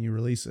 why wouldn't you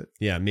release it?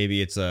 Yeah,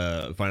 maybe it's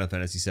a Final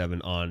Fantasy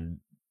 7 on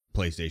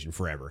PlayStation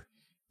forever.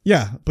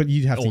 Yeah, but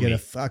you'd have to get a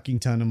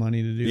fucking ton of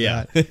money to do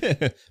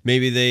that.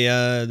 Maybe they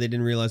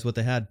didn't realize what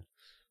they had.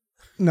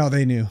 No,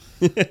 they knew.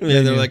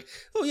 They're like,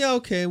 oh yeah,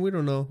 okay, we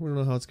don't know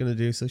how it's gonna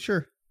do, so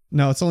sure.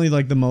 No, it's only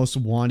like the most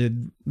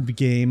wanted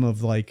game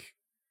of like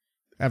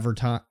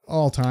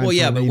all time. Well,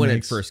 yeah, but when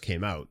it first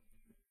came out,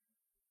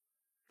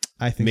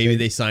 I think maybe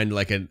they signed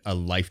like a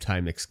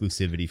lifetime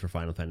exclusivity for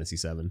Final Fantasy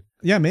 7.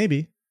 Yeah,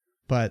 maybe,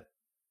 but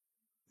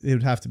it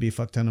would have to be a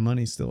fuck ton of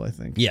money still. I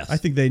think. Yes, I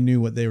think they knew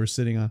what they were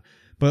sitting on,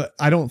 but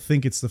I don't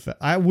think it's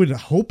I would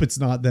hope it's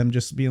not them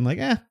just being like,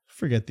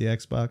 forget the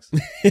Xbox.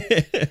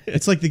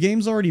 It's like the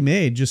game's already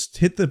made. Just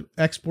hit the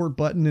export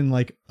button in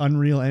like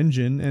Unreal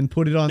Engine and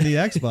put it on the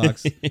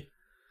Xbox.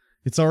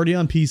 It's already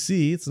on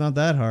PC. It's not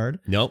that hard.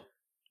 Nope.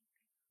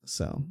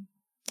 So,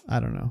 I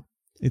don't know.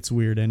 It's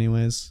weird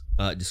anyways.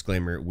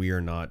 Disclaimer, we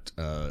are not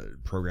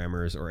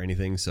programmers or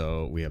anything,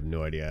 so we have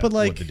no idea but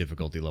like, what the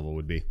difficulty level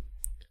would be.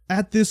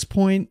 At this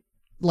point,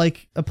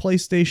 like a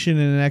PlayStation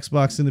and an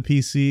Xbox and the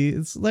PC,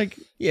 it's like...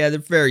 Yeah, they're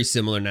very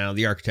similar now.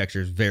 The architecture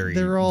is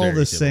they're all very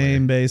the similar.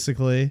 Same,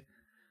 basically.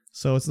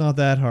 So it's not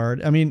that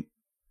hard. I mean,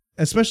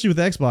 especially with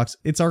Xbox,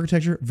 its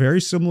architecture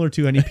very similar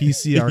to any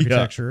PC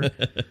architecture.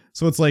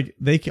 So it's like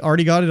they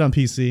already got it on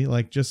PC.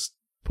 Like, just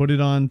put it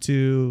on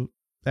to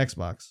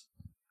Xbox.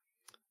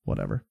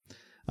 Whatever.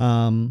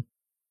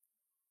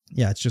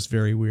 Yeah, it's just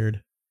very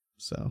weird.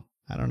 So,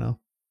 I don't know.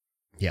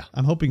 Yeah.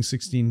 I'm hoping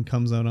 16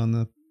 comes out on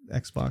the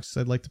Xbox.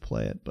 I'd like to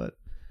play it, but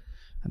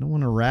I don't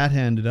want to rat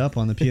hand it up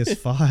on the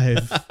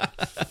PS5.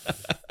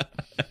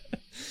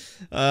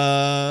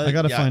 I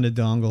gotta find a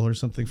dongle or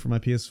something for my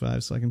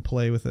PS5 so I can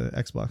play with an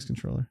Xbox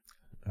controller.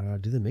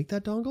 Do they make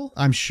that dongle?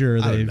 I'm sure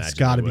there's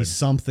got to be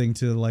something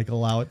to like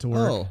allow it to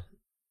work. Oh,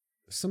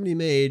 somebody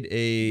made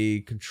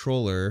a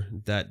controller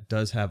that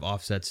does have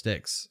offset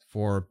sticks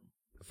for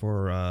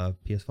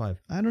PS5.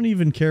 I don't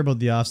even care about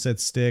the offset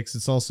sticks.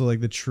 It's also like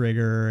the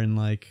trigger and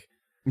like.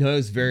 No, it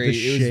was very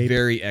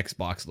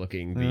Xbox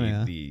looking,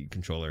 the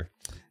controller.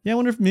 Yeah, I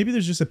wonder if maybe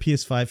there's just a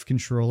PS5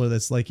 controller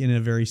that's like in a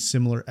very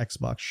similar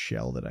Xbox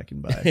shell that I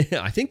can buy.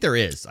 I think there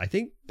is. I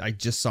think I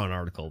just saw an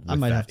article. I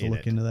might have to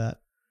look into that,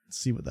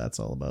 see what that's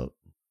all about.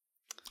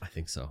 I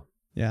think so.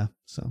 Yeah.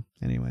 So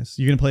anyways,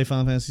 you going to play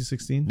Final Fantasy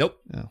 16? Nope.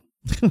 No.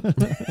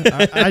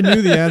 I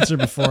knew the answer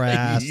before I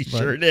asked. You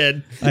sure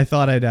did. I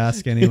thought I'd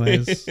ask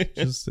anyways,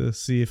 just to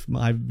see if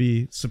I'd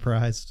be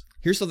surprised.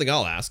 Here's something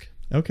I'll ask.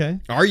 Okay.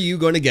 Are you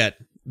going to get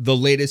the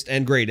latest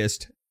and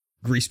greatest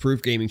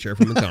grease-proof gaming chair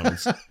from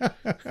McDonald's?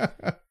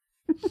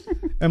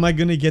 Am I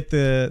going to get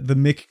the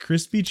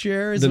McCrispy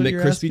chair? The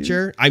McCrispy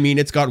chair? I mean,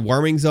 it's got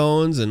warming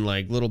zones and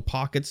like little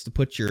pockets to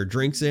put your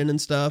drinks in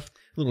and stuff.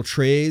 Little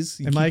trays.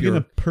 Am I going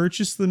to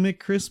purchase the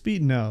McCrispy?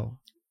 No.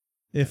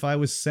 If I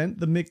was sent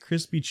the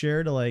McCrispy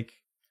chair to like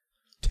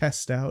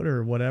test out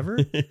or whatever,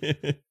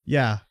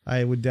 yeah,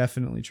 I would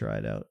definitely try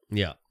it out.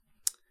 Yeah.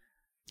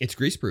 It's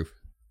grease-proof.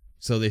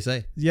 So they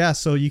say. Yeah,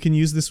 so you can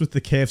use this with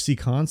the KFC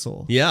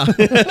console. Yeah.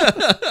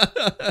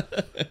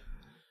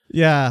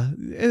 Yeah,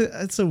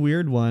 it's a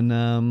weird one.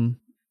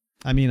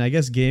 I mean, I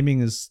guess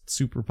gaming is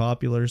super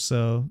popular,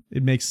 so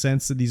it makes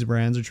sense that these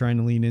brands are trying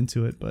to lean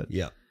into it, but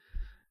yeah,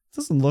 it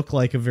doesn't look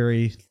like a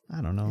very,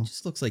 I don't know. It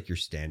just looks like your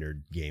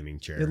standard gaming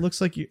chair. It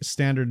looks like your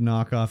standard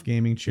knockoff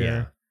gaming chair.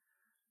 Yeah.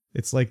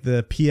 It's like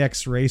the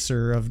PX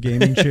Racer of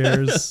gaming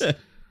chairs.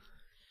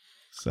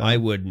 So I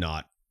would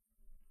not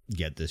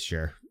get this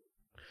chair.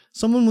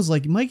 Someone was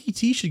like, Mikey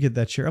T should get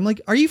that chair. I'm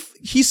like,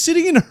 he's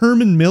sitting in a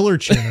Herman Miller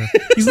chair.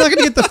 He's not going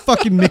to get the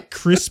fucking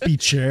McCrispy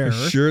chair.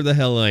 Sure the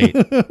hell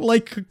ain't.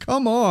 Like,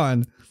 come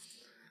on.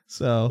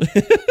 So.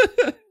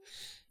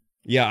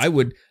 Yeah, I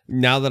would,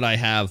 now that I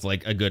have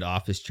like a good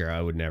office chair,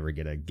 I would never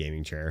get a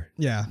gaming chair.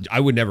 Yeah. I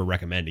would never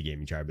recommend a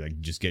gaming chair. I'd be like,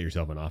 just get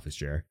yourself an office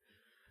chair.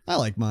 I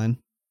like mine.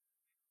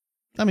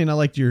 I mean, I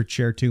liked your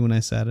chair too when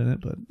I sat in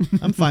it, but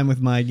I'm fine with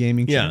my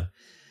gaming chair. Yeah.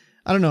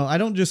 I don't know. I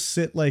don't just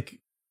sit like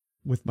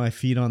with my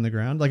feet on the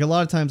ground. Like a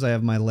lot of times I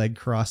have my leg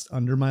crossed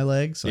under my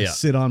leg. So I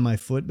sit on my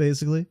foot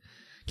basically.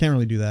 Can't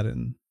really do that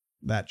in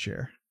that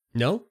chair.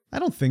 No? I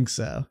don't think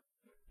so.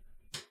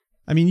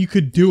 I mean, you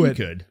could do it.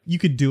 You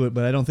could do it,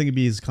 but I don't think it'd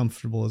be as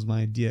comfortable as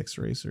my DX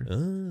Racer.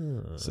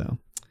 Oh. So,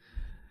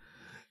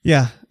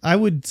 yeah, I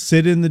would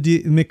sit in the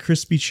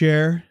McCrispy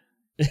chair.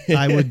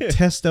 I would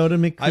test out a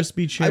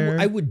McCrispy chair.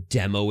 I would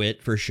demo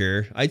it for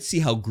sure. I'd see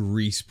how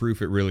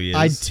grease-proof it really is.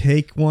 I'd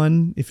take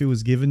one if it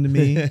was given to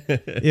me.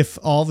 If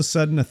all of a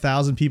sudden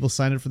 1,000 people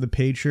signed up for the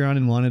Patreon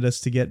and wanted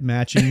us to get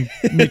matching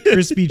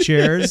McCrispy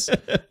chairs,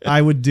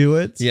 I would do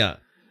it. Yeah.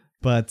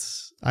 But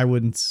I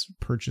wouldn't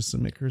purchase a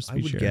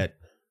McCrispy chair.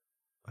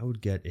 I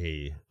would get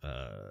a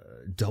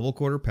double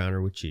quarter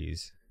pounder with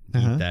cheese.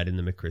 Eat that in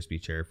the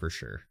McCrispy chair for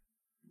sure.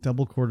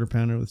 Double quarter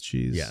pounder with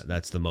cheese. Yeah,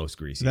 that's the most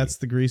greasy. That's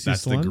the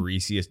greasiest one? That's the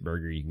greasiest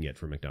burger you can get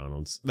from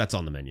McDonald's. That's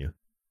on the menu.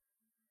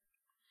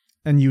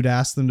 And you'd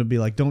ask them to be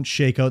like, don't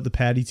shake out the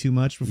patty too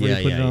much before you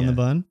put it on the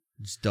bun?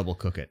 Just double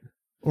cook it.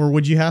 Or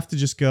would you have to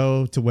just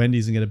go to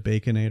Wendy's and get a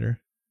Baconator?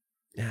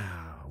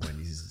 Ah,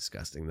 Wendy's is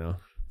disgusting though.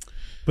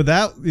 But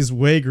that is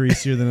way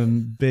greasier than a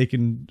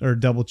bacon or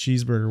double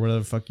cheeseburger, whatever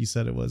the fuck you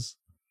said it was.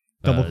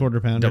 Double quarter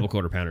pounder. Double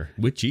quarter pounder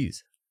with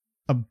cheese.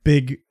 A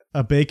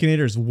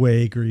Baconator is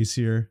way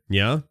greasier.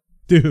 Yeah?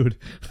 Dude.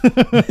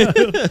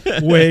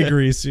 Way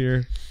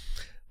greasier.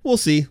 We'll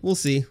see.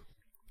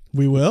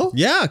 We will?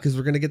 Yeah, because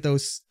we're gonna get the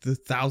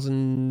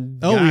 1,000 we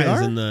guys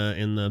are? in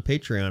the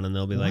Patreon, and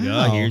they'll be like,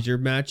 Wow. "Oh, here's your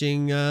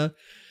matching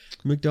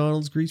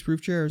McDonald's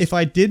grease-proof chairs." If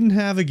I didn't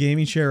have a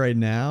gaming chair right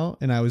now,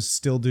 and I was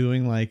still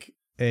doing like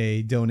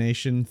a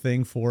donation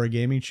thing for a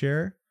gaming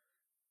chair,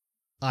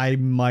 I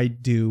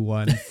might do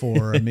one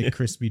for a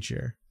McCrispy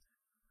chair.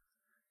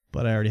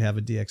 But I already have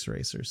a DX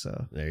Racer,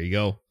 so there you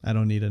go. I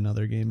don't need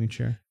another gaming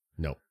chair.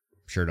 No,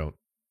 sure don't.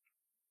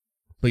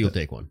 But you'll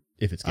take one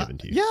if it's given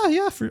to you.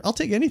 Yeah. I'll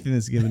take anything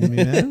that's given to me,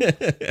 man.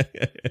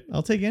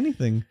 I'll take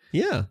anything.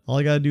 Yeah. All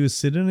I gotta do is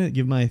sit in it,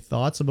 give my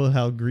thoughts about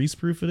how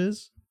grease-proof it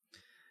is.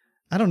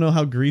 I don't know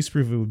how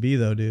grease-proof it would be,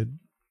 though, dude.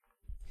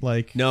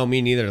 Like, no,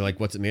 me neither. Like,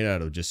 what's it made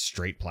out of? Just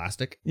straight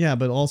plastic? Yeah,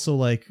 but also,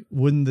 like,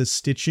 wouldn't the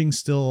stitching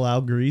still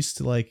allow grease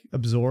to like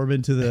absorb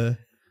into the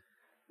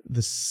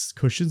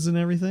cushions and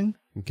everything?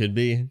 It could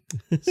be.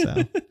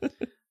 So,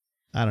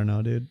 I don't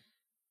know, dude.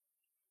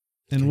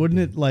 And wouldn't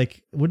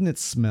it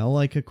smell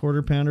like a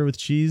quarter pounder with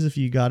cheese if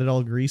you got it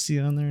all greasy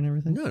on there and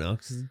everything? No,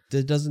 because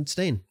it doesn't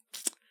stain.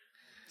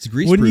 It's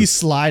grease-proof. Wouldn't you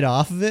slide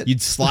off of it?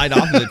 You'd slide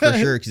off of it for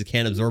sure because it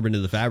can't absorb into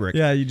the fabric.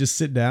 Yeah, you just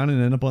sit down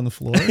and end up on the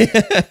floor.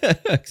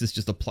 Because it's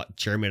just a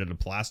chair made out of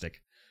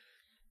plastic.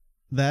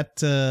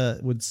 That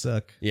would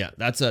suck. Yeah,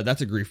 that's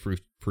a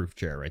grease-proof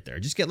chair right there.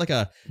 Just get like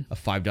a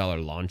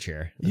 $5 lawn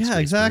chair. Yeah,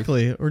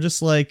 exactly. Or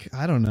just like,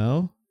 I don't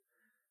know,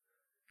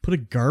 put a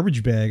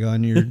garbage bag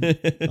on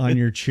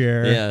your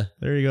chair. Yeah.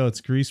 There you go.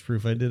 It's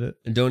grease-proof. I did it.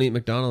 And don't eat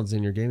McDonald's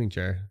in your gaming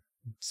chair.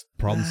 It's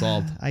problem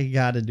solved. I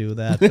gotta do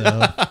that,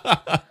 though.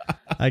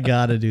 I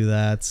gotta do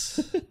that.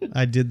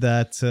 I did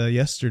that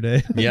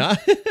yesterday. Yeah?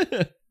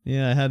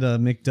 Yeah, I had a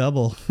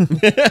McDouble.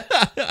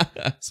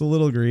 It's a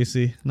little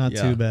greasy. Not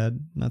too bad.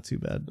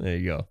 There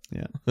you go.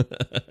 Yeah.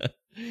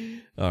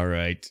 All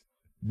right.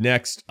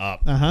 Next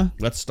up.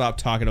 Let's stop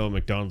talking about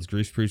McDonald's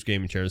grease-proof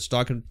gaming chairs.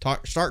 Start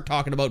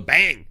talking about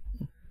Bang.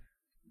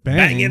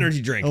 Bang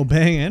energy drink. Oh,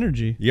 Bang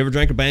energy. You ever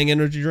drank a Bang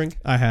energy drink?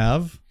 I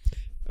have.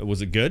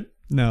 Was it good?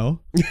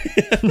 No.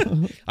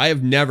 I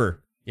have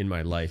never in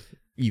my life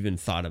even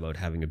thought about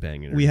having a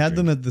Bang energy drink. We had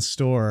them at the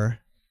store,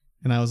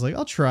 and I was like,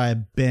 I'll try a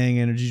Bang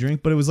energy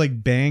drink, but it was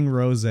like Bang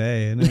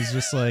Rosé, and it was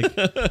just like,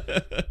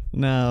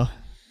 no,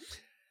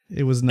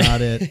 it was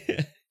not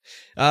it.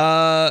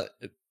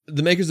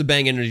 The makers of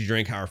Bang energy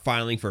drink are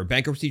filing for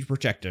bankruptcy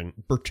protection.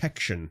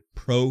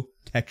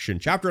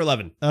 Chapter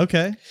 11.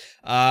 Okay.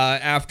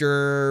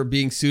 After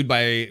being sued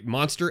by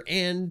Monster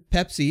and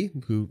Pepsi,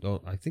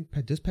 I think,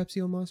 does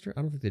Pepsi own Monster?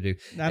 I don't think they do.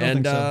 I don't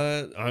think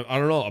so. I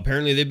don't know.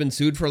 Apparently they've been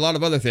sued for a lot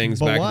of other things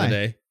but back why? in the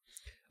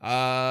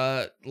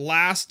day.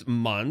 Last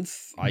month,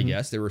 I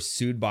guess, they were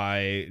sued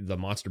by the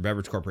Monster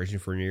Beverage Corporation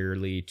for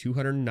nearly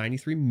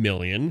 $293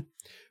 million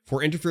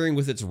for interfering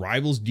with its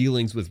rivals'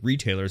 dealings with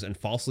retailers and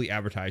falsely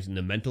advertising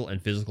the mental and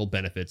physical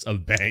benefits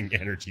of Bang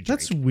energy drink.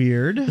 That's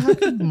weird. How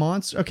could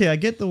Monster... Okay, I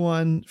get the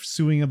one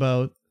suing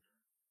about...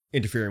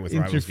 Interfering with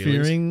rivals'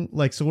 dealings.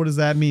 Like, so what does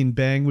that mean?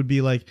 Bang would be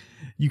like,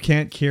 you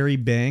can't carry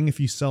Bang if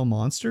you sell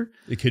Monster?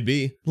 It could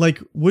be.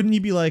 Like, wouldn't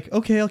you be like,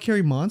 okay, I'll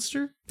carry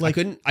Monster? Like,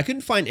 I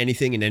couldn't find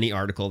anything in any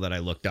article that I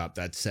looked up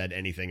that said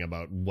anything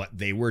about what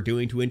they were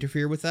doing to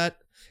interfere with that.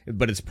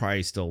 But it's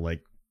probably still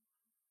like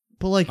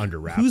But like, under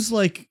wraps. Who's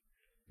like,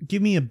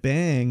 give me a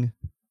Bang?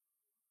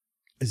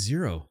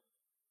 Zero.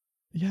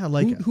 Yeah,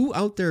 like who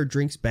out there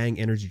drinks Bang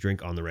energy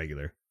drink on the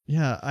regular?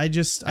 Yeah,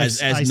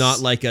 as not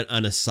like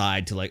an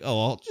aside to like,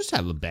 oh, I'll just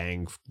have a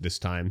Bang this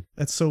time.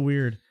 That's so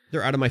weird.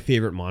 They're out of my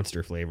favorite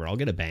Monster flavor. I'll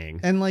get a Bang.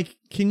 And like,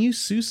 can you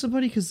sue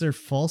somebody because they're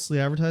falsely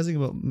advertising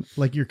about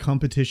like your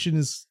competition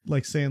is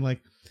like saying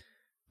like,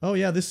 oh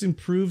yeah, this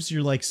improves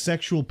your like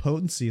sexual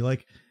potency.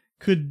 Like,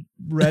 could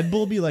Red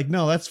Bull be like,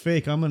 no, that's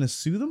fake, I'm gonna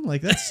sue them?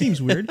 Like, that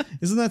seems weird.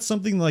 Isn't that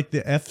something like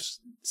the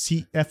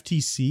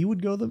FTC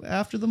would go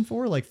after them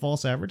for, like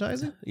false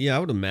advertising? Yeah, I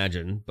would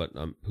imagine, but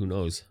who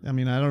knows? I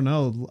mean, I don't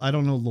know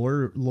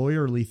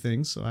lawyerly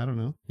things, so I don't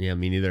know. Yeah,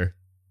 me neither.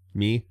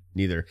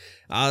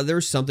 There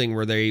was something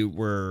where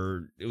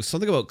it was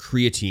something about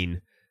creatine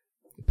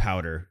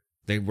powder.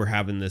 They were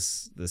having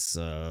this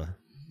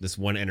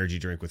one energy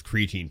drink with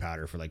creatine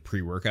powder for like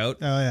pre-workout.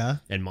 Oh yeah.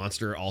 And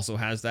Monster also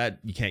has that.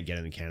 You can't get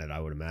it in Canada, I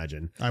would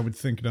imagine. I would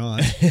think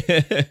not.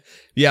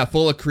 Yeah,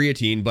 full of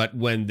creatine, but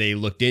when they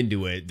looked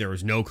into it, there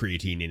was no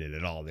creatine in it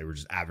at all. They were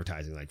just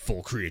advertising like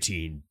full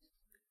creatine.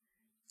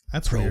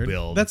 That's pro weird.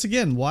 build. That's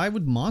again, why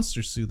would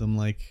Monster sue them?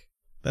 Like,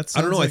 that's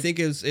I don't know. Like, I think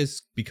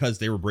it's because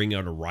they were bringing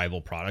out a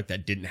rival product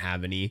that didn't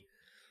have any.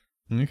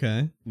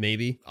 Okay.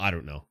 Maybe. I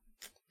don't know.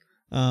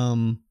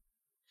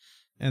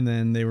 And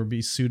then they would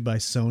be sued by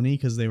Sony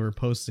because they were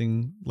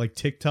posting like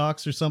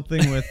TikToks or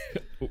something with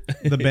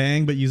the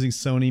Bang, but using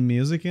Sony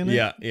music in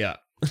it. Yeah.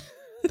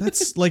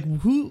 That's like,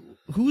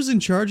 who's in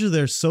charge of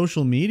their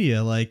social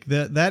media? Like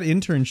that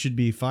intern should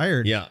be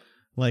fired. Yeah.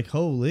 Like,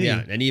 holy.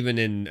 Yeah, and even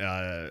in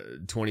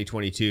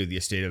 2022, the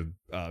estate of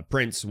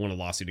Prince won a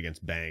lawsuit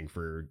against Bang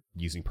for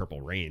using Purple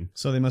Rain.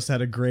 So they must have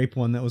had a grape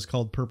one that was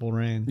called Purple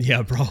Rain.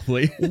 Yeah,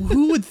 probably.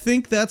 Who would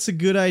think that's a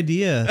good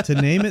idea to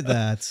name it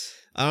that?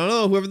 I don't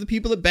know. Whoever the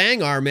people at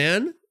Bang are,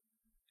 man.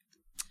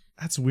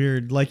 That's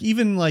weird. Like,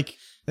 even like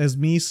as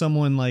me,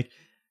 someone like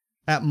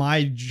at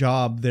my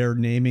job, they're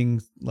naming,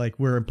 like,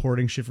 we're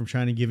importing shit from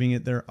China, giving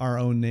it our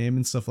own name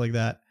and stuff like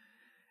that.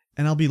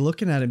 And I'll be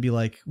looking at it and be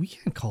like, we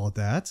can't call it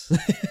that.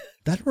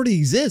 That already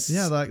exists.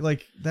 Yeah,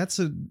 like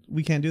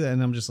we can't do that.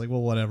 And I'm just like,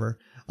 well, whatever.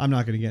 I'm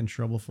not going to get in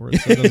trouble for it,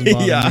 so it doesn't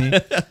bother me.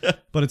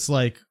 But it's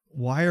like,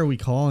 why are we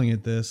calling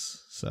it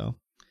this? So,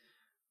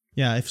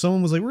 yeah, if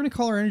someone was like, we're going to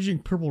call our energy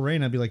drink Purple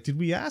Rain, I'd be like, did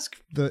we ask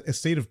the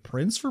estate of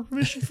Prince for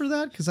permission for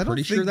that? Because I don't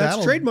think sure that's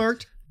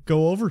trademarked.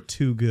 Go over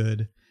too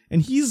good.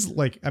 And he's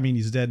like, I mean,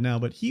 he's dead now,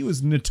 but he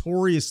was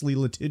notoriously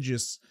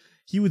litigious.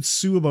 He would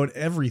sue about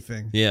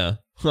everything. Yeah.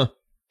 Huh.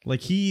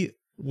 Like, he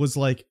was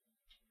like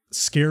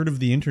scared of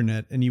the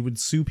internet, and he would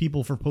sue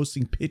people for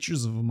posting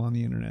pictures of him on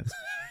the internet.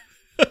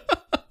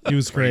 He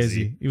was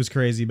crazy. He was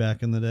crazy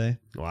back in the day.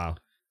 Wow.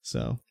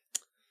 So,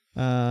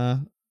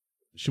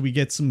 should we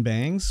get some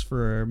Bangs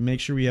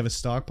make sure we have a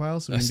stockpile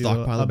so we can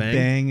do a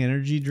Bang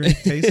energy drink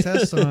taste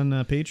test on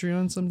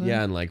Patreon sometime?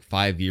 Yeah, in like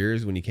 5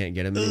 years when you can't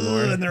get them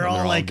anymore. And they're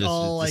all like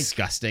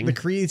disgusting. The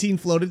creatine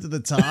floated to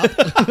the top.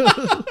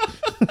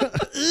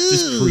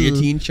 Just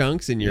creatine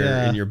chunks in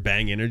your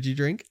Bang energy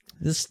drink.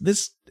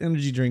 This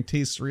energy drink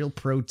tastes real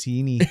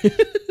proteiny.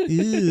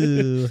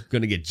 Ew.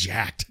 Gonna get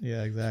jacked.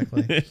 Yeah,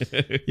 exactly.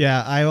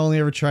 Yeah, I only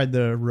ever tried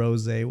the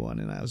rosé one,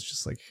 and I was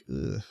just like,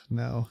 ugh,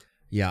 no.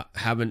 Yeah,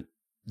 haven't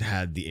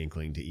had the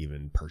inkling to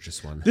even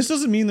purchase one. This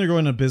doesn't mean they're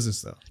going to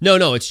business, though.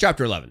 No, it's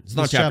Chapter 11. It's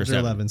not Chapter 7.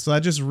 11. So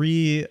that just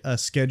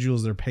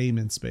schedules their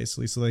payments,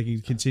 basically, so they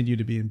can continue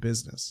to be in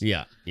business.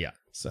 Yeah.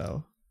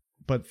 So,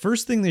 but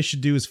first thing they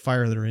should do is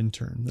fire their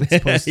intern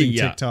that's posting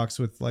TikToks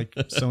with like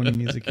Sony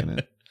music in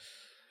it.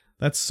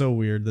 That's so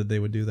weird that they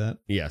would do that.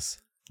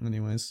 Yes.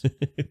 Anyways.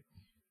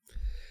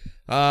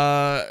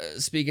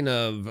 Speaking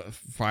of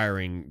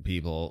firing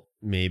people,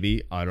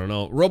 maybe, I don't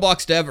know.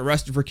 Roblox dev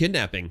arrested for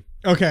kidnapping.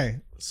 Okay.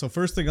 So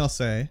first thing I'll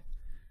say,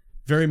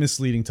 very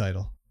misleading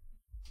title.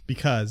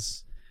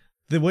 Because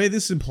the way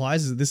this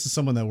implies is that this is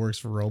someone that works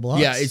for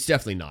Roblox. Yeah, it's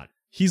definitely not.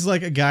 He's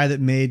like a guy that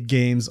made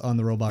games on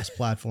the Roblox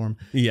platform.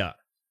 Yeah.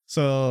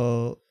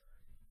 So,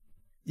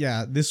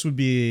 yeah, this would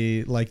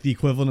be like the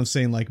equivalent of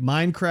saying like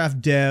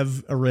Minecraft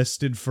dev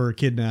arrested for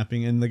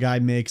kidnapping, and the guy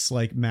makes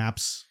like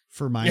maps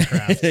for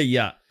Minecraft.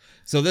 Yeah.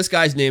 So this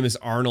guy's name is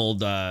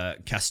Arnold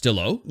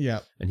Castillo. Yeah.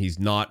 And he's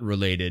not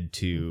related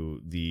to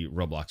the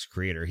Roblox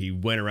creator. He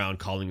went around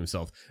calling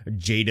himself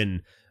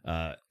Jaden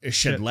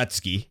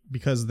Shedletsky.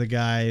 Because the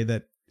guy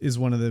that is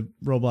one of the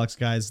Roblox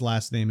guys'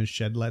 last name is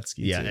Shedletsky.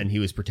 Yeah, too. And he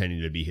was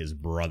pretending to be his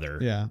brother.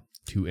 Yeah.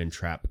 To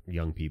entrap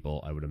young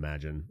people, I would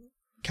imagine.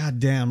 God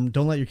damn,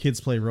 don't let your kids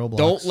play Roblox.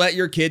 Don't let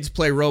your kids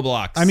play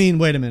Roblox. I mean,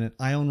 wait a minute.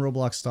 I own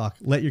Roblox stock.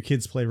 Let your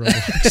kids play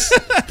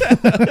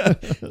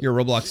Roblox. Your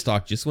Roblox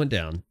stock just went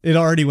down. It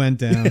already went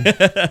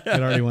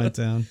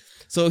down.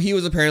 So he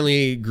was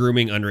apparently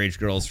grooming underage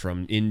girls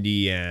from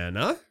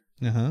Indiana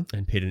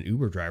and paid an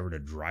Uber driver to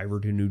drive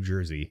her to New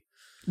Jersey.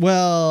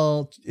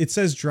 Well, it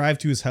says drive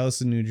to his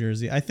house in New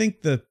Jersey. I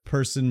think the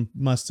person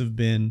must have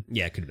been...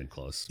 Yeah, it could have been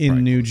close.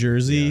 In New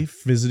Jersey,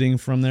 visiting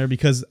from there,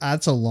 because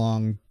that's a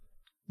long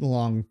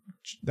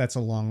that's a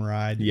long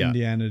ride. Yeah.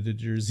 Indiana to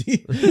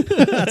Jersey.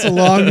 That's a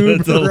long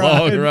Uber It's a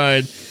long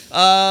ride.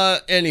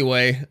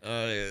 Anyway,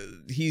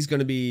 he's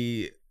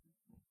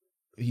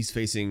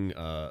facing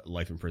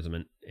life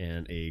imprisonment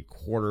and a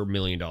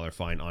 $250,000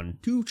 fine on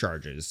 2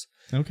 charges.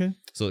 Okay.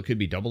 So it could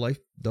be double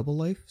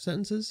life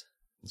sentences.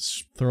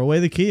 Throw away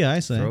the key, I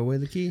say. Throw away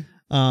the key.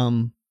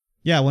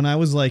 Yeah, when I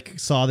was like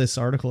saw this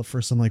article at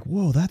first, I'm like,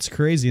 whoa, that's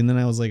crazy. And then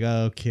I was like,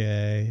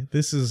 okay,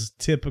 this is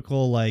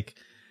typical like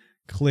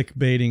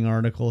clickbaiting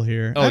article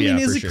here. Oh, I mean,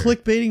 yeah, is it sure.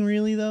 clickbaiting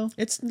really though?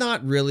 It's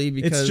not really,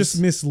 because it's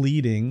just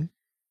misleading.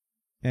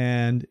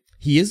 And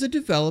he is a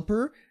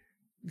developer.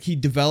 He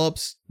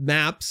develops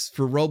maps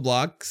for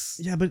Roblox.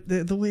 Yeah, but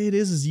the way it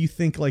is you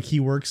think like he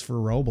works for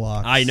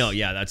Roblox. I know.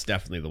 Yeah, that's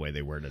definitely the way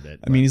they worded it.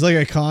 I mean, he's like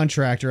a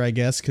contractor, I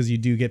guess, because you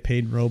do get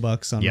paid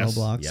Robux on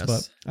Roblox.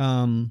 Yes.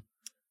 But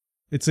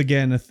it's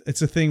again,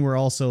 it's a thing where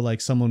also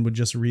like someone would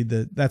just read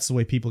that's the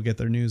way people get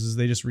their news is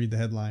they just read the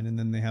headline and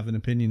then they have an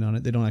opinion on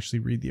it. They don't actually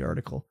read the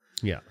article.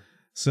 Yeah.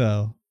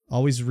 So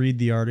always read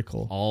the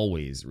article.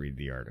 Always read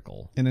the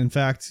article. And in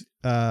fact,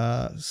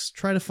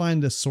 try to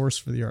find a source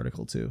for the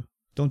article too.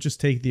 Don't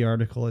just take the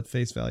article at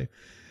face value.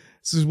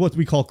 This is what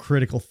we call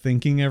critical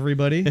thinking,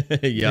 everybody.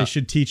 Yeah. They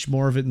should teach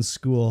more of it in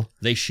school.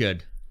 They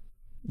should.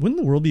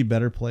 Wouldn't the world be a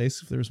better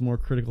place if there was more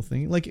critical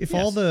thinking? Like if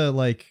all the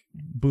like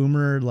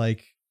boomer,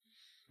 like,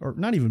 or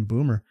not even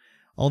boomer,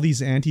 all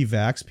these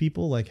anti-vax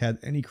people like had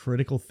any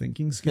critical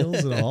thinking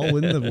skills at all,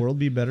 wouldn't the world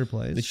be a better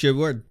place? It should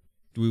work.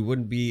 We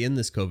wouldn't be in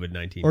this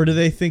COVID-19. Or do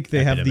they think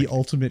they have the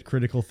ultimate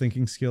critical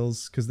thinking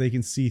skills because they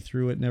can see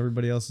through it and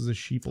everybody else is a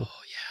sheeple?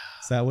 Oh,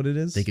 yeah. Is that what it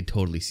is? They could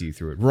totally see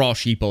through it. We're all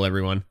sheeple,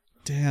 everyone.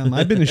 Damn,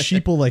 I've been a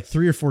sheeple like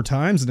 3 or 4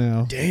 times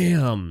now.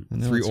 Damn.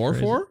 3 or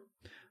 4?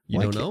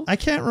 You don't know? I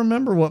can't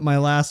remember what my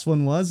last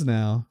one was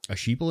now. A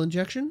sheeple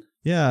injection?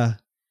 Yeah.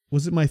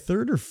 Was it my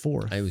 3rd or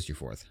 4th? It was your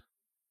 4th.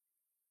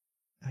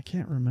 I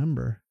can't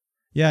remember.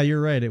 Yeah,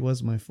 you're right. It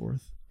was my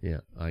 4th.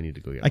 Yeah, I need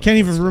to go get I can't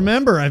even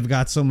remember. I've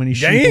got so many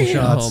sheeple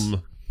shots.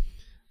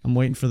 I'm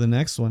waiting for the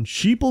next one.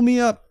 Sheeple me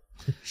up.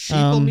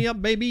 Sheeple me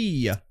up,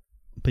 baby.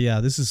 But yeah,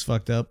 this is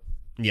fucked up.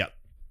 Yep.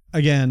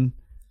 Again,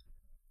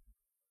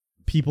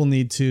 people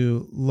need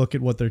to look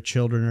at what their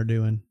children are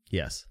doing.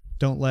 Yes.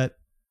 Don't let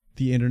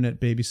the internet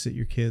babysit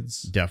your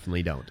kids.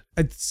 Definitely don't.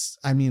 It's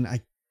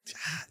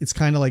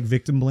kind of like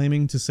victim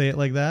blaming to say it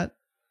like that.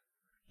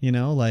 You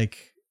know,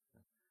 like,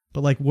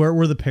 but like, where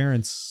were the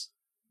parents?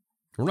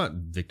 We're not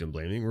victim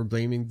blaming. We're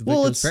blaming the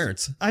victim's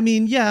parents. I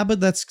mean, yeah,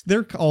 but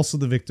they're also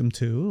the victim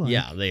too. Like,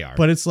 yeah, they are.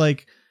 But it's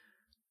like,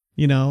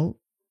 you know,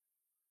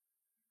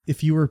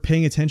 if you were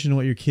paying attention to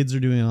what your kids are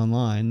doing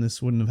online,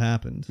 this wouldn't have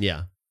happened.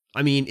 Yeah.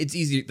 I mean, it's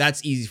easy.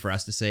 That's easy for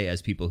us to say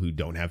as people who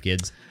don't have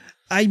kids.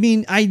 I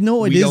mean, I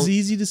know it is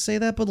easy to say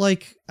that, but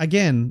like,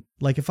 again,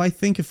 like if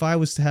I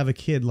was to have a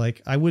kid,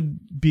 like I would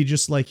be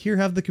just like, here,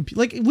 have the computer.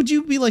 Like, would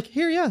you be like,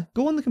 here, yeah,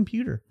 go on the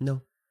computer?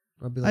 No.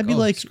 I'd be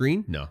like,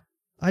 screen? No.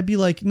 I'd be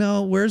like,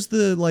 no, where's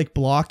the like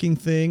blocking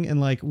thing?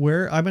 And like,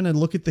 where I'm going to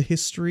look at the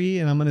history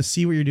and I'm going to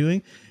see what you're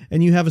doing.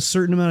 And you have a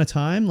certain amount of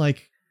time.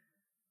 Like,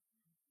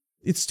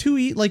 it's too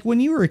easy. Like when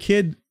you were a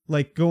kid,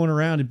 like going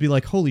around, it'd be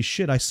like, holy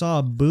shit, I saw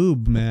a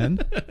boob, man.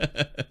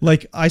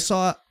 Like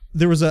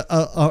there was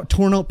a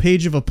torn out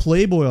page of a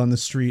Playboy on the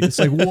street. It's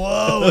like,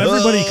 whoa,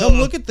 everybody come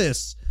look at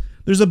this.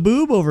 There's a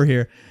boob over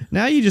here.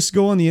 Now you just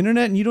go on the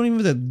internet and you don't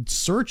even have to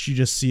search. You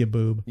just see a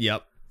boob.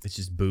 Yep. It's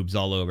just boobs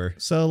all over.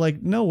 So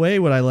like, no way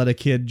would I let a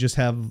kid just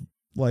have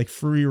like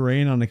free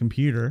reign on a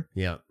computer.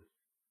 Yeah.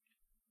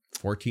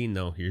 14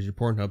 though. Here's your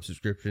Pornhub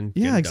subscription.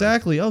 Yeah,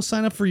 exactly. Oh,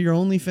 sign up for your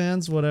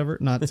OnlyFans, whatever.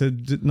 Not to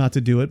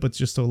do it, but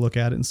just to look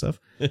at it and stuff.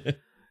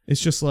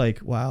 It's just like,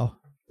 wow.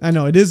 I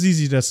know it is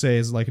easy to say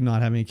as like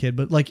not having a kid,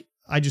 but like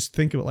I just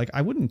think of it like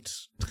I wouldn't.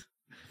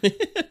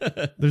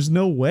 There's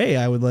no way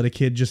I would let a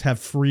kid just have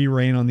free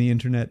reign on the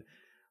internet.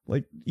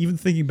 Like even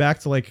thinking back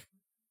to like,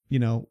 you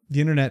know,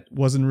 the internet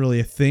wasn't really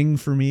a thing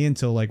for me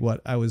until like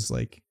what I was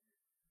like,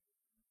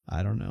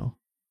 I don't know,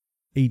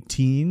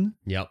 18.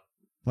 Yep.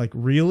 Like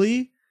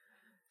really?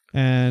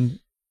 And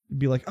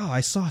be like, oh,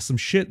 I saw some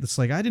shit that's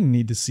like, I didn't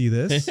need to see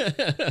this.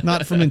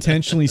 Not from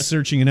intentionally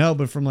searching it out,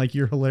 but from like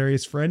your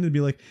hilarious friend and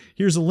be like,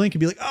 here's a link and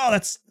be like, oh,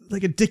 that's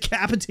like a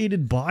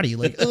decapitated body.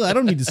 Like, oh, I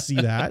don't need to see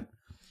that.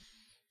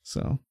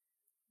 So.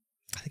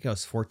 I think I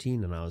was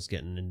 14 and I was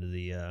getting into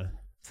the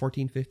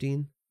 14,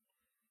 15.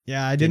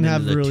 Yeah, I didn't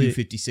have really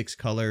 256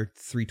 color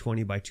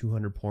 320 by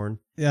 200 porn.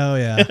 Oh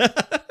yeah,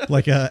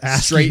 like a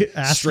ASCII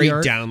straight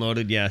art.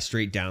 downloaded. Yeah,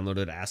 straight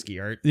downloaded ASCII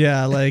art.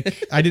 Yeah,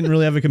 like I didn't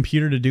really have a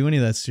computer to do any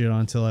of that shit on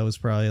until I was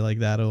probably like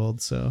that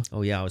old. So.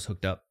 Oh yeah, I was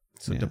hooked up.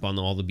 Up on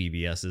all the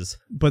BBSs.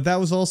 But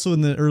that was also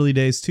in the early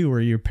days too,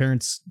 where your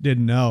parents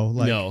didn't know.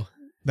 Like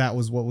that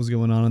was what was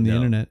going on the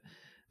internet.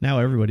 Now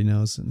everybody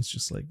knows, and it's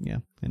just like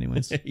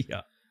Anyways,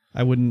 yeah,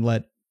 I wouldn't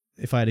let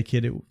if I had a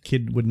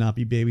kid would not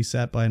be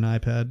babysat by an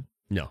iPad.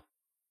 No.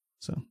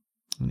 So,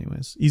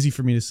 anyways, easy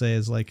for me to say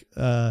is like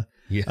a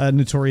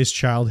notorious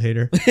child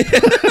hater.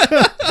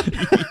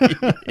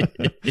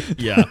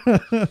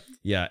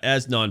 Yeah.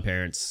 As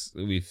non-parents,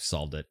 we've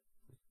solved it.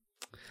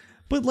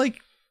 But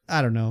like,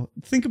 I don't know.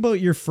 Think about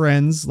your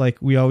friends. Like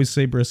we always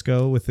say,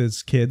 Briscoe with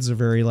his kids are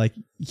very like,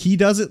 he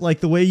does it like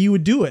the way you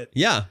would do it.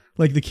 Yeah.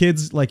 Like the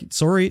kids, like,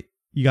 sorry,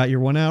 you got your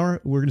 1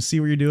 hour. We're going to see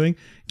what you're doing.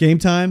 Game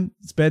time.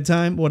 It's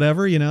bedtime,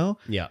 whatever, you know?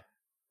 Yeah.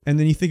 And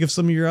then you think of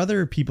some of your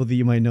other people that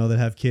you might know that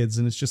have kids,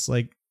 and it's just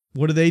like,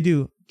 what do they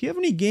do? Do you have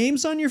any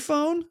games on your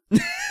phone?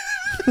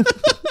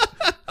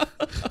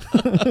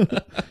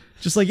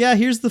 Just like, yeah,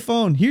 here's the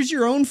phone. Here's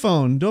your own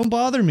phone. Don't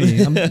bother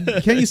me.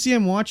 Can't you see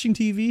I'm watching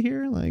TV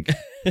here? Like,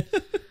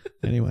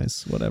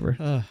 anyways, whatever.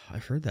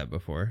 I've heard that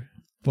before.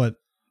 What?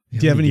 Do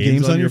you have any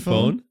games on your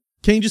phone?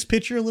 Can you just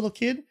picture a little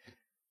kid?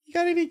 You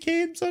got any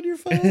games on your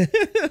phone?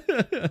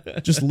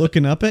 Just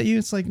looking up at you.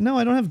 It's like, no,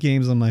 I don't have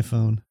games on my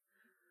phone.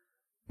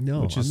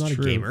 No, I'm not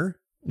true. A gamer.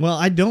 Well,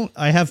 I don't.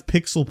 I have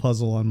Pixel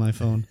Puzzle on my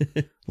phone.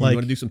 Like, you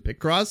want to do some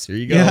Picross? Here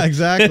you go. Yeah,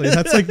 exactly.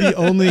 That's like the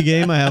only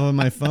game I have on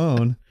my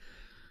phone.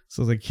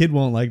 So the kid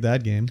won't like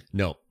that game.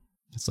 No.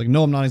 It's like,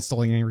 no, I'm not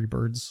installing Angry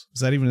Birds. Is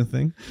that even a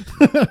thing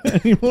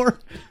anymore?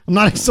 I'm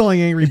not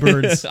installing Angry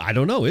Birds. I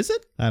don't know. Is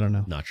it? I don't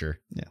know. Not sure.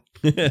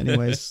 Yeah.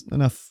 Anyways,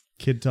 enough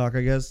kid talk,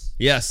 I guess.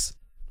 Yes.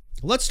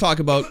 Let's talk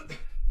about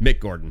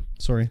Mick Gordon.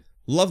 Sorry.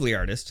 Lovely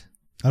artist.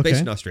 Okay.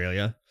 Based in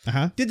Australia.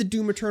 Uh-huh. Did the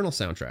Doom Eternal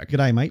soundtrack.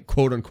 G'day, mate.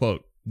 Quote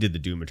unquote, did the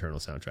Doom Eternal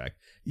soundtrack.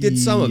 Did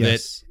some of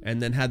it,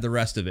 and then had the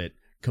rest of it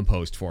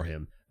composed for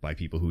him by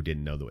people who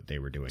didn't know what they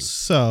were doing.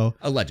 So.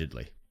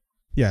 Allegedly.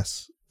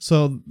 Yes.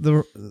 So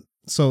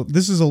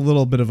this is a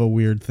little bit of a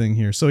weird thing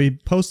here. So he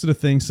posted a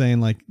thing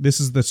saying like,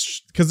 this is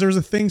the, because there's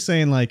a thing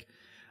saying like,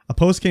 a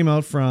post came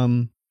out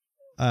from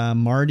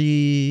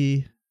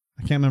Marty,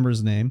 I can't remember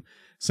his name,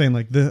 saying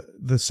like the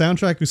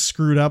soundtrack is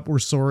screwed up. We're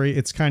sorry.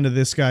 It's kind of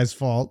this guy's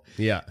fault.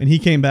 Yeah. And he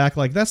came back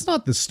like, that's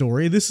not the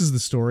story. This is the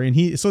story.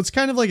 And so it's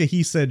kind of like a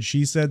he said,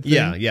 she said thing.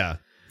 Yeah. Yeah.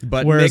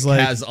 But whereas, Mick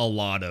like, has a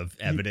lot of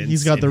evidence.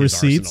 He's got the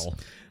receipts. Arsenal.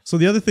 So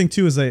the other thing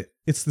too is that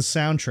it's the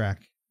soundtrack.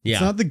 Yeah.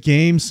 It's not the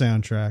game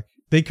soundtrack.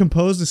 They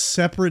composed a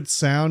separate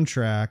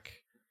soundtrack,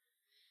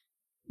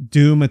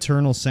 Doom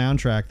Eternal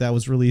soundtrack that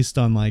was released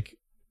on like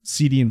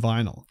CD and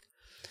vinyl.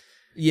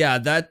 Yeah,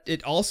 that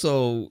it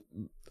also,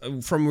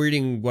 from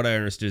reading what I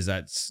understood, is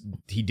that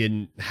he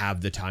didn't have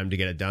the time to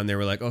get it done. They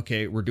were like,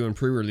 okay, we're doing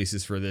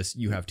pre-releases for this.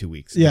 You have 2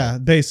 weeks. Yeah,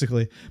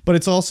 basically. But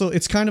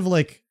it's kind of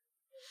like,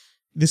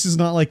 this is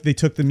not like they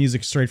took the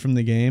music straight from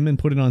the game and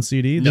put it on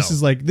CD. No. This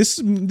is like, this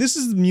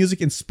is music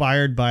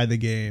inspired by the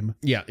game.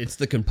 Yeah, it's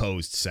the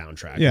composed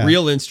soundtrack. Yeah.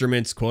 Real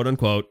instruments, quote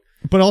unquote.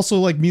 But also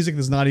like music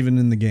that's not even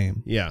in the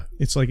game. Yeah.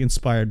 It's like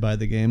inspired by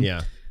the game.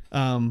 Yeah.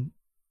 And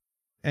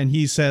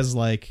he says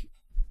like,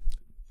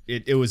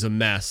 it was a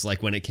mess.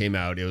 Like when it came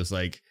out, it was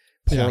like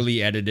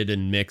poorly edited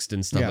and mixed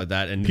and stuff like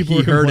that. And people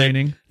were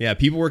complaining. Yeah,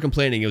 people were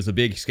complaining. It was a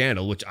big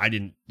scandal, which I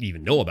didn't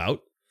even know about.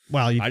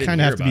 Wow, you kind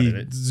of have to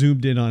be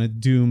zoomed in on it,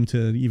 Doom,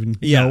 to even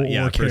know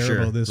or care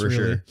about this, really.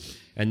 Sure.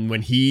 And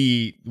when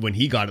he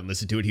got it and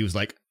listened to it, he was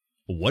like,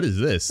 what is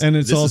this? And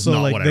it's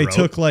also like they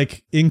took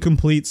like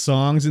incomplete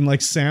songs and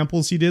like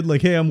samples he did,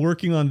 like, hey, I'm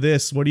working on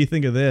this. What do you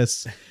think of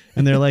this?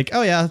 And they're like,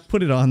 oh yeah,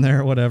 put it on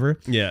there or whatever.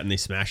 Yeah, and they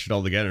smashed it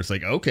all together. It's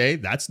like, okay,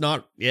 that's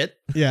not it.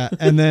 Yeah,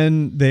 and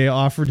then they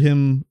offered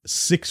him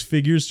 6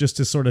 figures just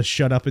to sort of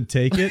shut up and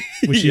take it,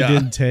 which he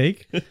didn't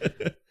take.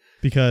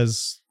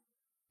 Because,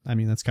 I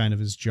mean, that's kind of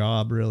his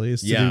job, really,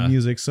 is to do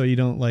music. So you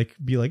don't like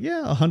be like,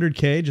 yeah,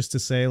 $100K just to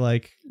say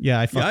like, yeah,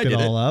 I fucked it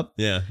all up.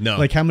 Yeah, no.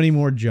 Like, how many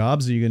more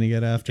jobs are you going to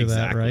get after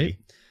that, right?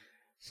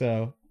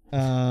 So,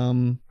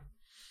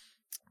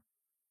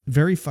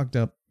 very fucked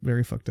up.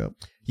 Very fucked up.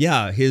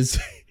 Yeah, his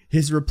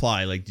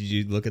reply, like, did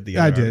you look at the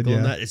other article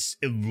on that? It's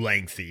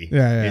lengthy.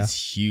 Yeah.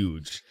 It's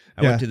huge.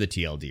 I went to the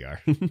TLDR.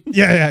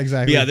 yeah,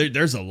 exactly. Yeah,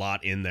 there's a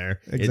lot in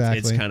there. Exactly.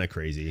 It's kind of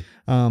crazy.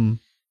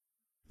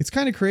 It's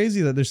kind of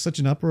crazy that there's such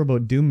an uproar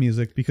about Doom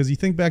music, because you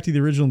think back to the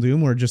original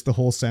Doom where just the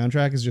whole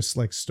soundtrack is just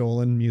like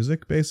stolen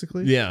music,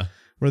 basically. Yeah.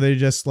 Where they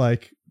just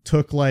like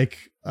took like,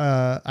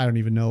 I don't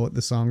even know what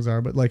the songs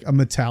are, but like a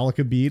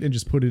Metallica beat and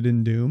just put it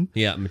in Doom.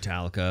 Yeah,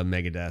 Metallica,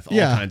 Megadeth,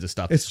 all kinds of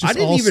stuff. It's just I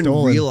didn't all even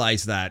stolen.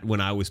 realize that when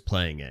I was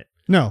playing it.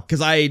 No.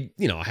 Because I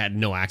had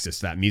no access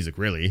to that music,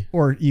 really.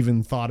 Or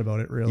even thought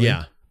about it, really.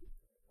 Yeah.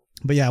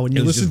 But yeah, when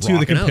you listen to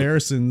the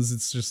comparisons,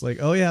 it's just like,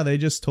 oh yeah, they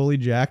just totally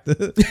jacked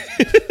the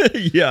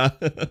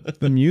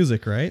the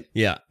music, right?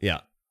 Yeah.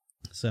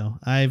 So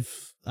I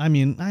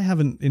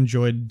haven't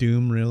enjoyed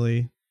Doom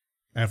really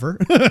ever.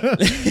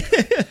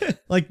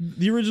 Like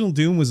the original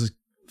Doom was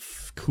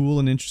cool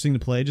and interesting to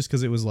play just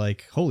because it was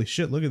like, holy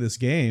shit, look at this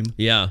game.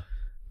 Yeah.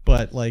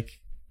 But like,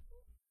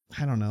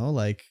 I don't know,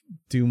 like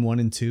Doom 1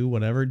 and 2,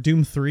 whatever.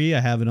 Doom 3, I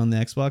have it on the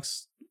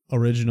Xbox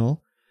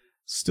original.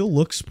 Still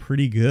looks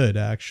pretty good,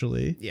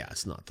 actually. Yeah,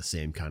 it's not the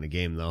same kind of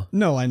game, though.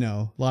 No, I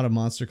know. A lot of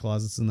monster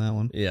closets in that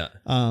one. Yeah.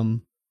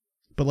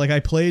 But like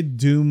I played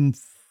Doom,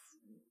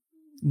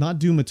 not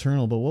Doom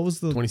Eternal, but what was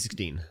the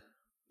 2016?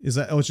 Is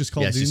that? Oh, it's just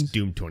called Doom. Doom. It's just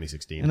Doom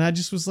 2016. And I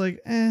just was like,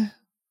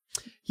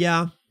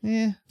 yeah.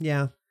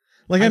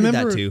 Like I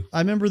remember, that too. I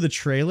remember the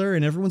trailer,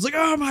 and everyone's like,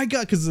 "Oh my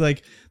god!" Because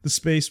like the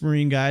Space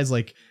Marine guys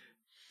like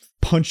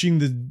punching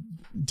the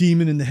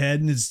demon in the head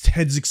and his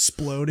head's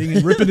exploding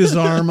and ripping his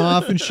arm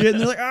off and shit. And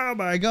they're like, oh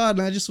my God.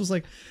 And I just was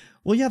like,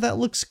 well, yeah, that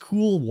looks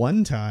cool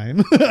one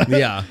time.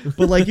 Yeah.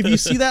 But like, if you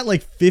see that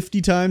like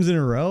 50 times in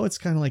a row, it's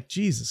kind of like,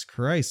 Jesus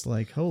Christ,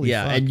 like, holy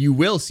fuck. And you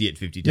will see it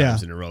 50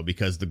 times in a row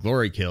because the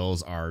glory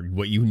kills are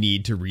what you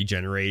need to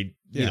regenerate,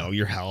 you know,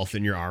 your health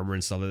and your armor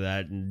and stuff like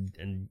that.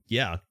 And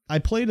yeah. I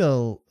played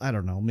I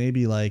don't know,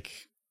 maybe like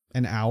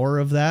an hour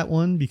of that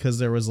one because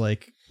there was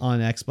like on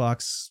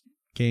Xbox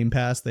Game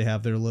Pass, they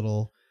have their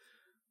little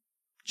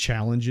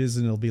challenges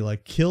and it'll be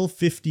like kill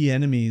 50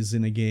 enemies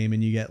in a game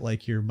and you get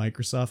like your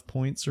Microsoft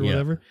points or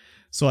whatever.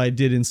 So I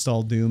did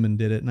install Doom and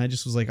did it, and I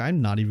just was like,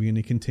 I'm not even going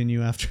to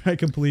continue after I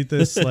complete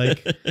this.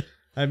 Like,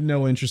 I have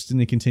no interest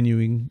in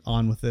continuing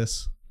on with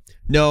this.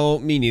 No,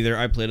 me neither.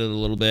 I played it a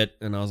little bit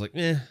and I was like,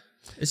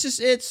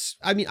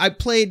 I mean, I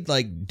played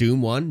like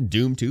Doom 1,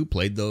 Doom 2,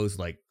 played those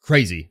like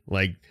crazy,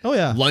 like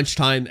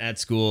lunchtime at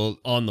school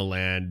on the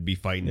land, be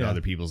fighting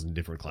other people's in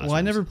different classes. Well,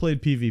 I never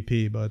played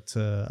PvP, but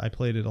I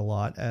played it a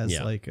lot as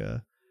like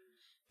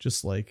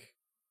just like,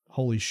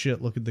 holy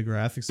shit, look at the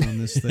graphics on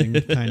this thing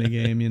kind of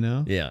game, you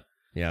know? Yeah.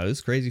 Yeah, it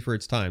was crazy for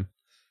its time.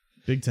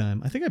 Big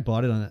time. I think I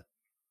bought it on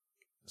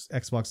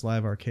Xbox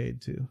Live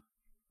Arcade too,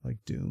 like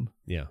Doom.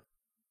 Yeah.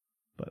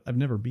 But I've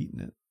never beaten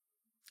it.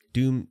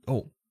 Doom,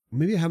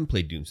 maybe I haven't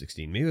played Doom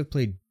 16. Maybe I've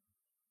played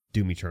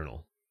Doom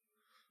Eternal.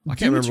 I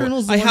can't remember.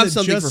 Eternal's the one that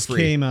something just for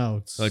free. Came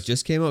out. Oh, it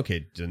just came out?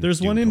 Okay. There's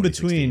Doom one in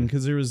between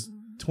because there was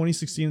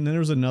 2016 and then there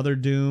was another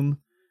Doom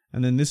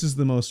and then this is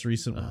the most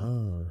recent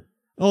one.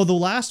 Oh, the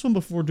last one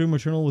before Doom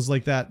Eternal was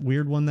like that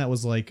weird one that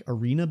was like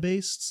arena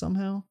based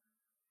somehow.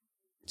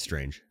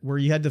 Strange. Where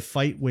you had to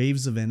fight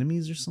waves of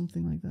enemies or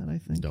something like that, I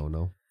think. Don't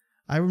know.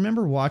 I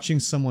remember watching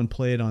someone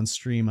play it on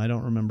stream. I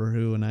don't remember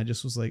who, and I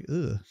just was like,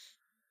 ugh.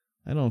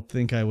 I don't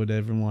think I would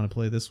ever want to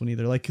play this one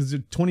either. Like, because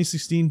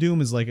 2016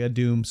 Doom is like a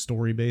Doom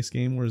story-based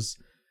game, whereas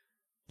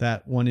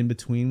that one in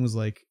between was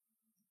like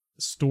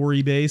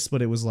story-based,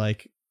 but it was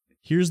like,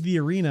 here's the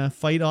arena,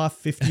 fight off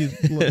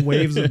 50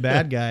 waves of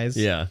bad guys.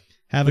 Yeah.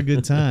 Have a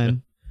good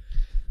time.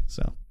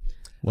 So,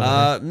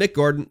 Mick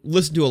Gordon,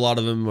 listen to a lot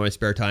of him in my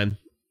spare time.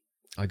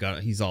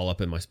 He's all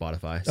up in my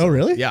Spotify. So, oh,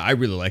 really? Yeah, I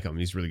really like him.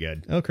 He's really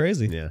good. Oh,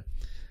 crazy. Yeah.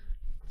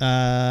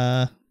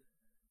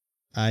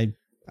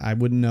 I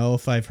wouldn't know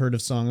if I've heard a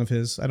song of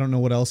his. I don't know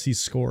what else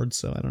he's scored,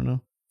 so I don't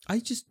know. I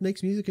just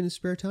makes music in his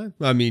spare time.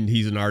 I mean,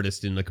 he's an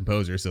artist and a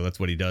composer, so that's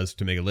what he does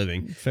to make a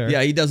living. Fair.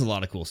 Yeah, he does a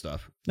lot of cool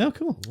stuff. Oh,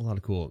 cool. A lot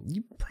of cool.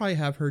 You probably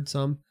have heard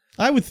some.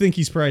 I would think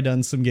he's probably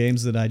done some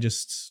games that I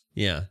just...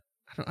 Yeah.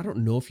 I don't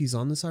know if he's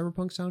on the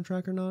Cyberpunk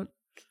soundtrack or not.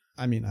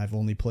 I mean, I've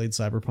only played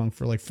Cyberpunk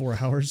for like 4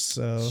 hours,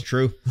 so... It's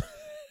true.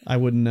 I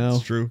wouldn't know.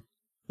 It's true.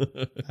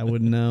 I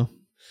wouldn't know.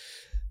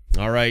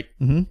 All right.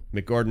 Mm-hmm.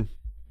 Mick Gordon.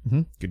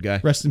 Mm-hmm. Good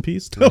guy. Rest in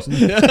peace. Just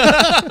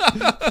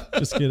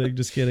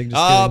kidding.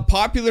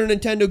 Popular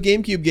Nintendo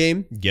GameCube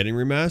game getting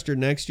remastered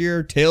next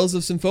year. Tales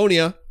of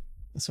Symphonia.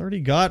 It's already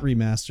got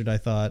remastered, I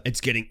thought.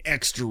 It's getting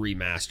extra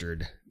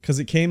remastered. Because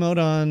it came out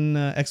on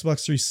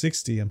Xbox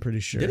 360, I'm pretty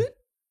sure. Did it?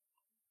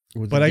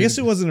 But I guess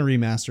it wasn't a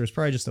remaster. It's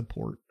probably just a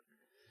port.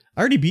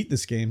 I already beat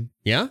this game.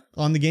 Yeah?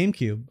 On the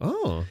GameCube.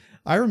 Oh.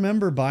 I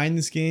remember buying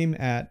this game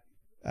at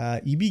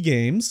EB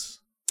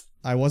Games.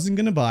 I wasn't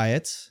going to buy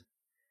it.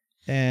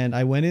 And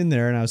I went in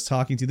there and I was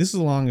talking to... This is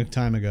a long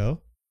time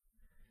ago.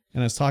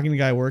 And I was talking to a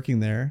guy working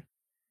there.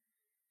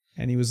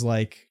 And he was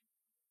like,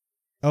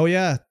 oh,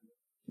 yeah.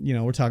 You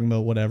know, we're talking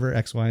about whatever,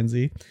 X, Y, and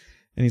Z.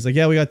 And he's like,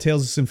 yeah, we got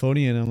Tales of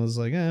Symphonia. And I was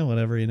like,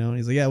 whatever, you know. And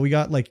he's like, yeah, we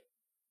got like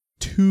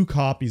 2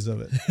 copies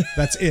of it.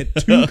 That's it.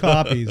 2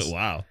 copies.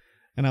 Wow.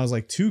 And I was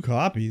like, 2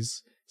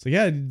 copies? So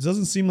yeah, it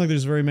doesn't seem like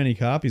there's very many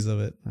copies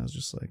of it. I was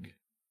just like,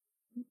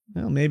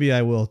 well, maybe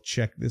I will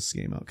check this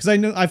game out. Because I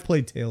know I've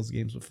played Tales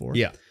games before.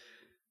 Yeah.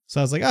 So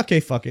I was like, okay,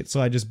 fuck it.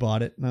 So I just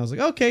bought it. And I was like,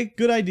 okay,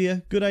 good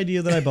idea. Good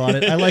idea that I bought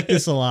it. I like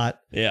this a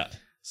lot. Yeah.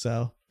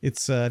 So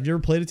it's, have you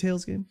ever played a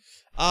Tales game?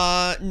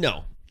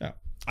 No. Oh.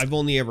 I've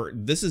only ever,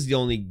 this is the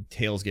only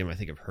Tales game I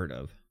think I've heard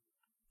of.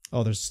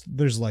 Oh,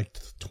 there's like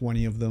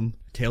 20 of them.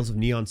 Tales of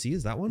Neon Sea,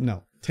 is that one?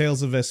 No.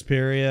 Tales of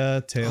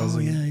Vesperia, Tales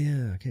of...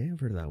 yeah. Okay, I've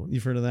heard of that one.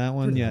 You've heard of that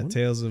one? Yeah,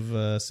 Tales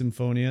of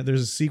Symphonia.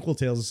 There's a sequel,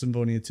 Tales of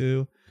Symphonia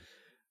 2.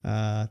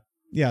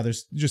 Yeah,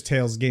 there's just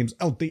Tales games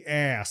out the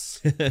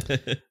ass.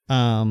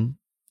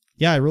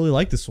 Yeah, I really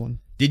like this one.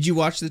 Did you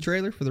watch the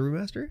trailer for the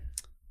remaster?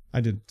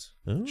 I didn't.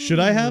 Oh, should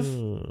I have?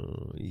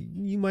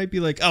 You might be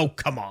like, oh,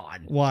 come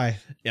on. Why?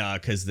 Yeah,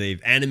 because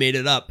they've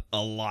animated up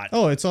a lot.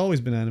 Oh, it's always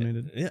been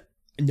animated. Yeah.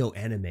 No,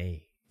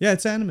 anime. Yeah,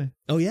 it's anime.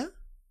 Oh, yeah?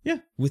 Yeah.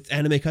 With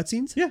anime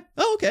cutscenes? Yeah.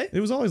 Oh, okay.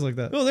 It was always like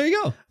that. Oh, there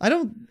you go.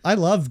 I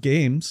love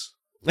games.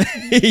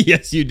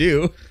 Yes, you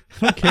do.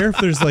 I don't care if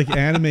there's like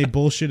anime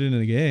bullshit in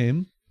a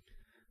game.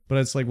 But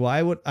it's like,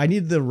 why would I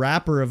need the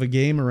wrapper of a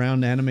game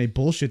around anime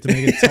bullshit to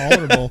make it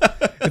tolerable?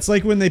 It's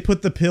like when they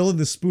put the pill in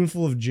the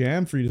spoonful of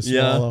jam for you to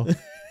swallow. Yeah.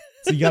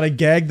 So you got to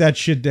gag that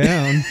shit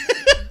down.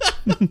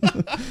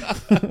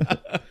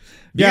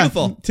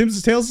 Beautiful. Yeah,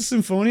 Tim's Tales of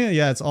Symphonia.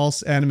 Yeah, it's all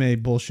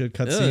anime bullshit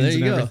cutscenes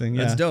and everything.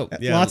 Yeah. That's dope.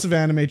 Yeah. Lots of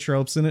anime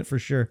tropes in it for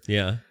sure.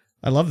 Yeah.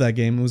 I love that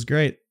game. It was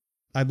great.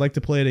 I'd like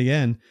to play it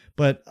again,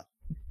 but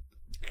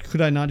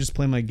could I not just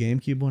play my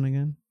GameCube one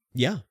again?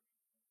 Yeah.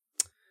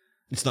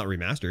 It's not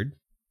remastered.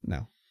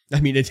 No. I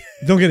mean, it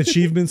don't get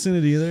achievements in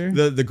it either.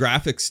 The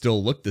graphics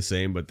still look the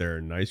same, but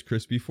they're nice,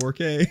 crispy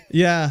 4K.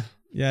 Yeah.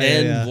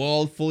 And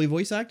all fully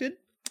voice acted?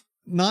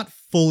 Not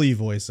fully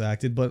voice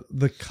acted, but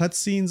the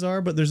cutscenes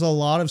are, but there's a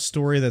lot of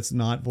story that's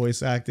not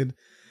voice acted.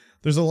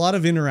 There's a lot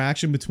of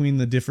interaction between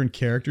the different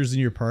characters in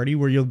your party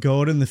where you'll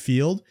go out in the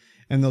field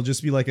and there'll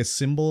just be like a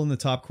symbol in the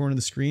top corner of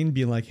the screen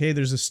being like, hey,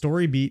 there's a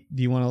story beat.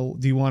 Do you want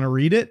to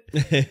read it?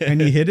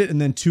 And you hit it. And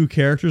then two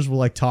characters will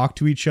like talk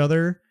to each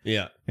other.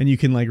 Yeah. And you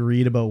can like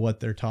read about what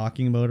they're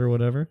talking about or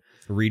whatever.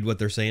 Read what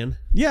they're saying.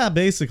 Yeah,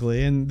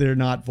 basically. And they're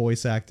not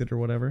voice acted or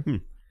whatever.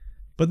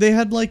 But they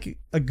had like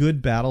a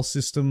good battle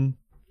system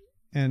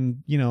and,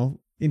 you know,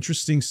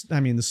 interesting. I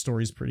mean, the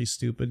story's pretty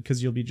stupid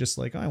because you'll be just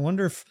like, oh, I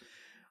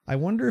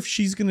wonder if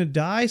she's gonna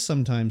die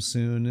sometime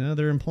soon. You know,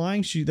 they're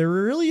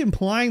really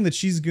implying that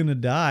she's gonna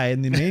die,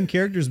 and the main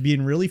character's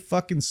being really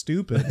fucking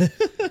stupid.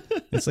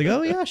 It's like,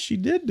 oh yeah, she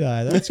did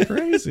die. That's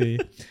crazy.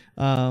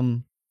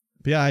 But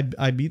yeah,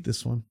 I beat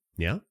this one.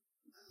 Yeah.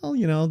 Well,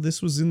 you know,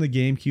 this was in the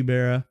GameCube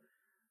era,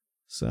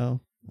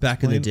 so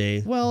back in the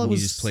day. Well, you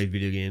just played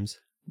video games.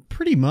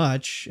 Pretty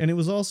much, and it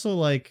was also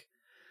like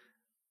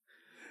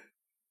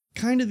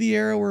kind of the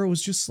era where it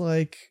was just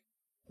like,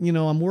 you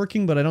know, I'm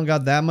working, but I don't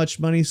got that much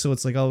money, so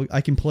it's like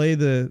I can play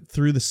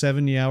through the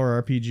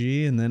 70-hour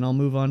RPG, and then I'll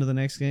move on to the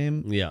next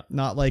game. Yeah.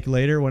 Not like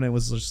later when it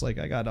was just like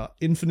I got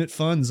infinite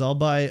funds. I'll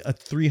buy a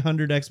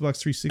 300 Xbox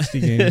 360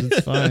 games.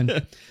 It's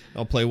fine.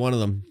 I'll play one of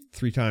them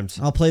 3 times.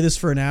 I'll play this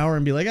for an hour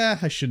and be like,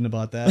 I shouldn't have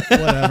bought that.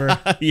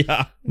 Whatever.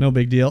 Yeah. No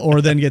big deal.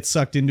 Or then get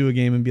sucked into a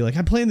game and be like,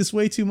 I'm playing this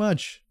way too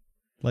much.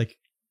 Like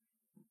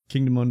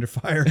Kingdom Under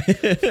Fire.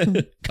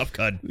 Cup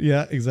Cud.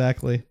 Yeah,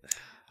 exactly.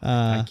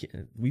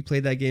 We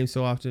played that game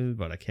so often,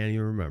 but I can't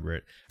even remember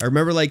it. I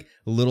remember like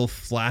little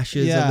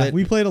flashes of it.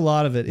 We played a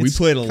lot of it. We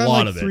played a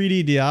lot of it.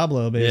 3D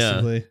Diablo,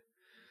 basically. Yeah.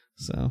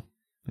 So,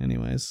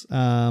 anyways,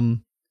 yeah,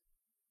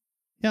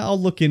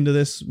 I'll look into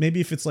this. Maybe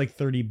if it's like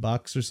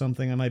 $30 or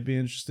something, I might be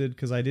interested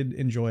because I did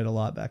enjoy it a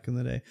lot back in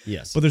the day.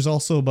 Yes. But there's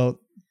also about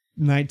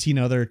 19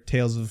 other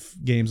Tales of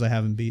games I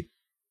haven't beat.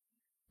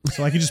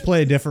 So I could just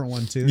play a different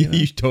one too.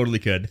 You totally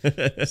could.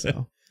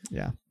 So,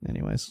 yeah.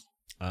 Anyways.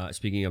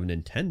 Speaking of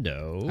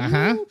Nintendo,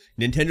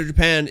 Nintendo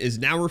Japan is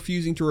now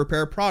refusing to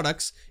repair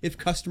products if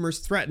customers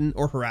threaten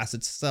or harass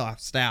its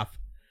staff.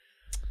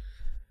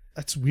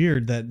 That's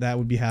weird that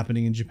would be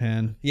happening in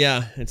Japan.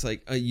 Yeah, it's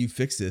like, you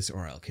fix this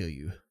or I'll kill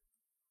you.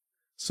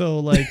 So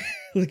like,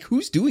 like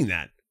who's doing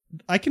that?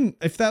 I can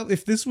if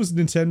this was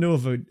Nintendo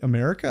of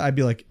America, I'd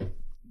be like,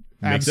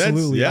 makes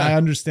absolutely, sense. Yeah. I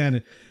understand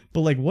it.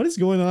 But like, what is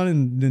going on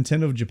in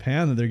Nintendo of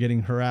Japan that they're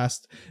getting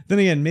harassed? Then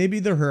again, maybe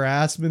the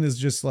harassment is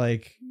just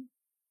like,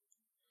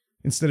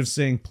 instead of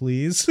saying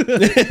please,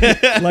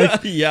 like,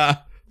 yeah,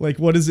 like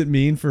what does it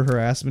mean for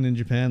harassment in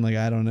Japan? Like,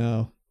 I don't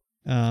know.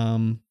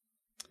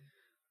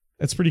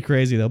 It's pretty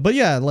crazy though. But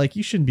yeah, like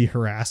you shouldn't be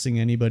harassing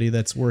anybody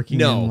that's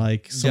working in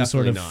like some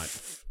sort of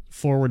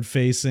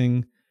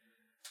forward-facing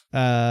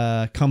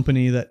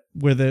company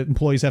where the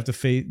employees have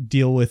to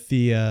deal with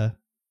the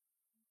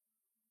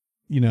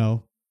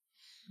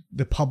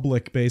the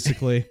public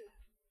basically,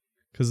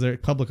 because their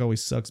public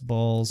always sucks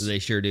balls. They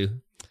sure do.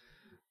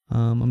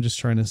 I'm just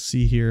trying to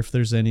see here if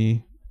there's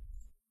any.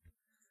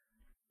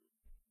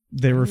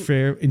 They were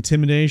fair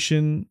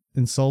intimidation,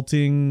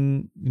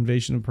 insulting,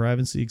 invasion of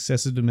privacy,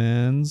 excessive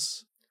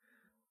demands.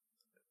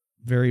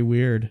 Very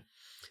weird.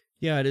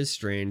 Yeah, it is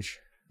strange.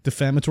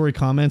 Defamatory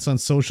comments on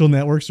social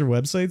networks or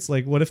websites.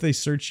 Like, what if they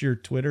search your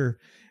Twitter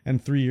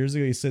and 3 years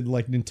ago you said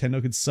like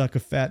Nintendo could suck a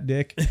fat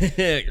dick?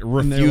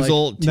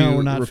 Refusal to no,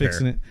 we're not repair.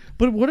 fixing it.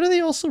 But what are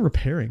they also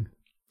repairing?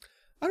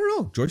 I don't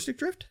know. Joystick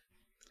drift?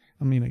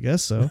 I mean, I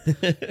guess so.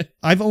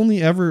 I've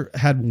only ever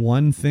had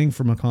one thing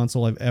from a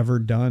console I've ever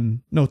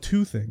done. No,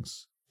 two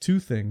things. Two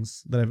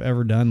things that I've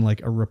ever done,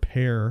 like a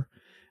repair.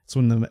 It's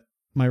when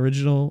my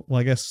original, well,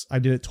 I guess I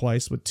did it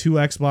twice, but 2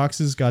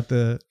 Xboxes got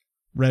the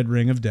red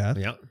ring of death.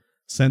 Yeah.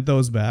 Sent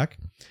those back.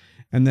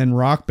 And then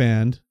Rock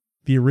Band,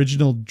 the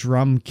original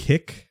drum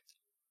kick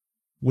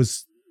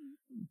was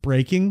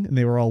breaking and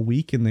they were all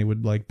weak and they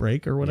would like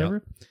break or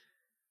whatever. Yep.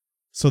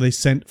 So they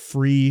sent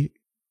free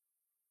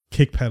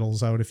kick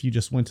pedals out if you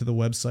just went to the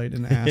website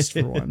and asked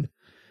for one.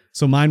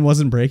 So mine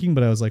wasn't breaking,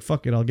 but I was like,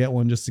 fuck it, I'll get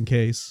one just in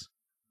case.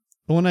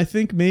 Oh, and I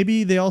think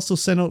maybe they also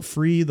sent out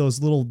free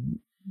those little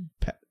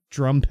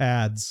drum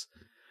pads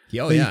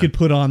that you could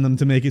put on them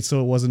to make it so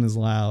it wasn't as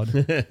loud.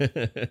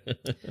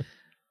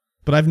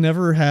 But I've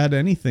never had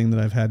anything that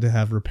I've had to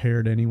have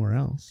repaired anywhere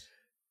else.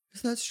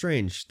 Isn't that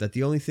strange that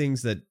the only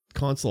things that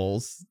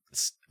consoles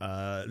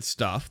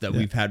stuff that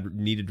we've had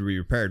needed to be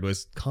repaired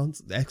was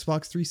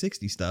Xbox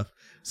 360 stuff.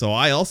 So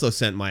I also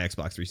sent my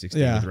Xbox 360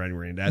 with Red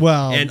Ring Death,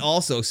 and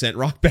also sent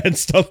Rock Band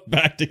stuff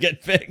back to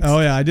get fixed. Oh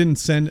yeah, I didn't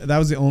send. That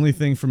was the only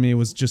thing for me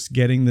was just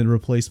getting the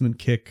replacement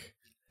kick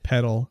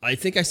pedal. I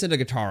think I sent a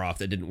guitar off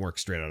that didn't work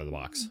straight out of the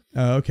box.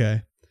 Oh,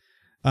 okay.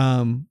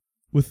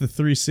 with the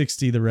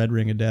 360, the Red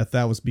Ring of Death,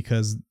 that was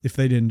because if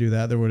they didn't do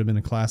that, there would have been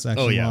a class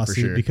action lawsuit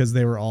for sure. Because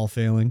they were all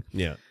failing.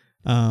 Yeah.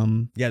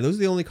 Those are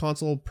the only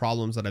console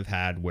problems that I've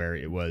had where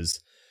it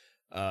was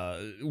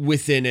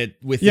within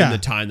the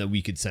time that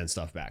we could send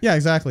stuff back. Yeah,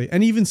 exactly.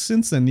 And even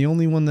since then, the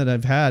only one that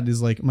I've had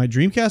is like my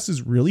Dreamcast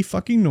is really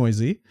fucking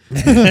noisy.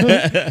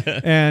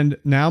 And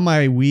now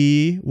my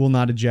Wii will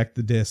not eject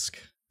the disc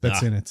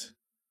that's in it.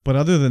 But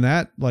other than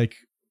that, like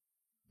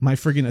my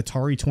friggin'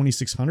 Atari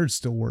 2600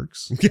 still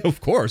works. Yeah,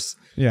 of course.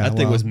 Yeah, that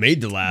thing was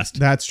made to last.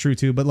 That's true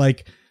too. But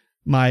like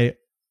my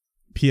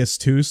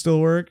PS2 still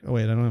work. Oh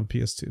wait, I don't have a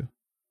PS2.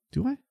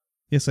 Do I?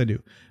 Yes, I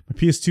do. My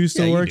PS2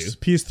 still works.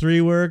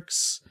 PS3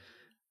 works.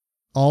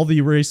 All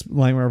the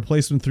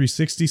replacement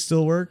 360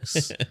 still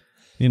works.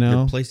 You know,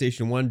 your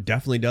PlayStation 1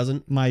 definitely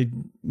doesn't. My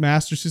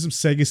Master System,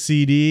 Sega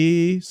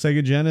CD,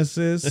 Sega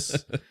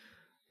Genesis.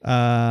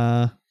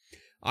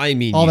 I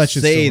mean, all that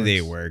say they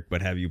work,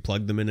 but have you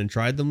plugged them in and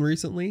tried them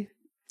recently?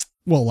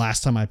 Well,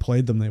 last time I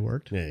played them, they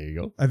worked. There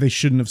you go. They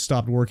shouldn't have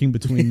stopped working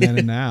between then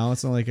and now.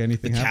 It's not like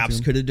anything happened. The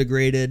caps could have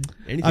degraded.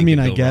 I mean,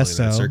 I guess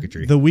so.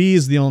 Circuitry. The Wii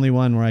is the only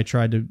one where I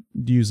tried to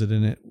use it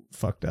and it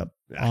fucked up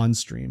on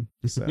stream.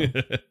 So,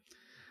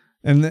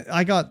 and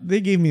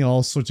they gave me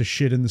all sorts of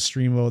shit in the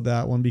stream mode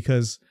that one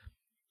because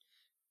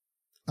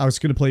I was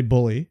going to play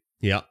Bully.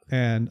 Yeah.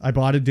 And I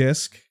bought a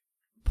disc,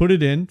 put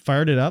it in,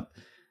 fired it up.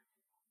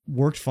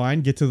 Worked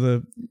fine. Get to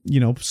the,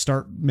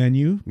 start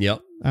menu.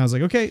 Yep. I was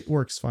like, okay,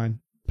 works fine.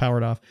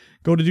 Powered off.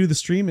 Go to do the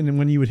stream, and then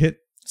when you would hit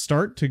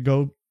start to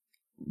go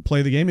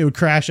play the game, it would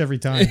crash every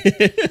time.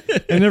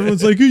 And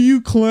everyone's like, "Are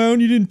you clown?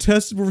 You didn't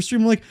test it before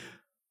stream." I'm like,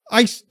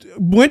 I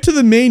went to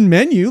the main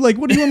menu. Like,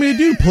 what do you want me to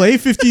do? Play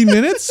 15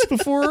 minutes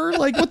before?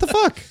 Like, what the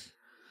fuck?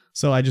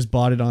 So I just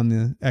bought it on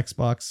the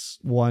Xbox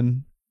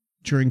One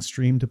during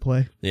stream to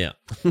play. Yeah.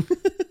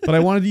 But I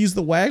wanted to use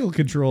the waggle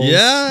controls.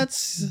 Yeah,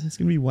 it's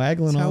gonna be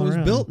waggling all around. That's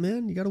how it was built,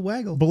 man. You gotta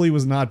waggle. Bully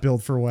was not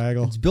built for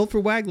waggle. It's built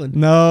for waggling.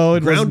 No,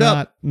 it was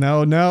not.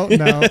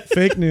 No.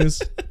 Fake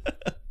news.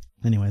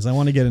 Anyways, I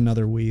want to get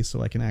another Wii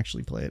so I can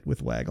actually play it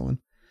with waggling.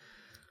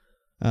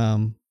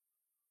 Yeah,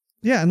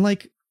 and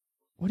like,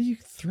 what do you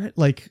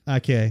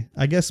okay,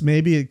 I guess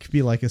maybe it could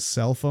be like a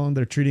cell phone.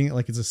 They're treating it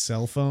like it's a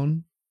cell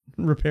phone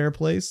repair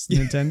place,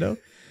 Nintendo.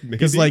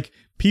 Because like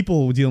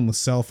people dealing with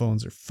cell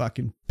phones are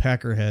fucking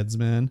peckerheads,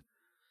 man.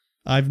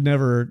 I've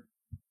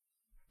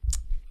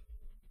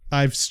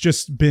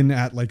just been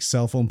at like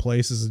cell phone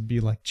places and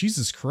be like,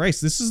 Jesus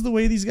Christ, this is the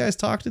way these guys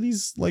talk to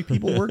these like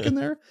people working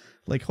there?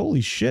 Like,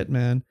 holy shit,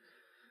 man.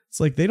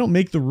 It's like they don't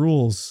make the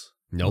rules.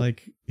 Nope.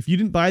 Like, if you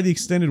didn't buy the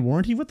extended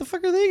warranty, what the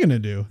fuck are they gonna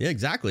do? Yeah,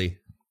 exactly.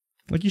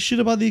 Like, you should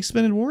have bought the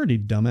extended warranty,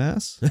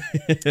 dumbass.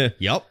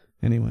 Yep.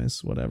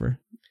 Anyways, whatever.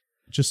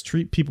 Just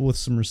treat people with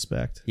some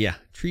respect. Yeah,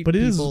 but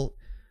it is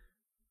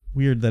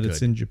weird that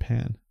it's in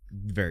Japan.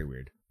 Very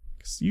weird.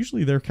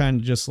 Usually they're kind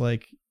of just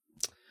like,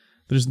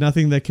 there's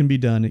nothing that can be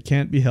done. It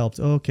can't be helped.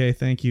 Oh, okay,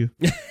 thank you.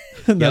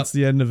 That's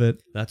the end of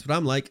it. That's what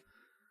I'm like.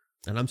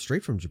 And I'm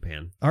straight from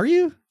Japan. Are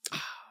you?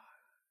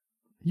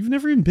 You've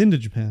never even been to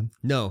Japan.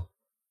 No.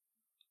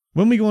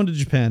 When we going to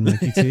Japan,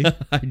 Mikey T?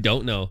 I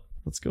don't know.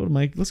 Let's go to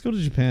Japan. Let's go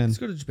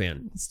to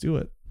Japan. Let's do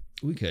it.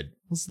 We could.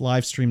 Let's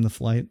live stream the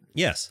flight.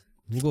 Yes.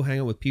 We'll go hang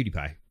out with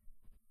PewDiePie.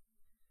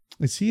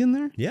 Is he in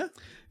there? Yeah.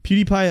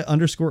 PewDiePie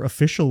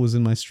 _official was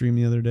in my stream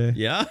the other day.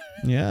 Yeah?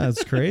 Yeah,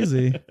 it's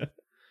crazy.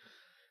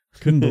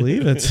 Couldn't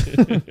believe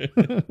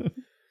it.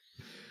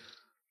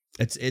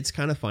 It's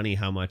kind of funny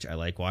how much I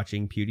like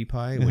watching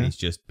PewDiePie when he's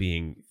just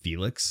being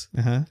Felix,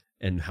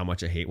 and how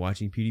much I hate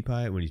watching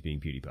PewDiePie when he's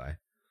being PewDiePie.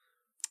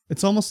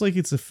 It's almost like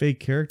it's a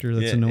fake character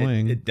that's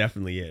annoying. It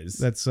definitely is.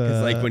 That's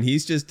like when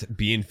he's just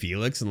being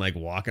Felix and like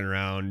walking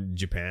around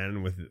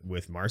Japan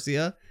with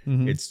Marcia.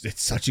 Mm-hmm.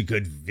 It's such a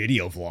good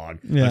video vlog.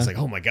 Yeah. It's like,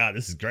 oh my god,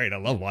 this is great. I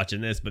love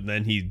watching this. But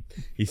then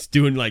he's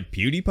doing like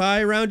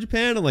PewDiePie around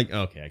Japan. I'm like,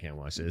 okay, I can't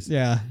watch this.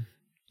 Yeah.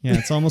 Yeah,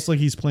 it's almost like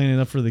he's playing it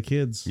up for the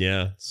kids.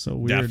 Yeah. So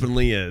weird.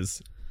 Definitely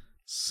is.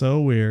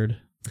 So weird.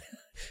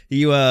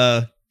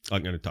 I'm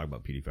going to talk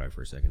about PewDiePie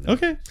for a second now.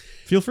 Okay.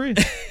 Feel free.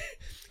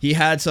 He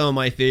had some of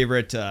my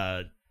favorite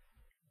like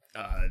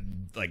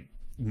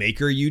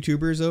maker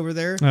YouTubers over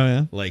there. Oh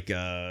yeah. Like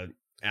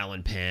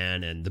Alan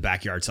Pan and the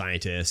Backyard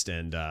Scientist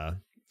and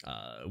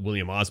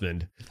William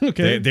Osmond.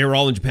 Okay. They were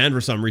all in Japan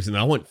for some reason.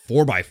 I went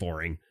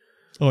 4x4ing.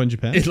 Oh, in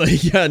Japan? And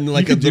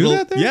like you a little,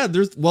 that there? Yeah,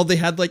 they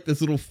had like this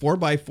little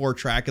 4x4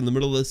 track in the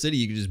middle of the city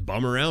you could just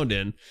bum around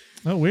in.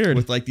 Oh, weird.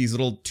 With like these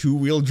little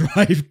 2-wheel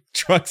drive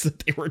trucks that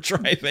they were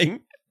driving.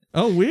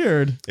 Oh,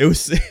 weird. It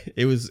was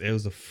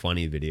a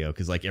funny video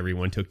because like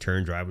everyone took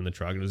turn driving the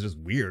truck and it was just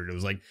weird. It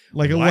was like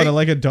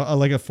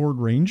a Ford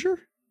Ranger?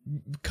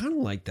 Kind of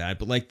like that,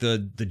 but like the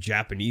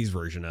Japanese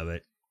version of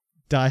it.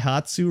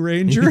 Daihatsu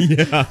Ranger?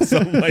 Yeah,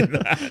 something like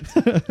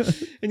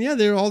that. And yeah,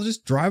 they're all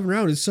just driving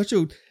around. It's such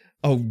a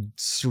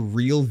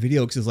surreal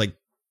video because it's like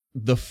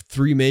the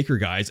 3 maker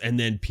guys and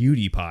then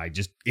PewDiePie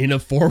just in a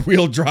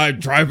 4-wheel drive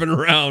driving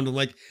around. I'm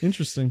like,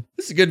 interesting.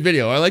 This is a good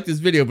video. I like this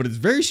video, but it's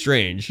very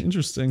strange.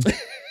 Interesting.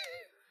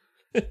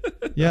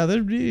 Yeah,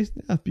 that'd be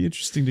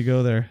interesting to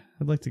go there.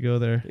 I'd like to go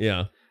there.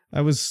 Yeah.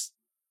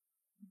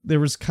 There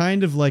was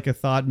kind of like a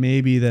thought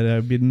maybe that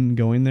I've been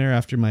going there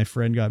after my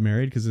friend got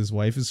married because his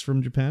wife is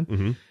from Japan.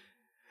 Mm-hmm.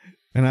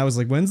 And I was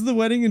like, when's the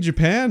wedding in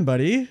Japan,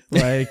 buddy?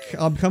 Like,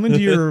 I'm coming to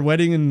your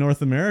wedding in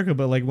North America,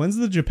 but like, when's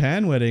the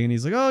Japan wedding? And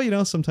he's like,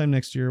 oh, sometime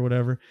next year or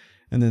whatever.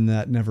 And then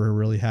that never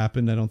really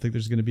happened. I don't think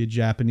there's going to be a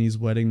Japanese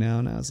wedding now.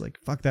 And I was like,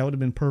 fuck, that would have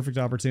been perfect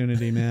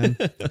opportunity, man.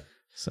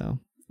 So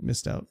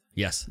missed out.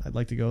 Yes. I'd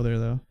like to go there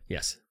though.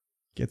 Yes.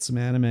 Get some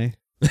anime.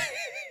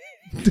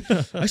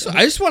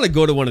 I just want to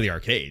go to one of the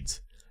arcades.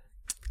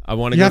 I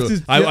want to go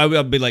to. I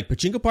would be like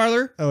pachinko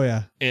parlor. Oh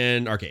yeah,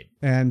 and arcade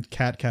and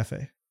cat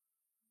cafe.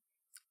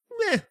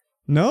 Meh.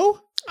 No,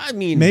 I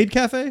mean maid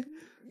cafe.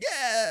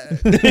 Yeah.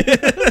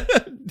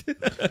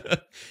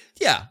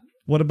 Yeah.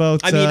 What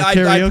about? I mean,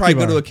 I'd probably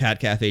go to a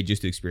cat cafe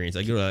just to experience.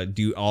 I go to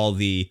do all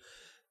the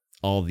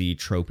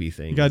tropey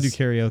things. You gotta do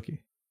karaoke.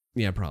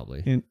 Yeah,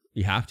 probably.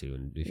 You have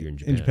to, if you're in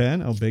Japan. In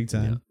Japan, oh, big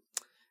time. Yeah.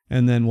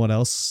 And then what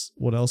else?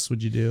 What else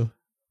would you do?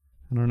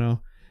 I don't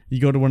know. You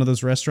go to one of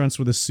those restaurants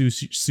where the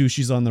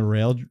sushi's on the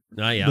rail,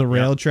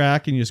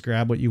 track, and you just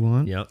grab what you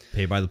want. Yeah,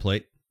 pay by the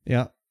plate.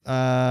 Yeah,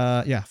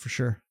 yeah, for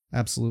sure,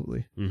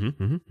 absolutely.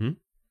 Mm-hmm, mm-hmm.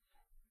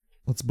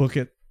 Let's book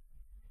it.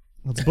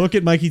 Let's book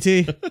it, Mikey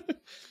T.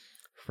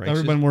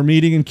 Everyone, we're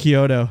meeting in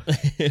Kyoto.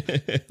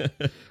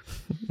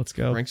 Let's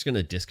go. Frank's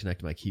gonna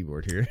disconnect my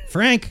keyboard here.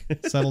 Frank,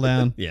 settle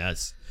down.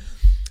 Yes.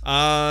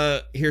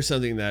 Here's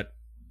something that.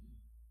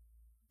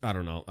 I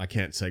don't know. I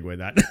can't segue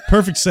that.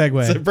 Perfect segue.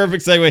 It's a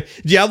perfect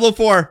segue. Diablo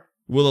 4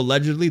 will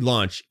allegedly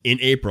launch in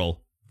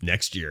April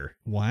next year.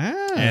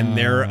 Wow. And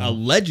they're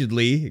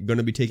allegedly going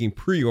to be taking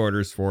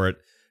pre-orders for it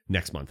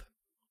next month.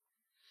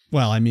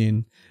 Well, I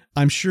mean,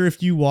 I'm sure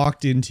if you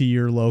walked into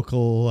your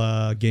local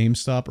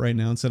GameStop right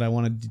now and said, I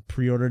want to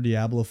pre-order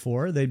Diablo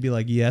 4, they'd be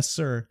like, yes,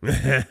 sir.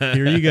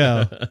 Here you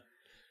go.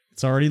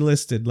 It's already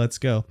listed. Let's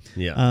go.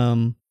 Yeah.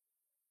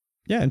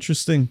 Yeah,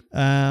 interesting.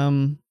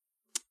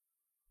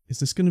 Is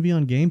this going to be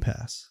on Game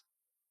Pass?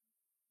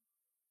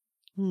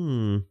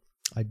 I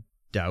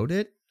doubt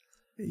it.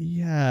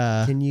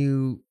 Yeah. Can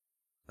you...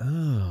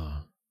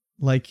 Oh.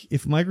 Like,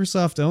 if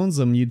Microsoft owns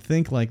them, you'd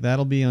think, like,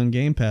 that'll be on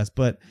Game Pass.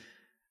 But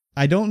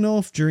I don't know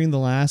if during the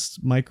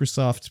last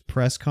Microsoft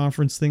press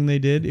conference thing they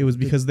did, it was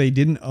because they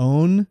didn't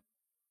own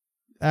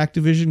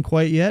Activision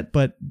quite yet.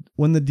 But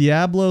when the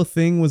Diablo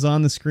thing was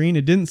on the screen,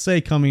 it didn't say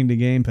coming to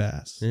Game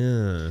Pass.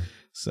 Yeah.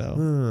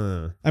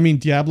 So, I mean,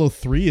 Diablo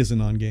 3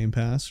 isn't on Game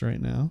Pass right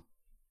now.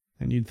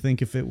 And you'd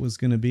think if it was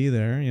going to be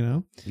there,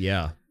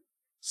 Yeah.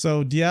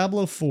 So,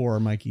 Diablo 4,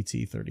 Mikey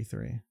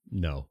T33.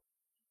 No.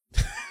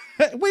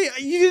 Wait,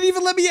 you didn't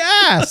even let me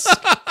ask.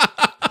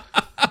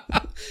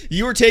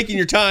 You were taking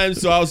your time,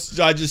 so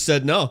I just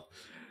said no.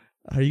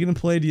 Are you going to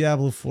play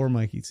Diablo 4,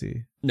 Mikey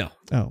T? No.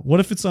 Oh,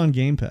 what if it's on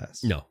Game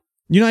Pass? No.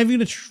 You're not even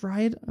going to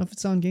try it if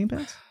it's on Game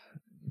Pass?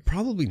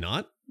 Probably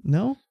not.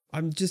 No?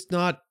 I'm just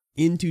not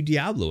into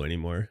Diablo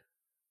anymore.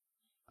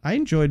 I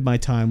enjoyed my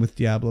time with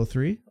Diablo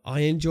 3.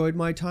 I enjoyed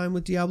my time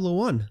with Diablo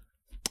 1.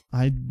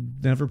 I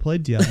never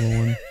played Diablo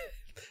 1.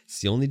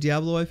 It's the only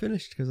Diablo I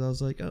finished because I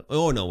was like, I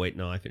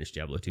finished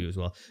Diablo 2 as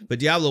well. But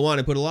Diablo 1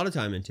 I put a lot of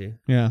time into.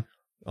 Yeah.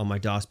 On my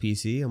DOS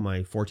PC, on my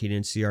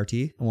 14-inch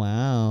CRT.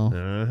 Wow.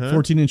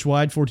 14-inch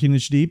wide,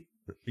 14-inch deep.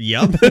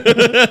 Yep.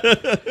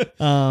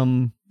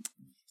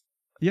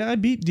 Yeah, I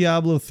beat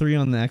Diablo 3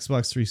 on the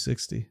Xbox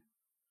 360.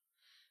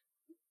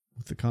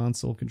 With the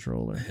console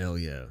controller. Hell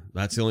yeah.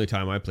 That's the only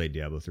time I played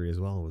Diablo 3 as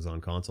well. It was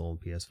on console and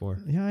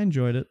PS4. Yeah, I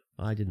enjoyed it.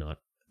 I did not.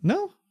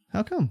 No?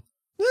 How come?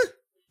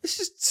 It's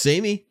just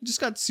samey. It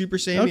just got super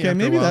samey. Okay,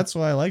 maybe that's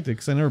why I liked it,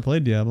 because I never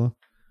played Diablo.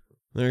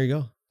 There you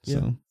go. Yeah.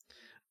 So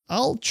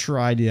I'll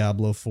try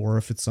Diablo 4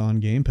 if it's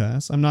on Game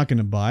Pass. I'm not going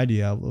to buy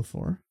Diablo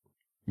 4.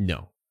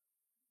 No.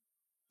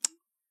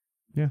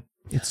 Yeah.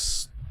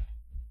 It's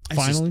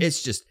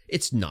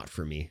not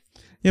for me.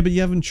 Yeah, but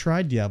you haven't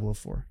tried Diablo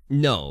 4.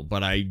 No,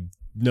 but I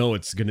know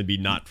it's going to be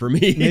not for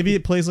me. Maybe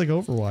it plays like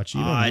Overwatch. You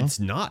don't know. It's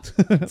not.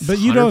 But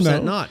you don't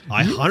know. Not.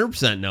 I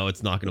 100% know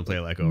it's not going to play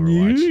like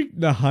Overwatch.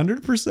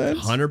 100%?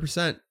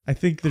 100%. I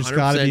think there's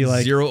got to be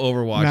like zero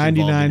Overwatch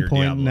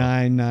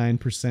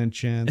 99.99%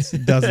 chance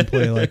it doesn't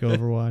play like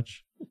Overwatch.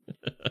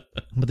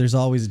 But there's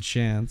always a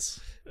chance.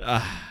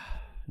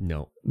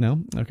 No.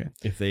 No? Okay.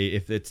 If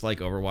it's like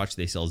Overwatch,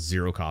 they sell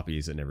 0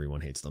 copies and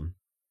everyone hates them.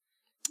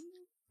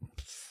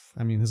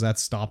 I mean, has that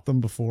stopped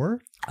them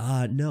before?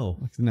 No.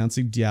 Like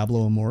announcing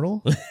Diablo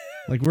Immortal?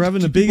 Like, we're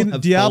having a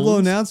big Diablo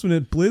announcement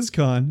at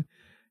BlizzCon.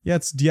 Yeah,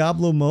 it's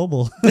Diablo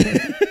Mobile.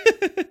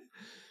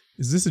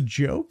 Is this a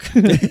joke?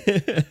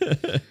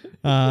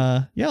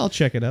 Yeah, I'll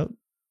check it out.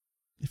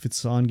 If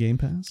it's on Game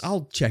Pass.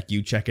 I'll check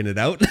you checking it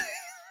out.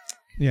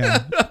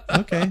 Yeah.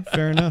 Okay,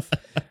 fair enough.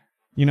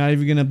 You're not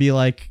even going to be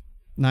like,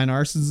 Nine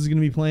Arsons is going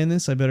to be playing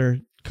this? I better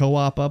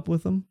co-op up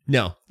with them?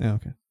 No. Oh,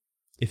 okay.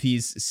 If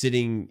he's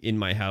sitting in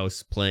my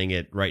house playing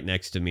it right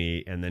next to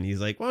me, and then he's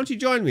like, why don't you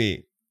join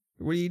me?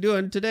 What are you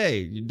doing today?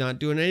 You're not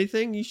doing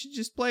anything? You should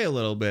just play a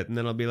little bit. And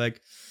then I'll be like,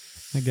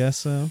 I guess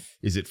so.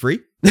 Is it free?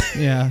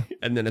 Yeah.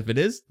 And then if it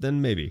is,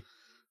 then maybe.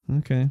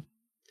 Okay.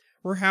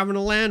 we're having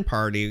a LAN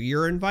party.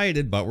 You're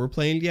invited, but we're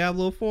playing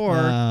Diablo 4.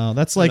 Wow,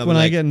 that's like when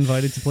I get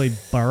invited to play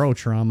Borrow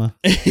Trauma.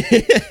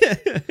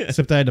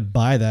 Except I had to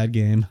buy that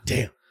game.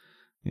 Damn.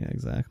 Yeah,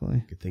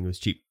 exactly. Good thing it was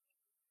cheap.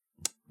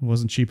 It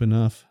wasn't cheap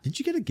enough. Did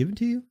you get it given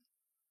to you?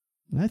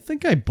 I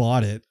think I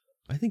bought it.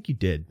 I think you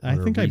did. I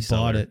think I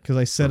bought it because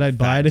I said I'd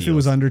buy it if it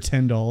was under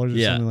 $10 or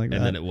something like that.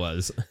 And then it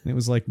was. It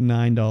was like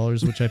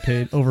 $9, which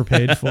I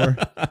overpaid for.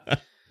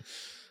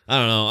 I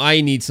don't know.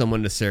 I need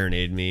someone to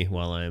serenade me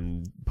while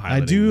I'm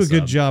piloting. I do a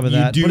good job of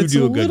that, but it's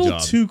a little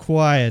too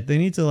quiet. They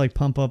need to like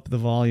pump up the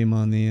volume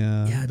on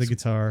the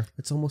guitar.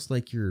 It's almost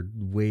like you're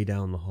way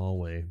down the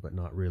hallway, but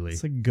not really.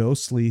 It's like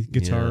ghostly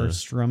guitar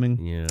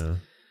strumming. Yeah.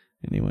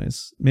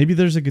 Anyways, maybe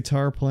there's a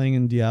guitar playing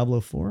in Diablo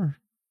 4.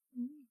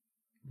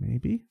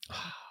 Maybe.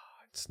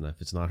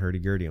 If it's not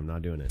hurdy-gurdy, I'm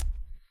not doing it.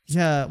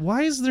 Yeah,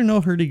 why is there no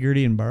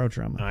hurdy-gurdy in Borrow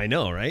Trauma? I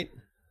know, right?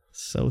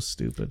 So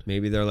stupid.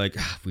 Maybe they're like,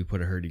 if we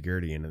put a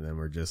hurdy-gurdy in, and then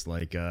we're just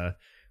like, we're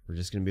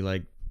just going to be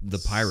like the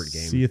pirate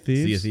game. Sea of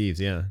Thieves? Sea of Thieves,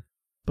 yeah.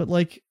 But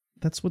like,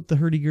 that's what the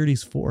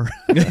hurdy-gurdy's for.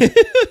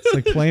 It's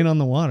like playing on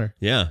the water.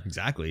 Yeah,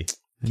 exactly.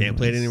 Can't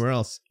play it anywhere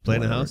else. Play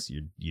in a house,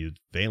 you're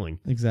failing.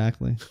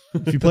 Exactly.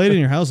 If you play it in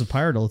your house, a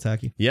pirate will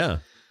attack you. Yeah,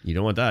 you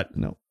don't want that.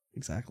 No.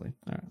 Exactly.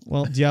 All right.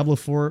 Well, Diablo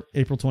 4,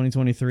 April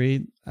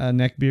 2023.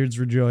 Neckbeards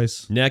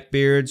rejoice.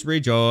 Neckbeards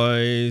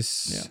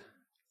rejoice. Yeah.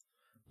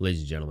 Ladies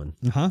and gentlemen,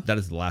 that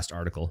is the last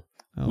article.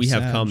 Oh, we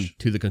have come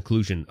to the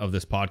conclusion of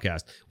this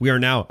podcast. We are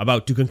now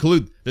about to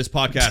conclude this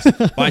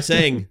podcast by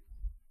saying,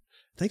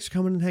 thanks for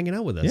coming and hanging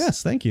out with us.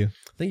 Yes, thank you.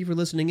 Thank you for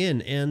listening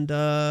in. And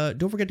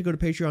don't forget to go to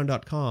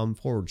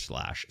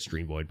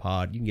patreon.com/StreamVoid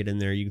Pod. You can get in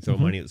there. You can throw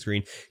money at the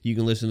screen. You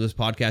can listen to this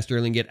podcast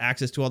early and get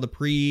access to all the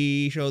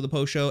pre-show, the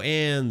post-show,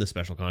 and the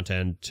special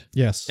content.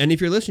 Yes. And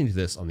if you're listening to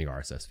this on the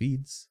RSS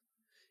feeds,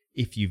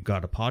 if you've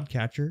got a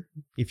podcatcher,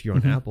 if you're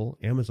on Apple,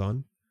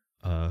 Amazon,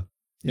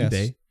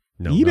 eBay.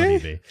 No,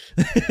 eBay?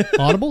 Not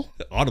eBay.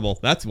 Audible,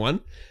 that's one.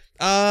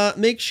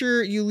 Make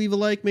sure you leave a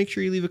like, make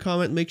sure you leave a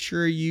comment, make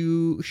sure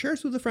you share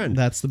us with a friend.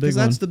 That's the big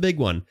one. That's the big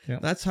one.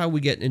 Yep. That's how we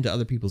get into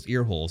other people's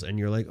ear holes, and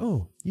you're like,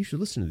 oh, you should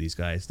listen to these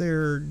guys.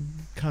 They're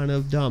kind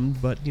of dumb,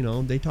 but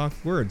they talk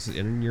words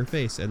in your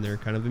face, and they're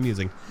kind of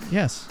amusing.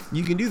 Yes.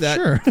 You can do that.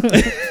 Sure.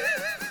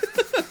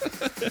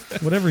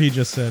 Whatever he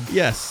just said.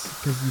 Yes,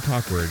 because you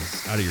talk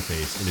words out of your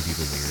face into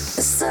people's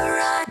ears.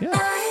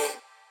 Yeah.